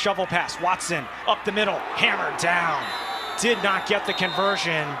 Shovel pass, Watson up the middle, hammered down. Did not get the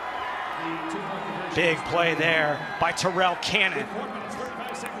conversion. Big play there by Terrell Cannon.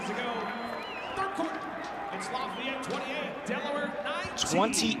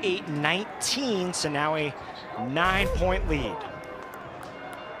 28-19, so now a 9-point lead.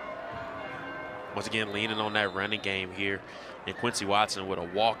 Once again, leaning on that running game here. And Quincy Watson with a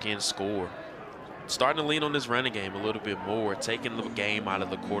walk-in score. Starting to lean on this running game a little bit more, taking the game out of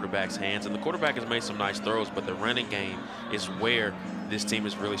the quarterback's hands. And the quarterback has made some nice throws, but the running game is where this team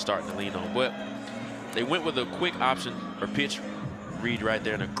is really starting to lean on. But they went with a quick option or pitch read right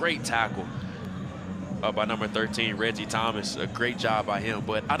there and a great tackle by number 13, Reggie Thomas. A great job by him.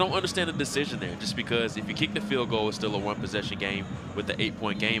 But I don't understand the decision there, just because if you kick the field goal, it's still a 1-possession game with the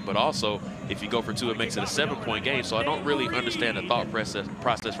 8-point game. But also, if you go for 2, it makes it a 7-point game. So I don't really understand the thought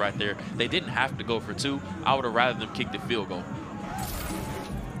process right there. They didn't have to go for 2. I would have rather them kick the field goal.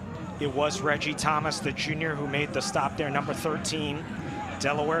 It was Reggie Thomas, the junior, who made the stop there, number 13.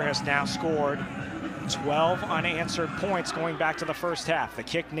 Delaware has now scored 12 unanswered points going back to the first half. The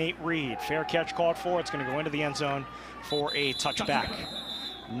kick, Nate Reed. Fair catch called for. It's going to go into the end zone for a touchback.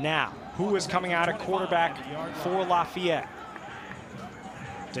 Now, who is coming out at quarterback for Lafayette?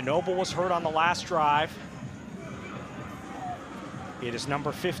 DeNoble was hurt on the last drive. It is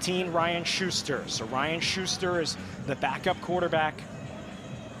number 15, Ryan Schuster. So Ryan Schuster is the backup quarterback.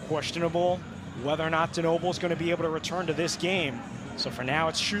 Questionable whether or not DeNoble is going to be able to return to this game. So for now,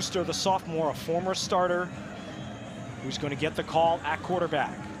 it's Schuster, the sophomore, a former starter, who's going to get the call at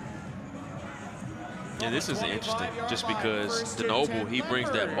quarterback. Yeah, this is interesting just because DeNoble, he brings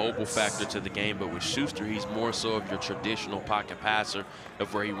that mobile factor to the game, but with Schuster, he's more so of your traditional pocket passer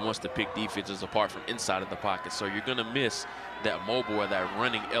of where he wants to pick defenses apart from inside of the pocket. So you're going to miss that mobile or that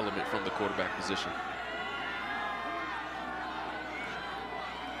running element from the quarterback position.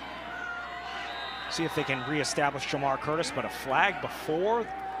 See if they can reestablish Jamar Curtis, but a flag before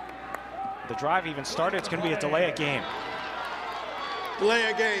the drive even started. It's going to be a delay of game. Delay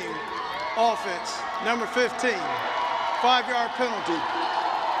of game. Offense, number 15. 5-yard penalty.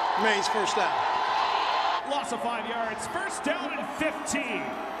 Remains first down. Loss of 5 yards. First down and 15.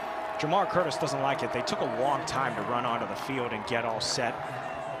 Jamar Curtis doesn't like it. They took a long time to run onto the field and get all set.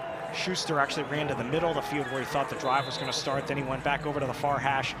 Schuster actually ran to the middle of the field where he thought the drive was going to start. Then he went back over to the far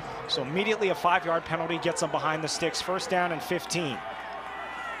hash. So immediately a 5-yard penalty gets him behind the sticks. First down and 15.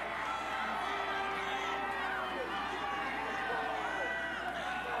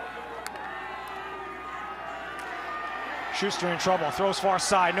 Schuster in trouble, throws far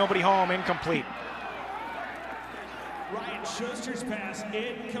side, nobody home, incomplete. Ryan Schuster's pass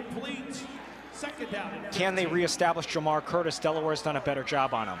incomplete. Second down. Can they reestablish Jamar Curtis? Delaware's done a better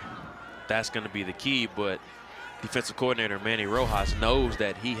job on him. That's going to be the key, but defensive coordinator Manny Rojas knows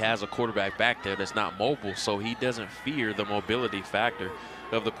that he has a quarterback back there that's not mobile, so he doesn't fear the mobility factor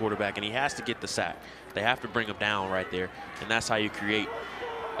of the quarterback, and he has to get the sack. They have to bring him down right there, and that's how you create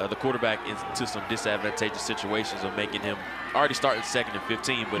the quarterback into some disadvantageous situations of making him already starting 2nd and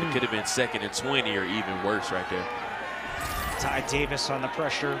 15, but it could have been 2nd and 20 or even worse right there. Ty Davis on the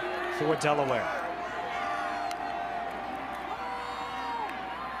pressure for Delaware.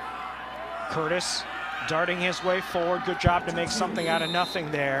 Curtis darting his way forward. Good job to make something out of nothing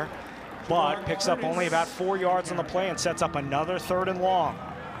there, but picks up only about 4 yards on the play and sets up another 3rd and long.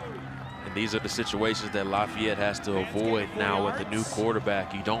 And these are the situations that Lafayette has to avoid now with the new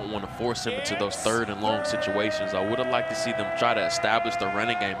quarterback. You don't want to force him into those 3rd and long situations. I would have liked to see them try to establish the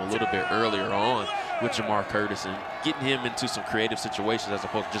running game a little bit earlier on with Jamar Curtis and getting him into some creative situations as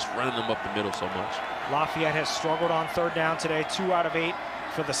opposed to just running them up the middle so much. Lafayette has struggled on 3rd down today, 2 out of 8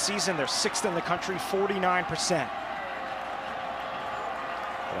 for the season. They're 6th in the country, 49%.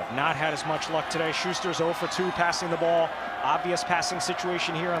 But have not had as much luck today. Schuster's 0 for 2 passing the ball. Obvious passing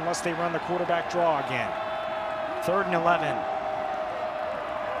situation here unless they run the quarterback draw again. 3rd and 11.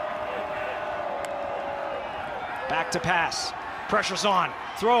 Back to pass. Pressure's on.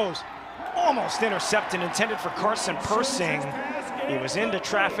 Throws. Almost intercepted. Intended for Carson Persing. He was into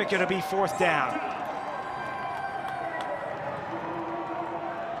traffic. It'll be 4th down.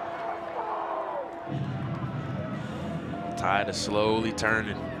 Tide is slowly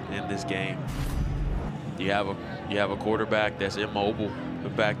turning in this game. You have a quarterback that's immobile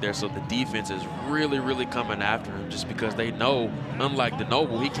back there, so the defense is really coming after him just because they know, unlike the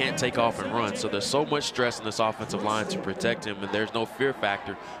Noble, he can't take off and run. So there's so much stress in this offensive line to protect him, and there's no fear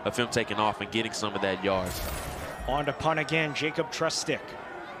factor of him taking off and getting some of that yards. On to punt again, Jacob Trustick.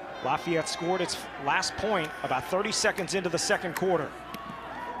 Lafayette scored its last point about 30 seconds into the 2nd quarter.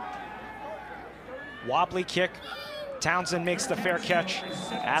 Wobbly kick. Townsend makes the fair catch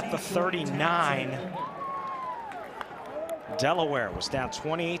at the 39. Delaware was down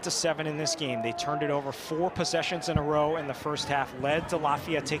 28-7 in this game. They turned it over 4 possessions in a row in the first half, led to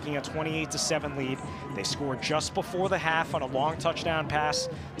Lafayette taking a 28-7 lead. They scored just before the half on a long touchdown pass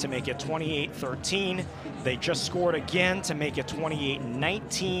to make it 28-13. They just scored again to make it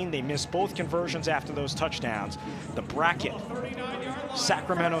 28-19. They missed both conversions after those touchdowns. The bracket,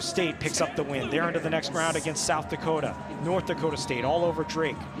 Sacramento State picks up the win. They're into the next round against South Dakota. North Dakota State all over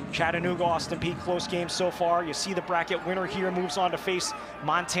Drake. Chattanooga, Austin Peay, close game so far. You see the bracket winner here moves on to face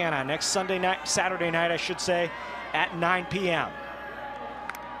Montana next Saturday night, I should say, at 9 p.m.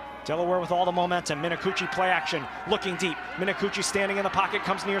 Delaware with all the momentum. Minakuchi play action, looking deep. Minakuchi standing in the pocket,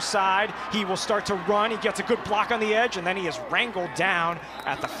 comes near side. He will start to run. He gets a good block on the edge, and then he is wrangled down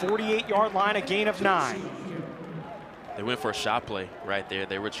at the 48-yard line, a gain of 9. They went for a shot play right there.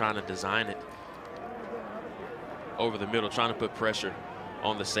 They were trying to design it over the middle, trying to put pressure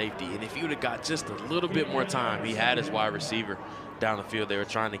on the safety. And if he would have got just a little bit more time, he had his wide receiver down the field. They were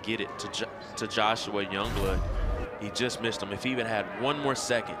trying to get it to Joshua Youngblood. He just missed him. If he even had 1 more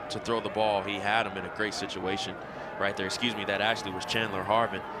second to throw the ball, he had him in a great situation right there. Excuse me, that actually was Chandler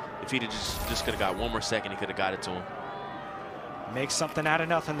Harvin. If he'd just could have got 1 more second, he could have got it to him. Makes something out of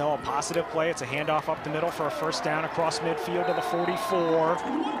nothing, though. A positive play. It's a handoff up the middle for a first down across midfield to the 44.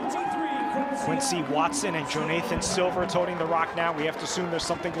 Quincy Watson and Jonathan Silver toting the rock now. We have to assume there's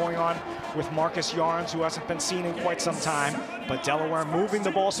something going on with Marcus Yarns, who hasn't been seen in quite some time. But Delaware moving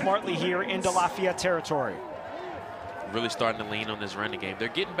the ball smartly here into Lafayette territory. Really starting to lean on this running game. They're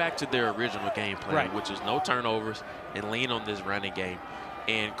getting back to their original game plan, which is no turnovers and lean on this running game.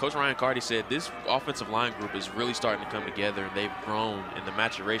 And Coach Ryan Carty said this offensive line group is really starting to come together, and they've grown, and the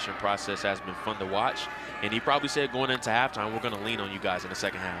maturation process has been fun to watch. And he probably said going into halftime, we're going to lean on you guys in the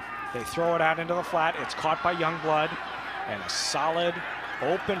second half. They throw it out into the flat. It's caught by Youngblood, and a solid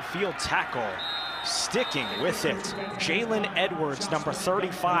open field tackle Sticking with it, Jalen Edwards, number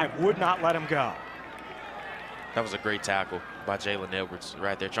 35, would not let him go. That was a great tackle by Jalen Edwards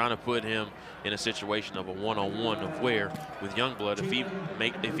right there, trying to put him in a situation of a one-on-one of where, with Youngblood,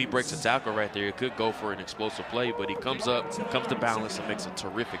 if he breaks a tackle right there, it could go for an explosive play, but he comes to balance and makes a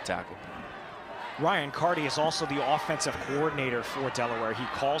terrific tackle. Ryan Carty is also the offensive coordinator for Delaware. He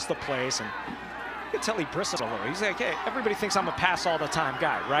calls the plays, and you can tell he bristles a little. He's like, hey, everybody thinks I'm a pass all the time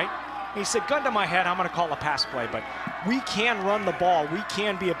guy, right? And he said, gun to my head, I'm going to call a pass play, but we can run the ball. We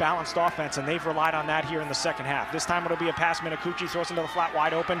can be a balanced offense, and they've relied on that here in the second half. This time it'll be a pass. Minicucci throws into the flat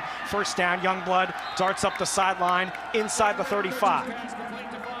wide open. First down, Youngblood darts up the sideline inside the 35.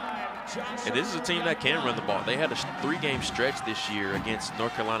 And this is a team that can run the ball. They had a 3-game stretch this year against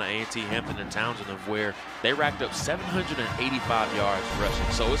North Carolina A&T, Hampton, and Townsend, of where they racked up 785 yards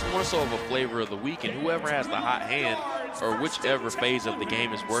rushing. So it's more so of a flavor of the week, and whoever has the hot hand or whichever phase of the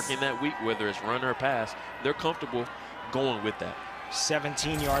game is working that week, whether it's run or pass, they're comfortable going with that.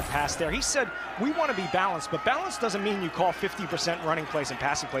 17-yard pass there. He said, we want to be balanced, but balance doesn't mean you call 50% running plays and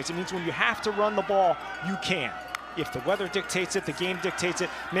passing plays. It means when you have to run the ball, you can. If the weather dictates it, the game dictates it.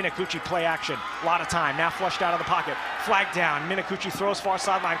 Minicucci play action, a lot of time. Now flushed out of the pocket, flag down. Minicucci throws far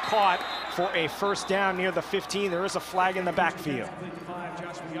sideline, caught for a first down near the 15. There is a flag in the backfield.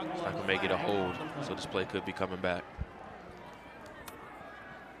 I can make it a hold, so this play could be coming back.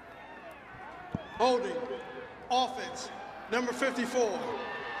 Holding, offense, number 54,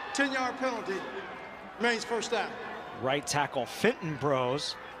 10-yard penalty, remains first down. Right tackle Fenton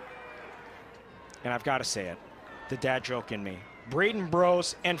Bros, and I've got to say it, the dad joke in me. Braden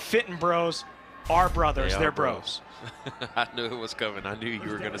Bros and Fenton Bros are brothers. They're bros. I knew it was coming. I knew you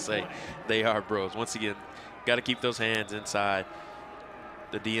were going to say they are bros. Once again, got to keep those hands inside.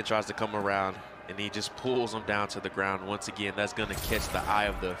 The DN tries to come around, and he just pulls them down to the ground. Once again, that's going to catch the eye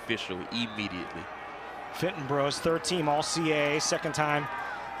of the official immediately. Fenton Bros, third team All-CAA, second time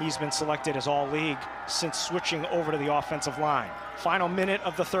he's been selected as All-League since switching over to the offensive line. Final minute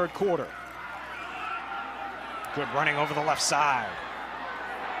of the third quarter. Good running over the left side.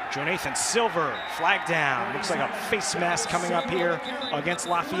 Jonathan Silver, flag down. Looks like a face mask coming up here against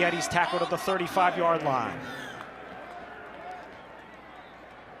Lafayette. He's tackled at the 35-yard line.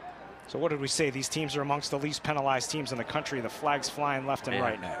 So what did we say? These teams are amongst the least penalized teams in the country. The flags flying left and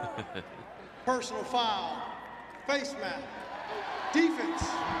right now. Personal foul, face mask, defense,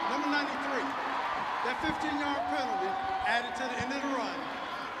 number 93. That 15-yard penalty added to the end of the run,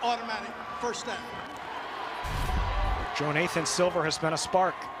 automatic first down. Jonathan Silver has been a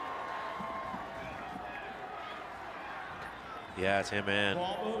spark. Yeah, it's him and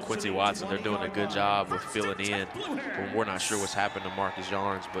Quincy Watson. They're doing a good job with filling in. We're not sure what's happened to Marcus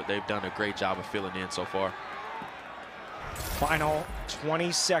Yarns, but they've done a great job of filling in so far. Final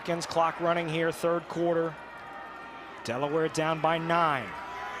 20 seconds, clock running here, third quarter. Delaware down by 9.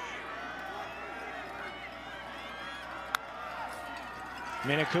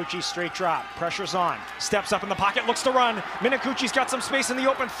 Minicucci straight drop, pressure's on, steps up in the pocket, looks to run. Minicucci's got some space in the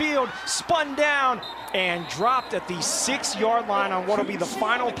open field, spun down and dropped at the 6-yard line on what will be the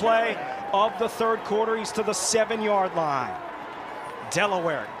final play of the third quarter. He's to the 7-yard line.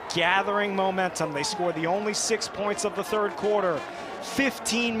 Delaware gathering momentum. They scored the only 6 points of the third quarter.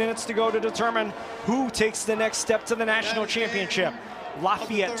 15 minutes to go to determine who takes the next step to the national championship.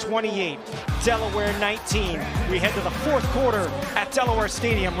 Lafayette 28, Delaware 19. We head to the fourth quarter at Delaware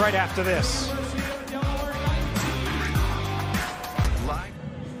Stadium right after this.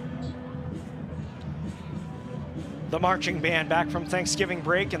 The marching band back from Thanksgiving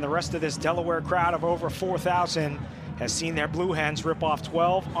break, and the rest of this Delaware crowd of over 4,000 has seen their Blue Hens rip off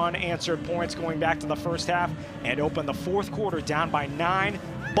 12 unanswered points going back to the first half and open the fourth quarter down by 9,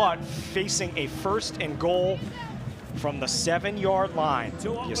 but facing a first and goal from the 7-yard line.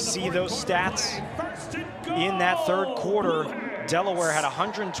 You see those stats in that third quarter. Delaware had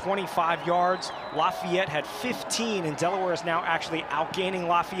 125 yards. Lafayette had 15, and Delaware is now actually outgaining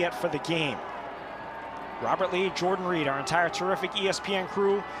Lafayette for the game. Robert Lee, Jordan Reed, our entire terrific ESPN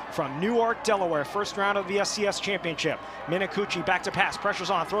crew from Newark, Delaware. First round of the FCS championship. Minicucci back to pass, pressure's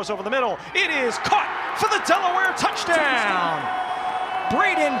on, throws over the middle. It is caught for the Delaware touchdown.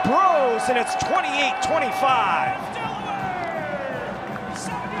 Braden Bros, and it's 28-25.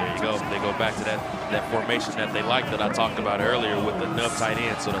 There you go. They go back to that formation that they like that I talked about earlier with the nub tight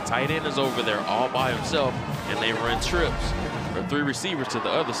end. So the tight end is over there all by himself, and they run trips or 3 receivers to the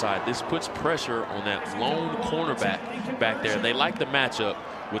other side. This puts pressure on that lone cornerback back there. They like the matchup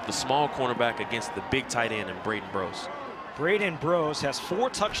with the small cornerback against the big tight end and Braden Bros. Braden Bros has 4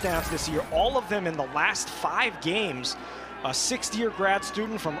 touchdowns this year, all of them in the last 5 games a sixth-year grad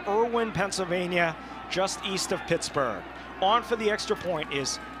student from Irwin, Pennsylvania, just east of Pittsburgh. On for the extra point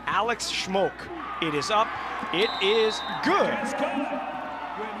is Alex Schmoke. It is up. It is good.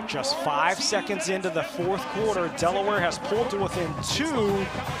 Just 5 seconds into the fourth quarter, Delaware has pulled to within 2.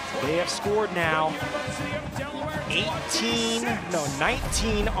 They have scored now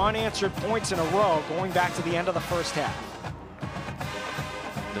 19 unanswered points in a row going back to the end of the first half.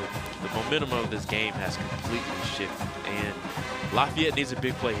 The momentum of this game has completely shifted, and Lafayette needs a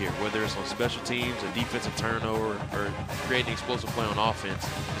big play here, whether it's on special teams, a defensive turnover, or creating explosive play on offense.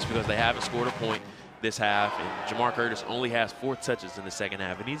 It's because they haven't scored a point this half, and Jamar Curtis only has 4 touches in the second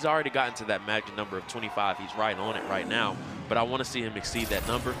half, and he's already gotten to that magic number of 25. He's right on it right now, but I want to see him exceed that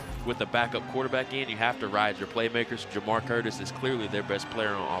number. With the backup quarterback in, you have to ride your playmakers. Jamar Curtis is clearly their best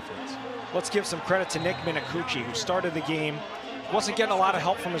player on offense. Let's give some credit to Nick Minicucci, who started the game. Wasn't getting a lot of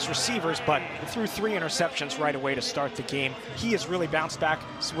help from his receivers, but threw 3 interceptions right away to start the game. He has really bounced back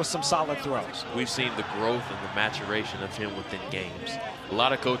with some solid throws. We've seen the growth and the maturation of him within games. A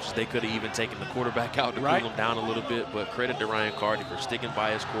lot of coaches, they could have even taken the quarterback out to cool him down a little bit, but credit to Ryan Carty for sticking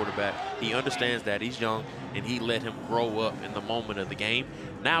by his quarterback. He understands that he's young, and he let him grow up in the moment of the game.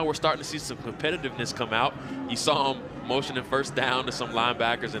 Now we're starting to see some competitiveness come out. You saw him motioning first down to some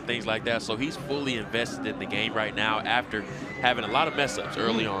linebackers and things like that, so he's fully invested in the game right now after having a lot of mess-ups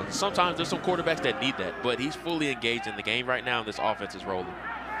early on. Sometimes there's some quarterbacks that need that, but he's fully engaged in the game right now, and this offense is rolling.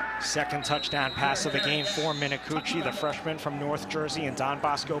 Second touchdown pass of the game for Minicucci, the freshman from North Jersey and Don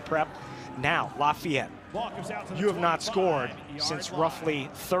Bosco Prep. Now, Lafayette, you have not scored since roughly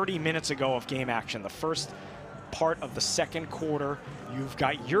 30 minutes ago of game action. The first part of the second quarter, you've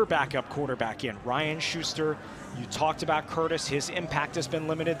got your backup quarterback in, Ryan Schuster. You talked about Curtis. His impact has been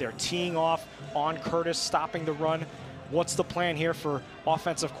limited. They're teeing off on Curtis, stopping the run. What's the plan here for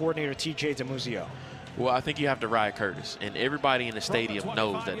offensive coordinator TJ DeMuzio? Well, I think you have to ride Curtis, and everybody in the stadium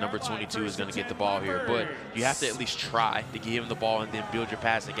knows that number 22 is going to get the ball here, but you have to at least try to give him the ball and then build your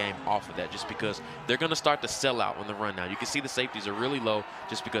passing game off of that, just because they're going to start to sell out on the run now. You can see the safeties are really low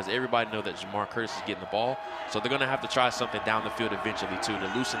just because everybody knows that Jamar Curtis is getting the ball, so they're going to have to try something down the field eventually, too,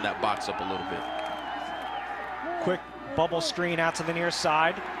 to loosen that box up a little bit. Quick bubble screen out to the near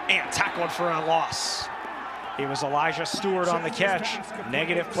side, and tackled for a loss. It was Elijah Stewart on the catch.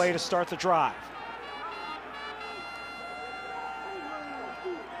 Negative play to start the drive.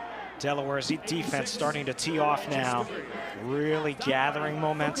 Delaware's defense starting to tee off now, really gathering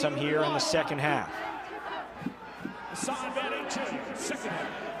momentum here in the second half.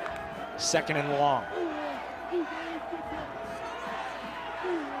 Second and long.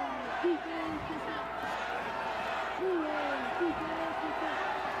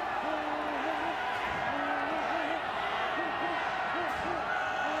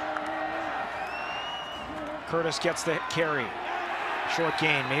 Curtis gets the carry. Short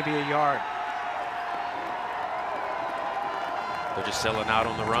gain, maybe a yard. They're just selling out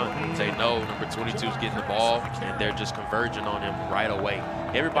on the run. They know number 22 is getting the ball, and they're just converging on him right away.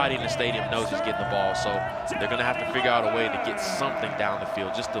 Everybody in the stadium knows he's getting the ball, so they're going to have to figure out a way to get something down the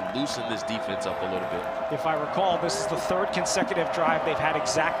field just to loosen this defense up a little bit. If I recall, this is the 3rd consecutive drive they've had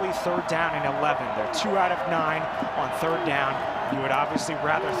exactly 3rd down and 11. They're 2 out of 9 on 3rd down. You would obviously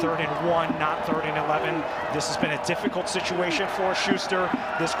rather 3rd and 1, not 3rd and 11. This has been a difficult situation for Schuster.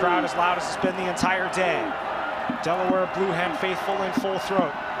 This crowd as loud as it's been the entire day. Delaware Blue Hen faithful in full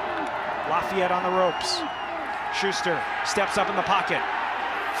throat. Lafayette on the ropes. Schuster steps up in the pocket.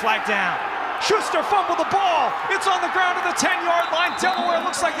 Flag down. Schuster fumbled the ball. It's on the ground at the 10-yard line. Delaware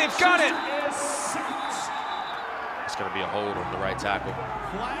looks like they've got it. It's going to be a hold on the right tackle.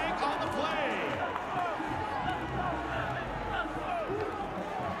 Flag on the play.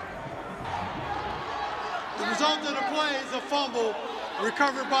 The result of the play is a fumble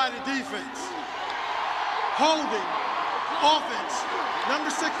recovered by the defense. Holding, offense, number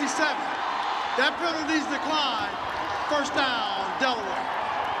 67. That penalty's declined. First down, Delaware.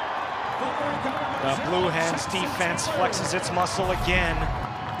 The Blue Hens defense flexes its muscle again.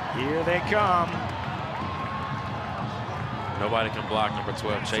 Here they come. Nobody can block number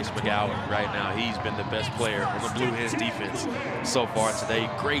 12, Chase McGowan, right now. He's been the best player on the Blue Hens defense so far today.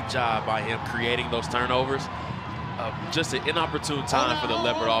 Great job by him creating those turnovers. Just an inopportune time for the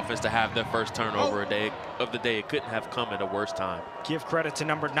Leopard offense to have their first turnover of the day. It couldn't have come at a worse time. Give credit to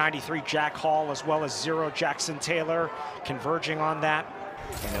number 93, Jack Hall, as well as 0, Jackson Taylor, converging on that.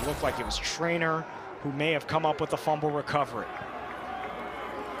 And it looked like it was Trainer who may have come up with the fumble recovery.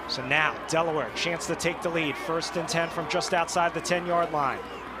 So now, Delaware, chance to take the lead. 1st and 10 from just outside the 10-yard line.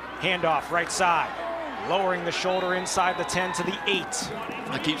 Handoff, right side. Lowering the shoulder inside the 10 to the 8.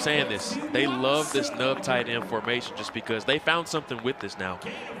 I keep saying this. They love this nub tight end formation just because they found something with this now.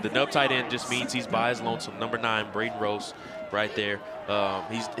 The nub tight end just means he's by his lonesome. Number 9, Braden Rose, right there.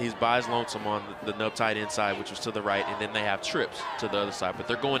 He's by his lonesome on the nub tight end side, which was to the right, and then they have trips to the other side. But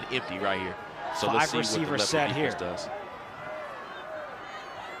they're going empty right here. So let's see what the left defense does.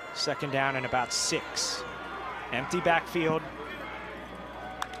 Second down and about 6. Empty backfield.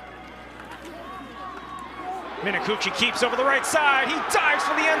 Minakuchi keeps over the right side. He dives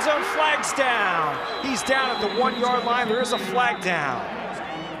for the end zone. Flag's down. He's down at the 1-yard line. There is a flag down.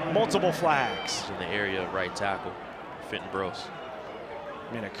 Multiple flags. In the area of right tackle, Fenton Brose.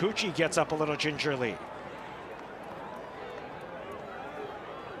 Minakuchi gets up a little gingerly.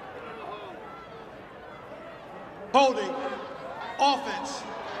 Holding. Offense.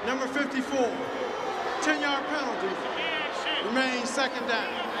 Number 54. 10-yard penalty. Remains second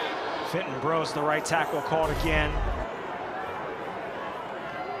down. Fenton Brose, the right tackle, called again.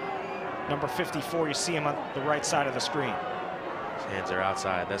 Number 54, you see him on the right side of the screen. His hands are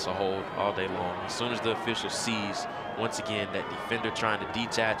outside. That's a hold all day long. As soon as the official sees, once again, that defender trying to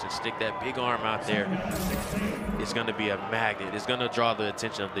detach and stick that big arm out there, it's going to be a magnet. It's going to draw the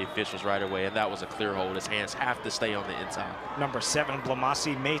attention of the officials right away, and that was a clear hold. His hands have to stay on the inside. Number 7,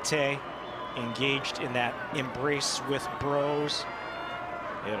 Blamasi Mete, engaged in that embrace with Brose.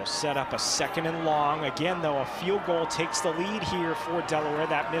 It'll set up a 2nd and long. Again, though, a field goal takes the lead here for Delaware.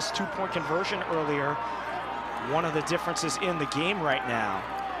 That missed 2-point conversion earlier. One of the differences in the game right now.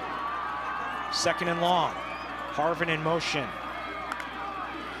 2nd and long. Harvin in motion.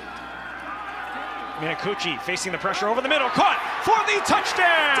 Minakuchi facing the pressure over the middle. Caught for the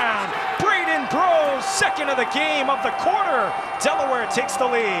touchdown! Braden Brose, 2nd of the game of the quarter. Delaware takes the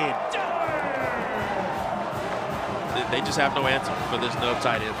lead. They just have no answer for this nub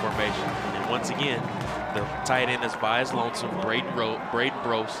tight end formation. And once again, the tight end is by his lonesome, Braden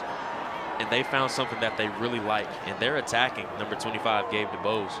Brose, and they found something that they really like, and they're attacking number 25, Gabe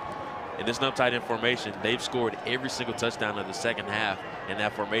DeBose. In this nub tight end formation, they've scored every single touchdown of the second half in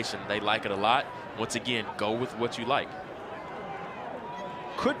that formation. They like it a lot. Once again, go with what you like.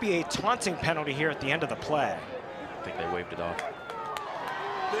 Could be a taunting penalty here at the end of the play. I think they waved it off.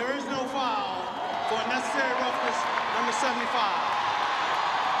 There is no foul for unnecessary roughness, number 75.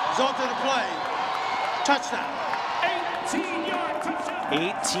 Result of the play, touchdown. 18-yard touchdown.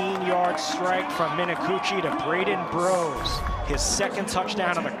 18-yard strike from Minakuchi to Braden Brose. His 2nd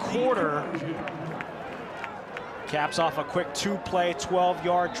touchdown of the quarter. Caps off a quick 2-play,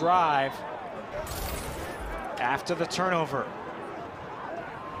 12-yard drive after the turnover.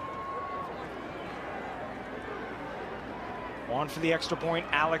 On for the extra point,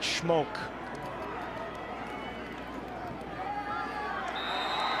 Alex Schmoke.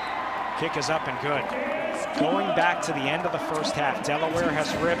 Kick is up and good. Going back to the end of the first half, Delaware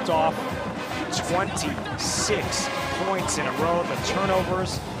has ripped off 26 points in a row. The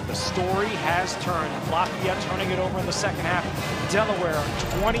turnovers, the story has turned. Lafayette turning it over in the second half. Delaware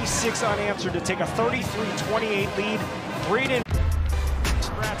 26 unanswered to take a 33-28 lead. Braden,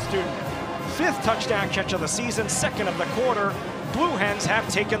 grad student, 5th touchdown catch of the season, 2nd of the quarter. Blue Hens have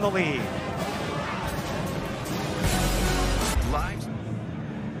taken the lead. Live.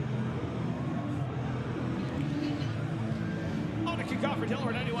 On a kickoff for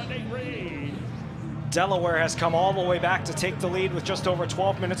Delaware, 91-8 Reed. Delaware has come all the way back to take the lead with just over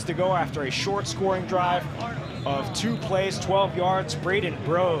 12 minutes to go after a short scoring drive of 2 plays, 12 yards. Braden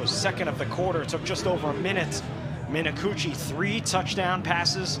Brose, 2nd of the quarter, took just over a minute. Minakuchi, 3 touchdown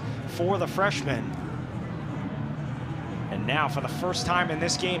passes for the freshman. And now, for the first time in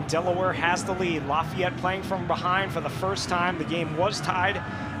this game, Delaware has the lead. Lafayette playing from behind for the first time. The game was tied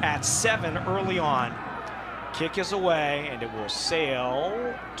at 7 early on. Kick is away, and it will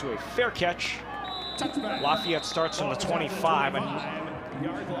sail to a fair catch. Lafayette starts from the 25.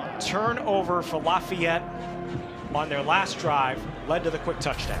 A turnover for Lafayette on their last drive led to the quick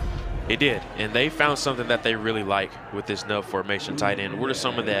touchdown. It did, and they found something that they really like with this nub formation tight end. What are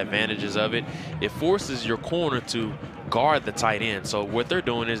some of the advantages of it? It forces your corner to guard the tight end. So what they're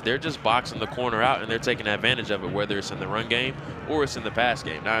doing is they're just boxing the corner out, and they're taking advantage of it, whether it's in the run game or it's in the pass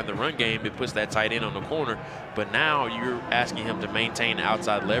game. Now, in the run game, it puts that tight end on the corner, but now you're asking him to maintain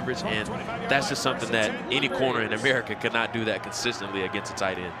outside leverage, and that's just something that any corner in America could not do that consistently against a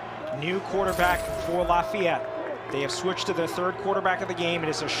tight end. New quarterback for Lafayette. They have switched to their 3rd quarterback of the game. It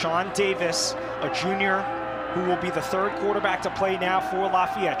is a Sean Davis, a junior who will be the third quarterback to play now for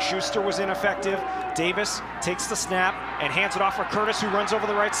Lafayette. Schuster was ineffective. Davis takes the snap and hands it off for Curtis, who runs over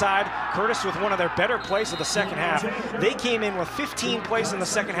the right side. Curtis with one of their better plays of the second half. They came in with 15 plays in the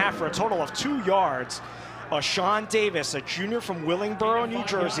second half for a total of 2 yards. Sean Davis, a junior from Willingboro, New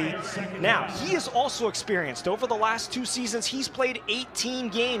Jersey. Now, he is also experienced. Over the last 2 seasons, he's played 18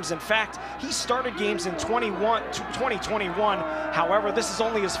 games. In fact, he started games in 2021. However, this is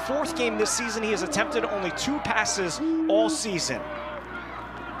only his 4th game this season. He has attempted only 2 passes all season.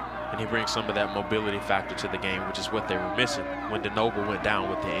 And he brings some of that mobility factor to the game, which is what they were missing when DeNoble went down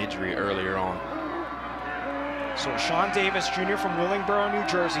with the injury earlier on. So Sean Davis, junior from Willingboro, New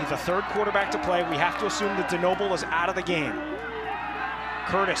Jersey, the third quarterback to play. We have to assume that DeNoble is out of the game.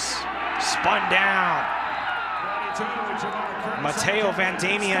 Curtis spun down. Mateo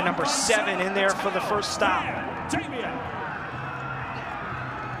Vandamia, number 7, in there for the first stop.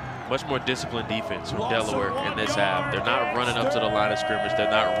 Much more disciplined defense from Delaware in this half. They're not running up to the line of scrimmage.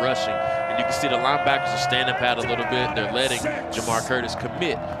 They're not rushing. And you can see the linebackers are standing pat a little bit. They're letting Jamar Curtis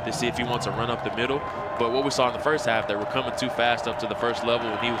commit to see if he wants to run up the middle. But what we saw in the first half, they were coming too fast up to the first level,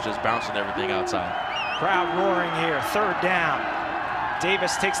 and he was just bouncing everything outside. Crowd roaring here, third down.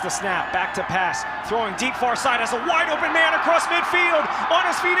 Davis takes the snap, back to pass, throwing deep far side as a wide open man across midfield, on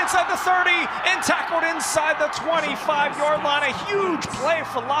his feet inside the 30, and tackled inside the 25-yard line. A huge play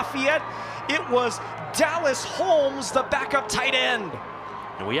for Lafayette. It was Dallas Holmes, the backup tight end.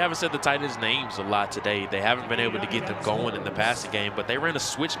 And we haven't said the tight ends' names a lot today. They haven't been able to get them going in the passing game, but they ran a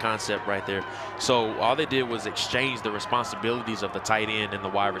switch concept right there. So all they did was exchange the responsibilities of the tight end and the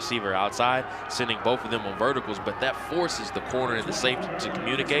wide receiver outside, sending both of them on verticals, but that forces the corner and the safety to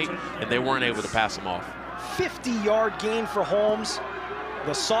communicate, and they weren't able to pass them off. 50-yard gain for Holmes,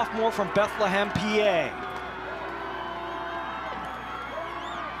 the sophomore from Bethlehem, PA.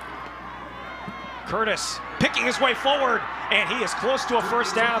 Curtis picking his way forward, and he is close to a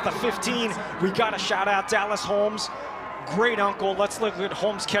first down at the 15. We got to shout out Dallas Holmes. Great uncle. Let's look at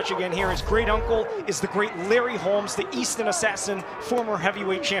Holmes' catch again here. His great uncle is the great Larry Holmes, the Easton assassin, former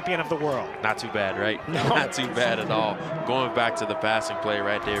heavyweight champion of the world. Not too bad, right? No. Not too bad at all. Going back to the passing play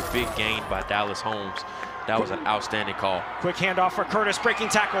right there, big gain by Dallas Holmes. That was an outstanding call. Quick handoff for Curtis, breaking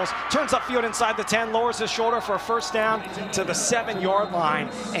tackles, turns upfield inside the 10, lowers his shoulder for a first down to the 7-yard line.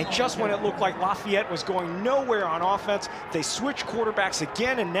 And just when it looked like Lafayette was going nowhere on offense, they switched quarterbacks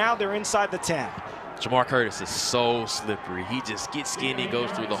again, and now they're inside the 10. Jamar Curtis is so slippery. He just gets skinny,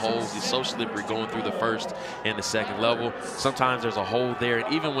 goes through the holes. He's so slippery going through the first and the second level. Sometimes there's a hole there,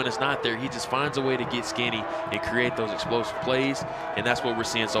 and even when it's not there, he just finds a way to get skinny and create those explosive plays, and that's what we're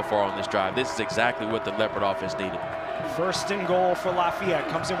seeing so far on this drive. This is exactly what the Leopard offense needed. First and goal for Lafayette.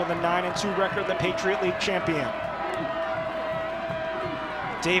 Comes in with a 9-2 record, the Patriot League champion.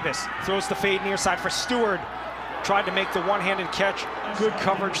 Davis throws the fade near side for Stewart. Tried to make the one-handed catch. Good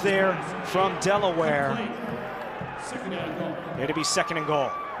coverage there from Delaware. It'll be second and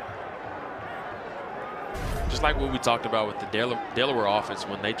goal. Just like what we talked about with the Delaware offense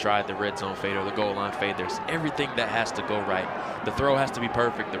when they tried the red zone fade or the goal line fade, there's everything that has to go right. The throw has to be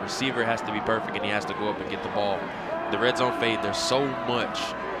perfect, the receiver has to be perfect, and he has to go up and get the ball. The red zone fade, there's so much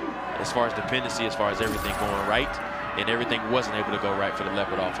as far as dependency, as far as everything going right, and everything wasn't able to go right for the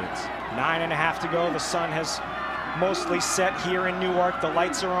Leopard offense. 9.5 to go. The sun has mostly set here in Newark. The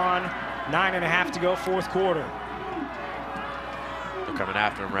lights are on. 9.5 to go, fourth quarter. They're coming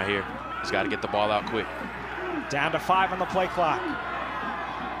after him right here. He's got to get the ball out quick. Down to 5 on the play clock.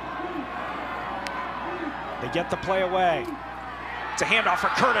 They get the play away. It's a handoff for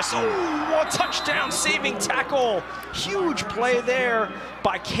Curtis. Oh, a touchdown saving tackle. Huge play there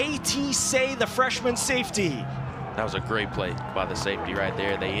by KT Say, the freshman safety. That was a great play by the safety right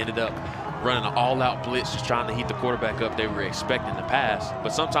there. They ended up running an all-out blitz, just trying to heat the quarterback up. They were expecting the pass,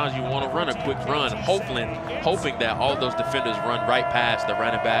 but sometimes you want to run a quick run, hoping that all those defenders run right past the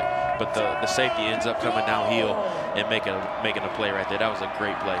running back, but the safety ends up coming downhill and making a play right there. That was a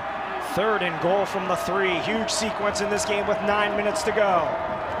great play. Third and goal from the 3. Huge sequence in this game with 9 minutes to go.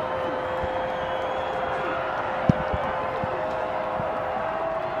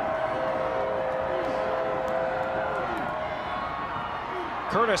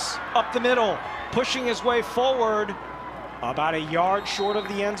 Curtis up the middle, pushing his way forward, about a yard short of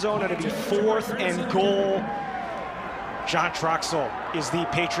the end zone. It'll be 4th and goal. John Troxell is the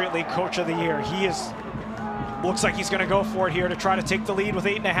Patriot League Coach of the Year. Looks like he's going to go for it here to try to take the lead with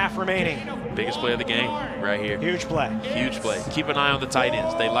 8.5 remaining. Biggest play of the game right here. Huge play. Huge play. Keep an eye on the tight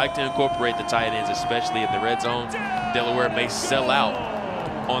ends. They like to incorporate the tight ends, especially in the red zone. Delaware may sell out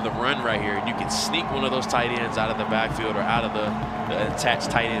on the run right here, and you can sneak one of those tight ends out of the backfield or out of the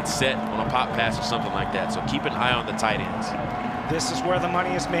attached tight end set on a pop pass or something like that. So keep an eye on the tight ends. This is where the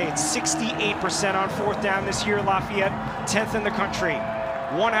money is made. 68% on 4th down this year, Lafayette, 10th in the country.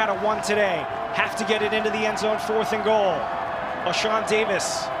 1 out of 1 today. Have to get it into the end zone, 4th and goal. O'Shawn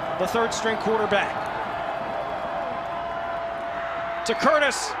Davis, the 3rd-string quarterback. To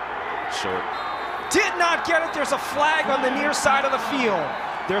Curtis. Short. Did not get it. There's a flag on the near side of the field.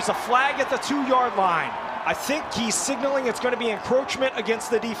 There's a flag at the 2-yard line. I think he's signaling it's going to be encroachment against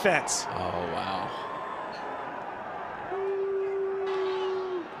the defense. Oh, wow.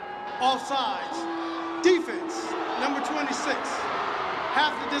 Offsides. Defense, number 26.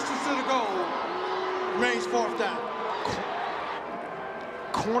 Half the distance to the goal. Remains 4th down.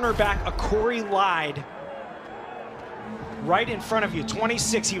 Cornerback Corey lied. Right in front of you,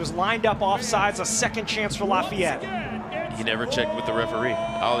 26. He was lined up offsides, a second chance for Lafayette. He never checked with the referee.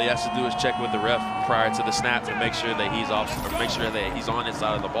 All he has to do is check with the ref prior to the snap to make sure that he's off, or make sure that he's on his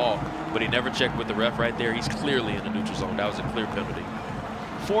side of the ball. But he never checked with the ref right there. He's clearly in the neutral zone. That was a clear penalty.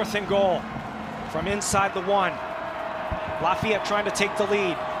 4th and goal from inside the 1. Lafayette trying to take the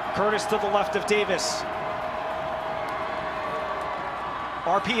lead. Curtis to the left of Davis.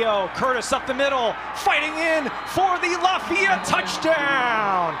 RPO, Curtis up the middle, fighting in for the Lafayette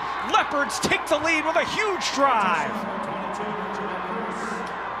touchdown. Leopards take the lead with a huge drive.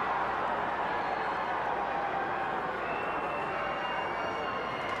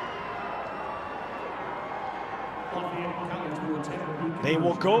 They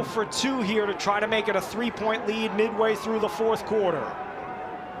will go for 2 here to try to make it a 3-point lead midway through the 4th quarter.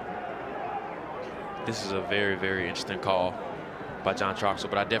 This is a very, very interesting call by John Troxel,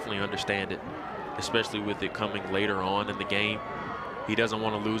 but I definitely understand it, especially with it coming later on in the game. He doesn't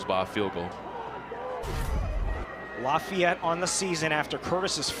want to lose by a field goal. Lafayette on the season after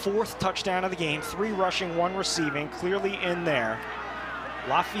Curtis's 4th touchdown of the game, 3 rushing, 1 receiving, clearly in there.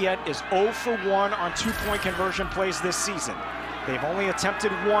 Lafayette is 0 for 1 on 2-point conversion plays this season. They've only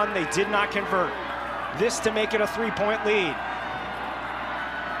attempted 1, they did not convert. This to make it a 3-point lead.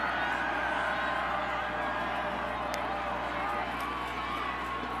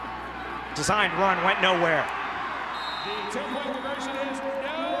 Designed run went nowhere. The 2-point conversion is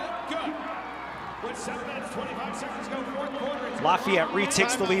no good. With 7 minutes, 25 seconds to go, 4th quarter. Lafayette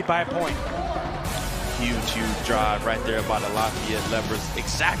retakes the lead by a point. Huge, huge drive right there by the Lafayette Leopards.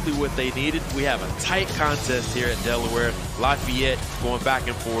 Exactly what they needed. We have a tight contest here at Delaware. Lafayette going back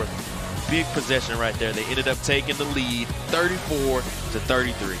and forth. Big possession right there. They ended up taking the lead,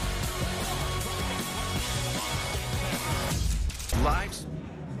 34-33. Lives.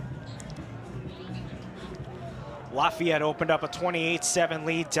 Lafayette opened up a 28-7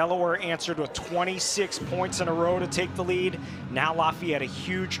 lead. Delaware answered with 26 points in a row to take the lead. Now Lafayette, a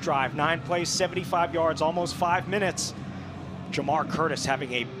huge drive. 9 plays, 75 yards, almost 5 minutes. Jamar Curtis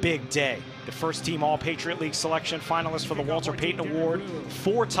having a big day. The first-team All-Patriot League selection finalist for the Walter Payton Award.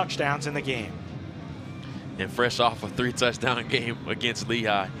 4 touchdowns in the game. And fresh off a 3-touchdown game against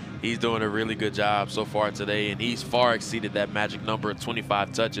Lehigh. He's doing a really good job so far today, and he's far exceeded that magic number of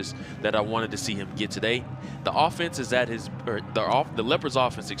 25 touches that I wanted to see him get today. The offense is at his, or the Leopards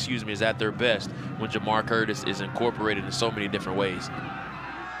offense, excuse me, is at their best when Jamar Curtis is incorporated in so many different ways.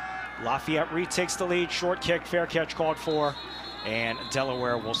 Lafayette retakes the lead, short kick, fair catch called for, and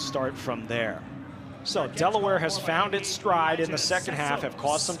Delaware will start from there. So Delaware has found its stride in the second half, have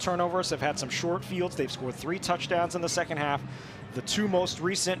caused some turnovers, have had some short fields. They've scored 3 touchdowns in the second half. The 2 most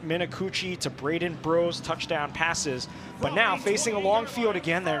recent Minicucci to Braden Bros touchdown passes. But now facing a long field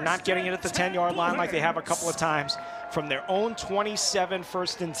again, they're not getting it at the 10-yard line like they have a couple of times from their own 27,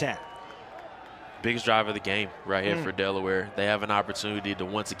 1st and 10. Biggest drive of the game right here for Delaware. They have an opportunity to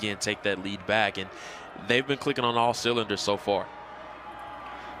once again take that lead back, and they've been clicking on all cylinders so far.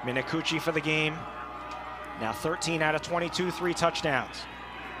 Minicucci for the game. Now 13 out of 22, 3 touchdowns.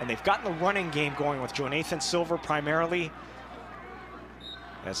 And they've gotten the running game going with Jonathan Silver primarily,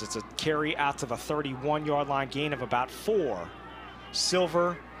 as it's a carry out to the 31-yard line, gain of about 4.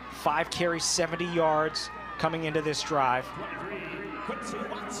 Silver, 5 carries, 70 yards coming into this drive.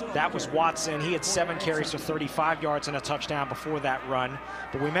 That was Watson. He had 7 carries for 35 yards and a touchdown before that run.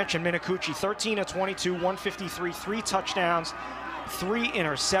 But we mentioned Minicucci, 13 of 22, 153, 3 touchdowns, 3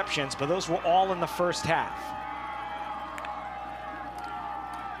 interceptions, but those were all in the first half.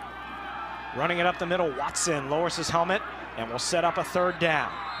 Running it up the middle, Watson lowers his helmet and will set up a 3rd down.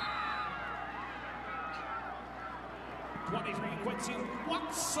 23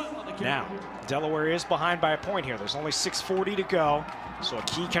 Now, Delaware is behind by a point here. There's only 6:40 to go, so a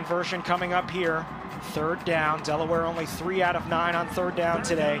key conversion coming up here. Third down. Delaware only 3 out of 9 on third down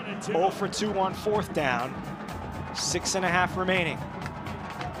today. 0 for 2 on fourth down. 6.5 remaining.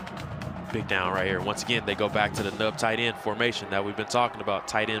 Big down right here. Once again, they go back to the nub tight end formation that we've been talking about.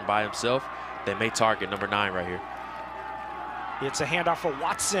 Tight end by himself. They may target number 9 right here. It's a handoff for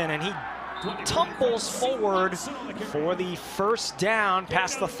Watson, and he tumbles forward for the first down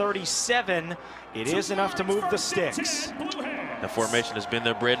past the 37. It is enough to move the sticks. The formation has been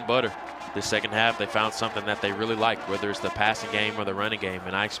their bread and butter. This second half, they found something that they really like, whether it's the passing game or the running game.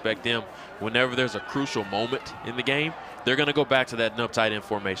 And I expect them, whenever there's a crucial moment in the game, they're going to go back to that nub tight end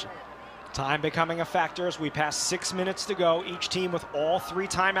formation. Time becoming a factor as we pass 6 minutes to go. Each team with all 3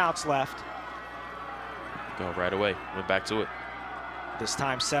 timeouts left. Go right away. Went back to it. This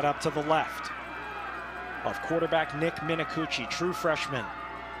time set up to the left of quarterback Nick Minicucci, true freshman.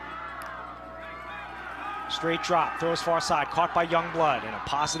 Straight drop, throws far side, caught by Youngblood, and a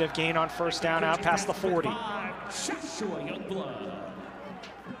positive gain on first down out past the 40. Youngblood.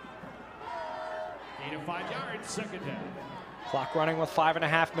 Gain of 5 yards, second down. Clock running with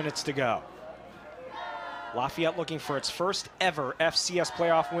 5.5 minutes to go. Lafayette looking for its first ever FCS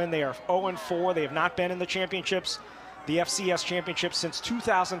playoff win. They are 0-4. They have not been in the championships, the FCS championship, since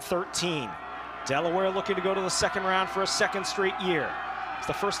 2013. Delaware looking to go to the second round for a second straight year. It's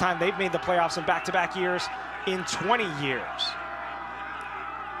the first time they've made the playoffs in back-to-back years in 20 years.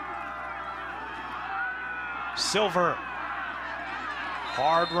 Silver.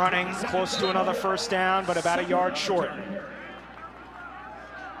 Hard running, close to another first down, but about a yard short.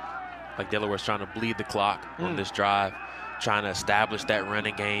 Like Delaware's trying to bleed the clock on this drive, trying to establish that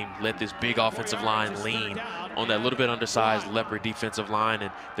running game, let this big offensive line lean on that little bit undersized Leopard defensive line,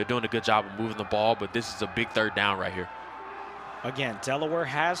 and they're doing a good job of moving the ball, but this is a big third down right here. Again, Delaware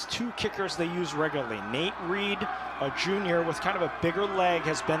has 2 kickers they use regularly. Nate Reed, a junior with kind of a bigger leg,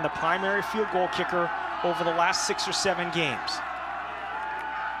 has been the primary field goal kicker over the last 6 or 7 games.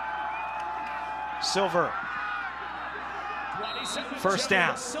 Silver. First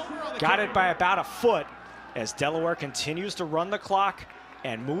down. Got it by about a foot as Delaware continues to run the clock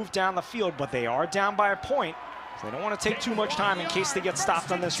and move down the field, but they are down by a point. So they don't want to take too much time in case they get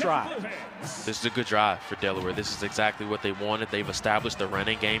stopped on this drive. This is a good drive for Delaware. This is exactly what they wanted. They've established the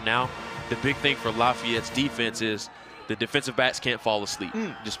running game now. The big thing for Lafayette's defense is the defensive backs can't fall asleep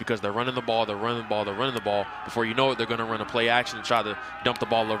just because they're running the ball, they're running the ball, they're running the ball. Before you know it, they're going to run a play action and try to dump the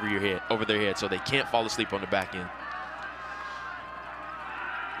ball over their head, so they can't fall asleep on the back end.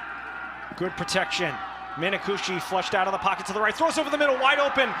 Good protection. Minicucci flushed out of the pocket to the right, throws over the middle, wide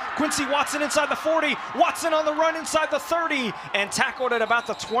open. Quincy Watson inside the 40. Watson on the run inside the 30 and tackled at about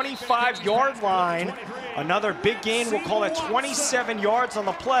the 25-yard line. Another big gain, we'll call it 27 yards on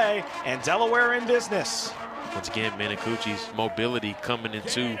the play, and Delaware in business. Once again, Minicucci's mobility coming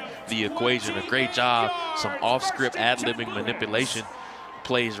into the equation. A great job, some off-script ad-libbing manipulation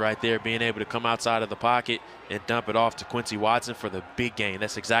plays right there, being able to come outside of the pocket and dump it off to Quincy Watson for the big gain.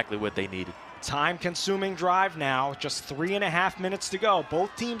 That's exactly what they needed. Time-consuming drive now, just 3.5 minutes to go.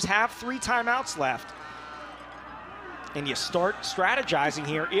 Both teams have 3 timeouts left. And you start strategizing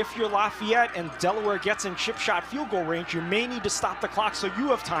here. If you're Lafayette and Delaware gets in chip shot field goal range, you may need to stop the clock so you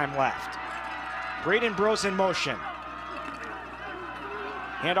have time left. Braden Bros in motion.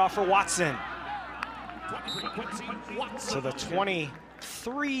 Handoff for Watson. To the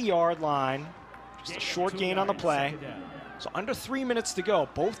 23-yard line. Just a short gain on the play. So under 3 minutes to go.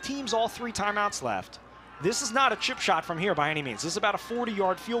 Both teams all 3 timeouts left. This is not a chip shot from here by any means. This is about a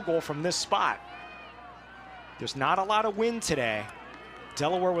 40-yard field goal from this spot. There's not a lot of wind today.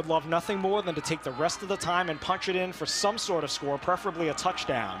 Delaware would love nothing more than to take the rest of the time and punch it in for some sort of score, preferably a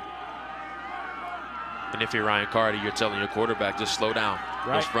touchdown. And if you're Ryan Carter, you're telling your quarterback, just slow down.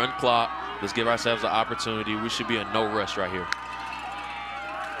 Right. Let's run clock. Let's give ourselves an opportunity. We should be in no rush right here.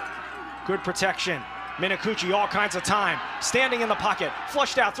 Good protection. Minicucci, all kinds of time. Standing in the pocket,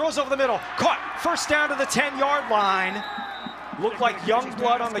 flushed out, throws over the middle. Caught, first down to the 10-yard line. Looked like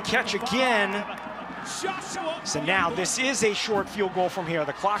Youngblood on the catch again. So now this is a short field goal from here.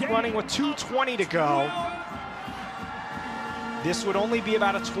 The clock running with 2:20 to go. This would only be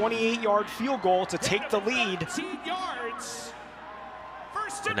about a 28-yard field goal to take the lead.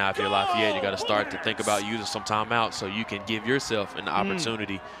 And now if you're Lafayette, you got to start to think about using some timeout so you can give yourself an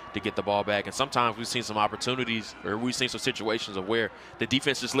opportunity to get the ball back. And sometimes we've seen some opportunities, or we've seen some situations of where the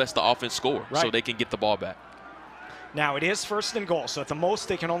defense just lets the offense score so they can get the ball back. Now it is 1st and goal, so at the most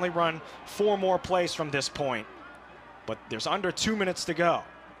they can only run 4 more plays from this point. But there's under 2 minutes to go.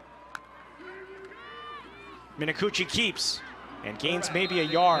 Minicucci keeps. and gains maybe a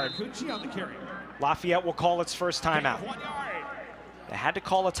yard. Lafayette will call its first timeout. They had to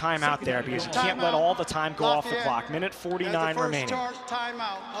call a timeout there because you can't let all the time go off the clock. Minute 49 remaining.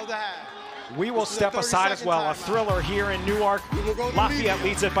 We will step aside as well. A thriller here in Newark. Lafayette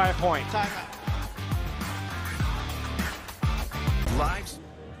leads it by a point.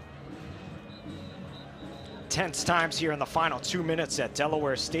 Tense times here in the final 2 minutes at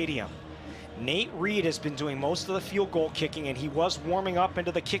Delaware Stadium. Nate Reed has been doing most of the field goal kicking, and he was warming up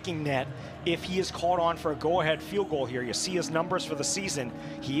into the kicking net if he is called on for a go-ahead field goal here. You see his numbers for the season.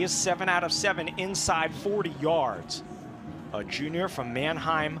 He is 7 out of 7 inside 40 yards. A junior from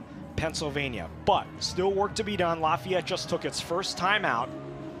Manheim, Pennsylvania. But still work to be done. Lafayette just took its first timeout.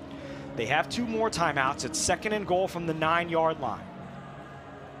 They have 2 more timeouts. It's 2nd and goal from the 9-yard line.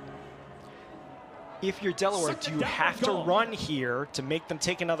 If you're Delaware, do you have to run here to make them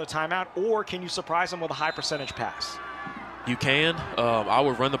take another timeout, or can you surprise them with a high percentage pass? You can. I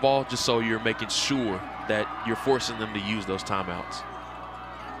would run the ball just so you're making sure that you're forcing them to use those timeouts.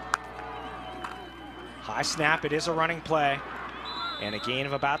 High snap. It is a running play. And a gain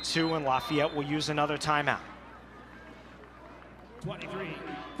of about 2, and Lafayette will use another timeout. 23.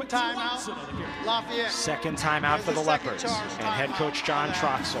 Timeout, Lafayette. 2nd timeout for the Leopards and head coach John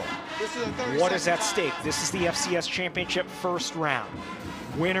Troxel. What is at stake? This is the FCS Championship first round.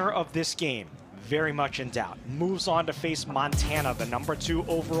 Winner of this game, very much in doubt, moves on to face Montana, the #2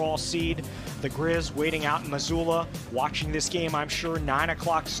 overall seed. The Grizz waiting out in Missoula, watching this game, I'm sure. 9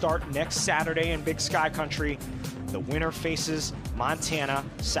 o'clock start next Saturday in Big Sky Country. The winner faces Montana.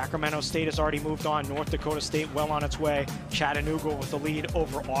 Sacramento State has already moved on. North Dakota State well on its way. Chattanooga with the lead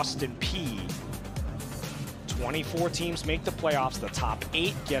over Austin Peay. 24 teams make the playoffs. The top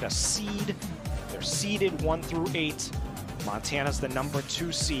 8 get a seed. They're seeded 1 through 8. Montana's the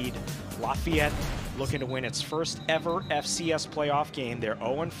 #2 seed. Lafayette looking to win its first ever FCS playoff game. They're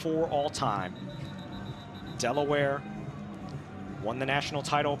 0-4 all time. Delaware won the national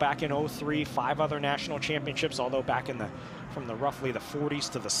title back in 03, 5 other national championships, although back in from roughly the 40s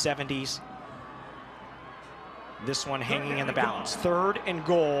to the 70s. This one hanging in the balance. 3rd and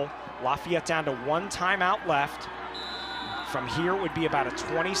goal. Lafayette down to 1 timeout left. From here, it would be about a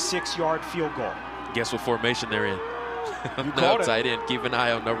 26-yard field goal. Guess what formation they're in? You called it. Tight end. Keep an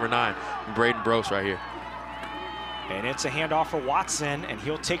eye on number 9, Braden Brose right here. And it's a handoff for Watson, and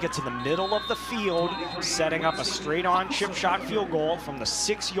he'll take it to the middle of the field, setting up a straight-on chip shot field goal from the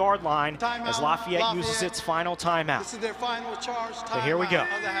 6-yard line as Lafayette uses its final timeout. This is their final charge timeout. So here we go.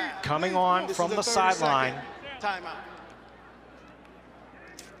 Coming on from the sideline. Timeout.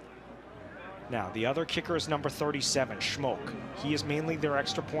 Now, the other kicker is number 37, Schmoke. He is mainly their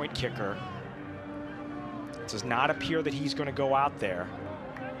extra point kicker. It does not appear that he's going to go out there.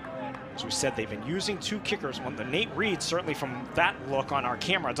 As we said, they've been using 2 kickers. When the Nate Reed, certainly from that look on our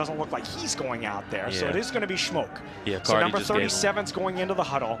camera, it doesn't look like he's going out there. Yeah. So it is going to be Schmoke. Yeah, so number 37's going into the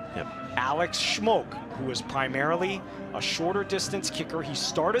huddle. Yep. Alex Schmoke, who is primarily a shorter distance kicker. He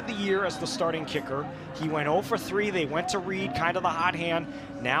started the year as the starting kicker. He went 0 for 3. They went to Reed, kind of the hot hand.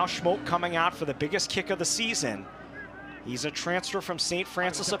 Now Schmoke coming out for the biggest kick of the season. He's a transfer from St.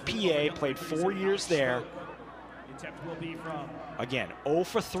 Francis of PA, played 4 years there. Again, 0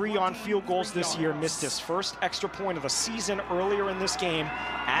 for 3 on field goals this year, missed his first extra point of the season earlier in this game.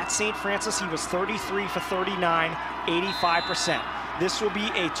 At St. Francis, he was 33 for 39, 85%. This will be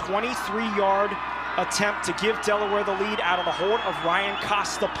a 23-yard attempt to give Delaware the lead out of the hold of Ryan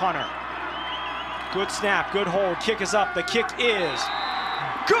Costa, punter. Good snap, good hold, kick is up, the kick is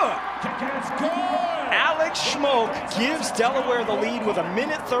good. Alex Schmoke gives Delaware the lead with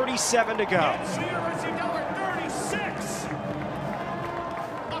 1:37 to go.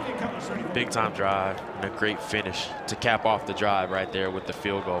 Big time drive and a great finish to cap off the drive right there with the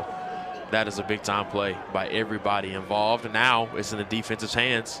field goal. That is a big time play by everybody involved, and now it's in the defense's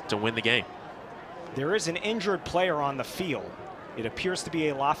hands to win the game. There is an injured player on the field. It appears to be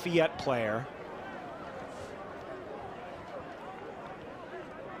a Lafayette player.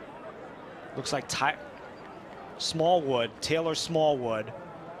 Looks like Smallwood, Taylor Smallwood,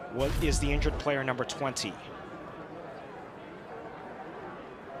 is the injured player, number 20.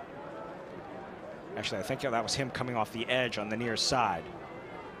 Actually, I think that was him coming off the edge on the near side.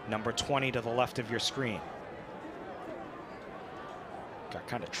 Number 20 to the left of your screen. Got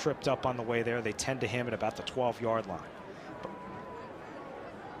kind of tripped up on the way there. They tend to him at about the 12-yard line.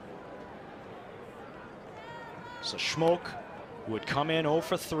 So Schmoke would come in 0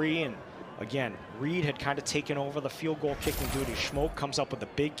 for 3, and again, Reed had kind of taken over the field goal kicking duty. Schmoke comes up with a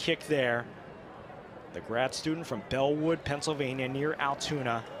big kick there. The grad student from Bellwood, Pennsylvania, near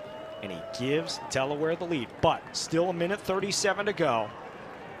Altoona. and he gives Delaware the lead. But still a minute 37 to go.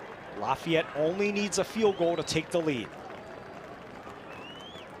 Lafayette only needs a field goal to take the lead.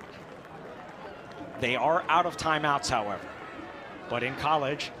 They are out of timeouts, however. But in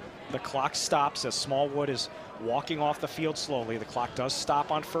college, the clock stops as Smallwood is walking off the field slowly. The clock does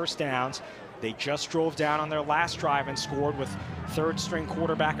stop on first downs. They just drove down on their last drive and scored with third-string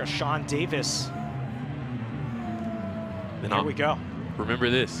quarterback Sean Davis. And here we go. Remember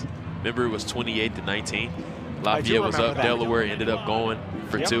this. Remember it was 28-19. Lafayette was up. That. Delaware ended up going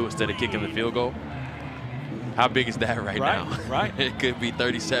for 2 instead of kicking the field goal. How big is that right now? Right. It could be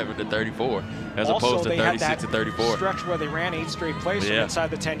 37-34 as opposed to 36-34. Stretch where they ran 8 straight plays from inside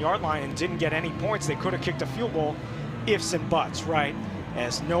the 10-yard line and didn't get any points. They could have kicked a field goal, ifs and buts, right?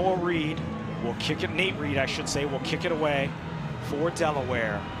 As Noah Reed will kick it, Nate Reed, I should say, will kick it away for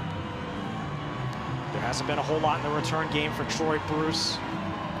Delaware. There hasn't been a whole lot in the return game for Troy Bruce.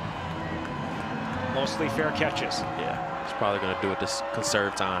 Mostly fair catches. Yeah, he's probably going to do it to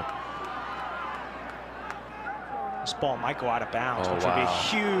conserve time. This ball might go out of bounds, which would be a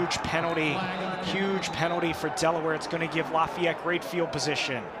huge penalty for Delaware. It's going to give Lafayette great field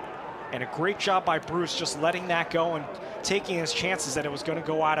position. And a great job by Bruce just letting that go and taking his chances that it was going to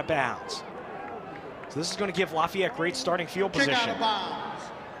go out of bounds. So this is going to give Lafayette great starting field position. Kick out of bounds.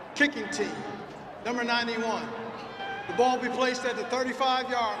 Kicking team, number 91. The ball will be placed at the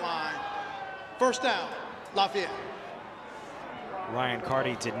 35-yard line. First down, Lafayette. Ryan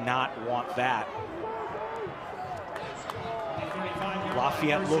Carty did not want that.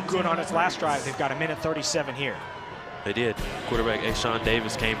 Lafayette looked good on its last drive. They've got a minute 37 here. They did. Quarterback Sean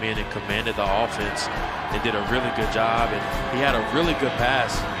Davis came in and commanded the offense and did a really good job. And he had a really good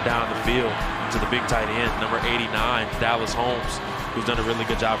pass down the field to the big tight end, number 89, Dallas Holmes, who's done a really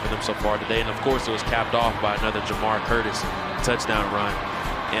good job for them so far today. And of course, it was capped off by another Jamar Curtis touchdown run.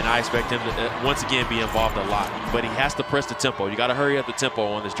 And I expect him to once again be involved a lot. But he has to press the tempo. You got to hurry up the tempo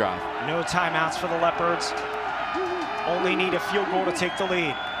on this drive. No timeouts for the Leopards. Only need a field goal to take the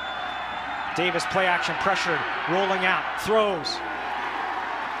lead. Davis play action pressured, rolling out, throws.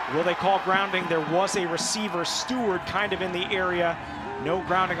 Will they call grounding? There was a receiver, Stewart, kind of in the area. No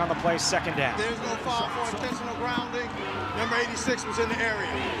grounding on the play, second down. There's no foul for intentional grounding. Number 86 was in the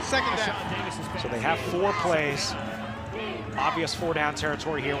area. Second down. So they have 4 plays. Obvious 4-down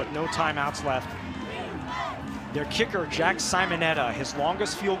territory here with no timeouts left. Their kicker, Jack Simonetta, his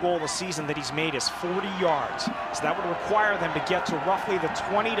longest field goal of the season that he's made is 40 yards. So that would require them to get to roughly the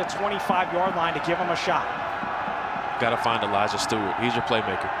 20 to 25-yard line to give him a shot. Got to find Elijah Stewart. He's your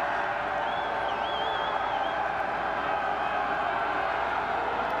playmaker.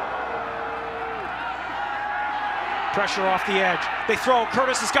 Pressure off the edge. They throw.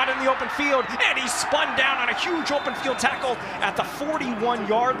 Curtis has got it in the open field, and he's spun down on a huge open field tackle at the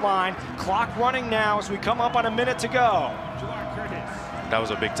 41-yard line. Clock running now as we come up on a minute to go. That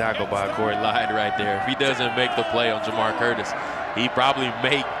was a big tackle by Corey Lyde right there. If he doesn't make the play on Jamar Curtis, he probably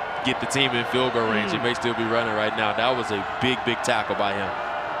may get the team in field goal range. He may still be running right now. That was a big tackle by him.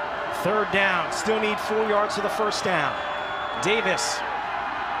 Third down. Still need 4 yards to the first down. Davis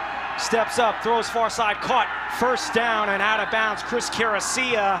steps up, throws far side, caught. First down and out of bounds. Chris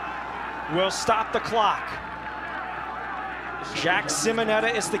Caracia will stop the clock. Jack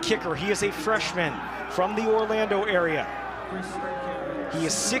Simonetta is the kicker. He is a freshman from the Orlando area. He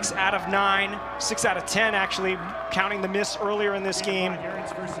is 6 out of 9, 6 out of 10 actually, counting the miss earlier in this game.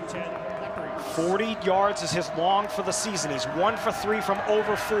 40 yards is his long for the season. He's 1 for 3 from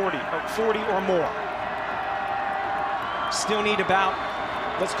over 40 or more. Still need about,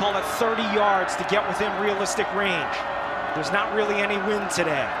 let's call it 30 yards to get within realistic range. There's not really any wind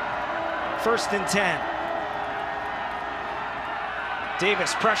today. First and 10.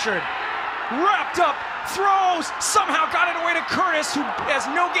 Davis pressured, wrapped up, throws, somehow got it away to Curtis, who has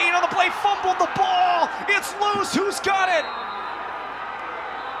no gain on the play, fumbled the ball. It's loose, who's got it?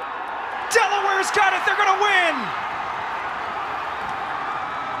 Delaware's got it, they're gonna win.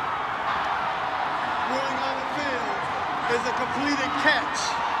 Rolling on the field is a completed catch.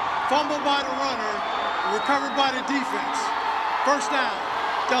 Fumbled by the runner, recovered by the defense. First down,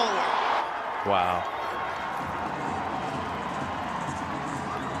 Delaware. Wow.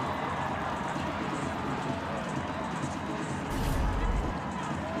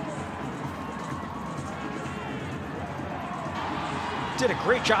 Did a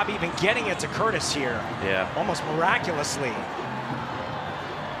great job even getting it to Curtis here. Yeah. Almost miraculously.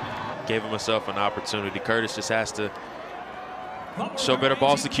 Gave himself an opportunity. Curtis just has to show better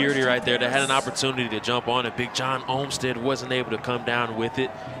ball security right there. They had an opportunity to jump on it. Big John Olmsted wasn't able to come down with it,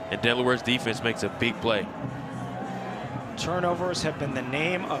 and Delaware's defense makes a big play. Turnovers have been the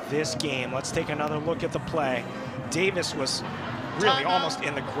name of this game. Let's take another look at the play. Davis was really almost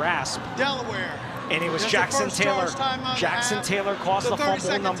in the grasp. Delaware. And it was Jackson Taylor. Jackson Taylor caused the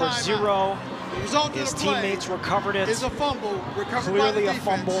fumble, number 0. His teammates recovered it. Is a fumble recovered Clearly by a the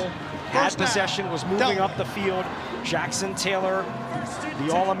fumble. Had possession, was moving up the field. Jackson Taylor,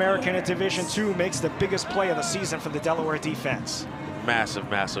 the All-American at Division II, makes the biggest play of the season for the Delaware defense. Massive,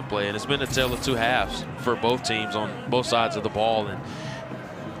 massive play. And it's been a tale of two halves for both teams on both sides of the ball. And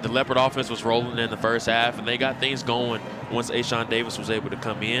the Leopard offense was rolling in the first half, and they got things going once Ashawn Davis was able to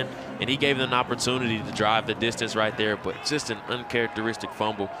come in. And he gave them an opportunity to drive the distance right there, but just an uncharacteristic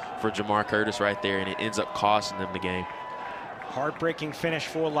fumble for Jamar Curtis right there, and it ends up costing them the game. Heartbreaking finish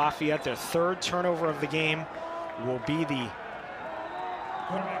for Lafayette. Their 3rd turnover of the game will be the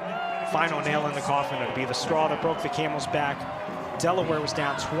final nail in the coffin. It'll be the straw that broke the camel's back. Delaware was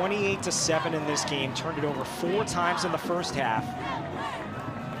down 28-7 in this game, turned it over 4 times in the first half.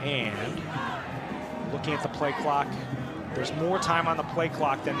 And looking at the play clock, there's more time on the play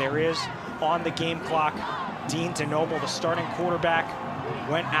clock than there is on the game clock. Dean DeNoble, the starting quarterback,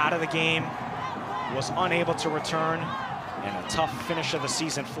 went out of the game, was unable to return, and a tough finish of the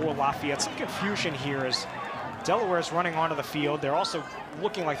season for Lafayette. Some confusion here as Delaware's running onto the field. They're also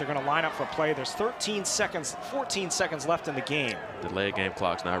looking like they're going to line up for play. There's 14 seconds left in the game. The delay game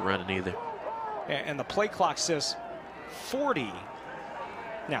clock's not running either. And the play clock says 40.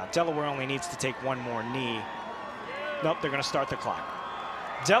 Now, Delaware only needs to take one more knee. Nope, they're going to start the clock.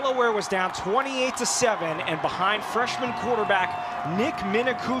 Delaware was down 28-7, and behind freshman quarterback Nick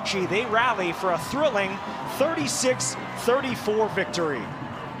Minicucci, they rally for a thrilling 36-34 victory.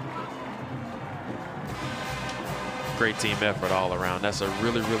 Great team effort all around. That's a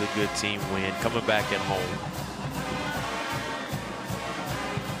really, really good team win coming back at home.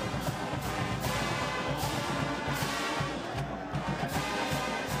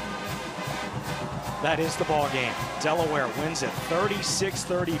 That is the ball game. Delaware wins it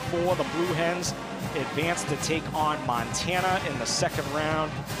 36-34. The Blue Hens advance to take on Montana in the 2nd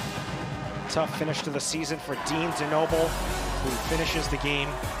round. Tough finish to the season for Dean DeNoble, who finishes the game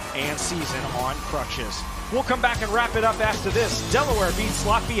and season on crutches. We'll come back and wrap it up after this. Delaware beats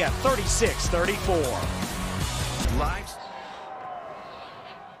Lafayette 36-34. Live.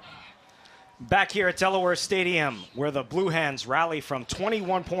 Back here at Delaware Stadium, where the Blue Hens rally from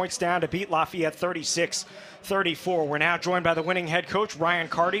 21 points down to beat Lafayette 36-34. We're now joined by the winning head coach, Ryan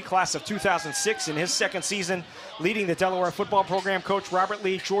Carty, class of 2006 in his 2nd season, leading the Delaware football program. Coach Robert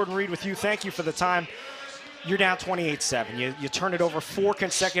Lee, Jordan Reed with you. Thank you for the time. You're down 28-7. You turn it over 4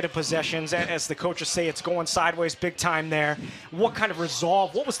 consecutive possessions. As the coaches say, it's going sideways big time there. What kind of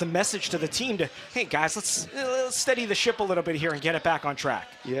resolve, what was the message to the team to, hey guys, let's steady the ship a little bit here and get it back on track?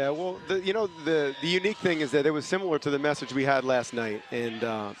 Yeah, well, the unique thing is that it was similar to the message we had last night. And,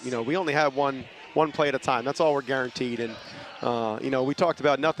 we only had one play at a time. That's all we're guaranteed. And, we talked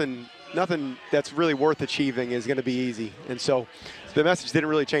about nothing that's really worth achieving is going to be easy. And so the message didn't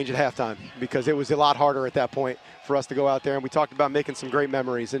really change at halftime because it was a lot harder at that point for us to go out there. And we talked about making some great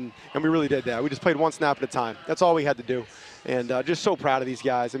memories, and we really did that. We just played one snap at a time. That's all we had to do. And just so proud of these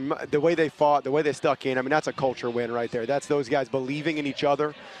guys. And the way they fought, the way they stuck in, I mean, that's a culture win right there. That's those guys believing in each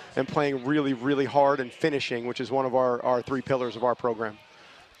other and playing really, really hard and finishing, which is one of our 3 pillars of our program.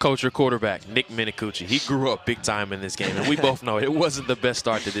 Coach, your quarterback, Nick Minicucci, he grew up big time in this game, and we both know it wasn't the best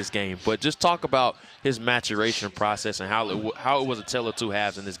start to this game. But just talk about his maturation process and how it was a tale of 2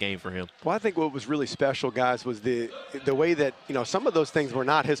 halves in this game for him. Well, I think what was really special, guys, was the way that, some of those things were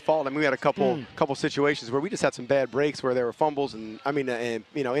not his fault. I mean, we had a couple situations where we just had some bad breaks where there were fumbles and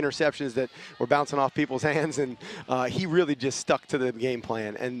interceptions that were bouncing off people's hands, and he really just stuck to the game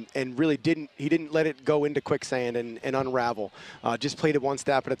plan and really didn't let it go into quicksand and unravel. Just played it one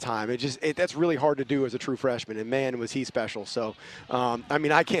step at a time. That's really hard to do as a true freshman, and man, was he special. So,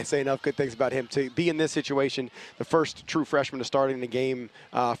 I can't say enough good things about him. To be in this situation, the first true freshman to start in a game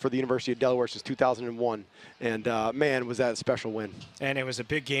for the University of Delaware since 2001, and man, was that a special win. And it was a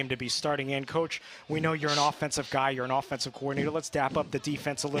big game to be starting in. Coach, we know you're an offensive guy, you're an offensive coordinator. Let's dap up the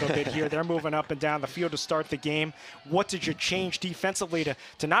defense a little bit here. They're moving up and down the field to start the game. What did you change defensively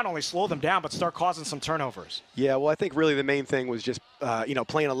to not only slow them down, but start causing some turnovers? Yeah, well, I think really the main thing was just,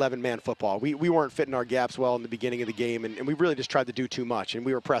 playing 11-man football. We weren't fitting our gaps well in the beginning of the game, and we really just tried to do too much, and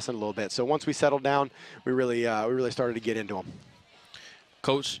we were pressing a little bit. So once we settled down, we really started to get into them.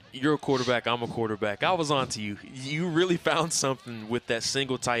 Coach, you're a quarterback, I'm a quarterback. I was on to you. You really found something with that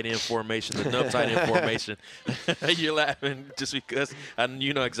single tight end formation, the nub tight end formation. You're laughing just because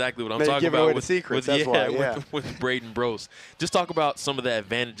you know exactly what I'm talking about. Away the secrets, that's why. With Braden Bros. Just talk about some of the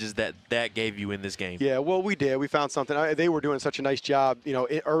advantages that gave you in this game. Yeah, well, we did. We found something. They were doing such a nice job, you know,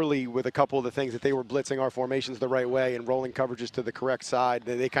 early with a couple of the things that they were blitzing our formations the right way and rolling coverages to the correct side.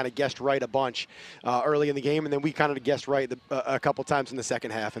 They kind of guessed right a bunch early in the game, and then we kind of guessed right a couple times in the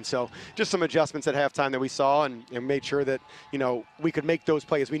second half. And so just some adjustments at halftime that we saw and made sure that, you know, we could make those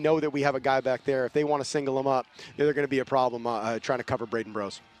plays. We know that we have a guy back there. If they want to single him up, they're going to be a problem trying to cover Braden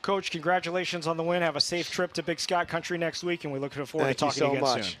Bros. Coach, congratulations on the win. Have a safe trip to Big Sky Country next week, and we look forward to talking to you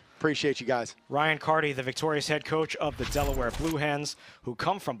again soon. Appreciate you guys. Ryan Carty, the victorious head coach of the Delaware Blue Hens, who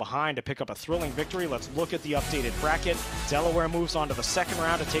come from behind to pick up a thrilling victory. Let's look at the updated bracket. Delaware moves on to the second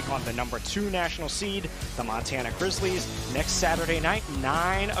round to take on the #2 national seed, the Montana Grizzlies, next Saturday night,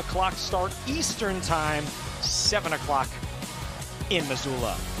 9 o'clock start Eastern time, 7 o'clock in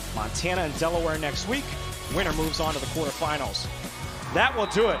Missoula. Montana and Delaware next week. Winner moves on to the quarterfinals. That will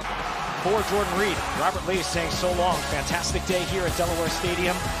do it for Jordan Reed. Robert Lee saying so long. Fantastic day here at Delaware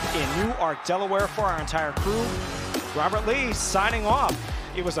Stadium in Newark, Delaware for our entire crew. Robert Lee signing off.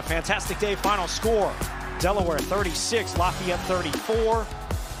 It was a fantastic day. Final score, Delaware 36, Lafayette 34.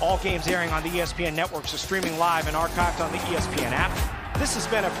 All games airing on the ESPN networks are streaming live and archived on the ESPN app. This has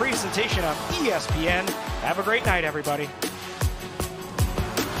been a presentation of ESPN. Have a great night, everybody.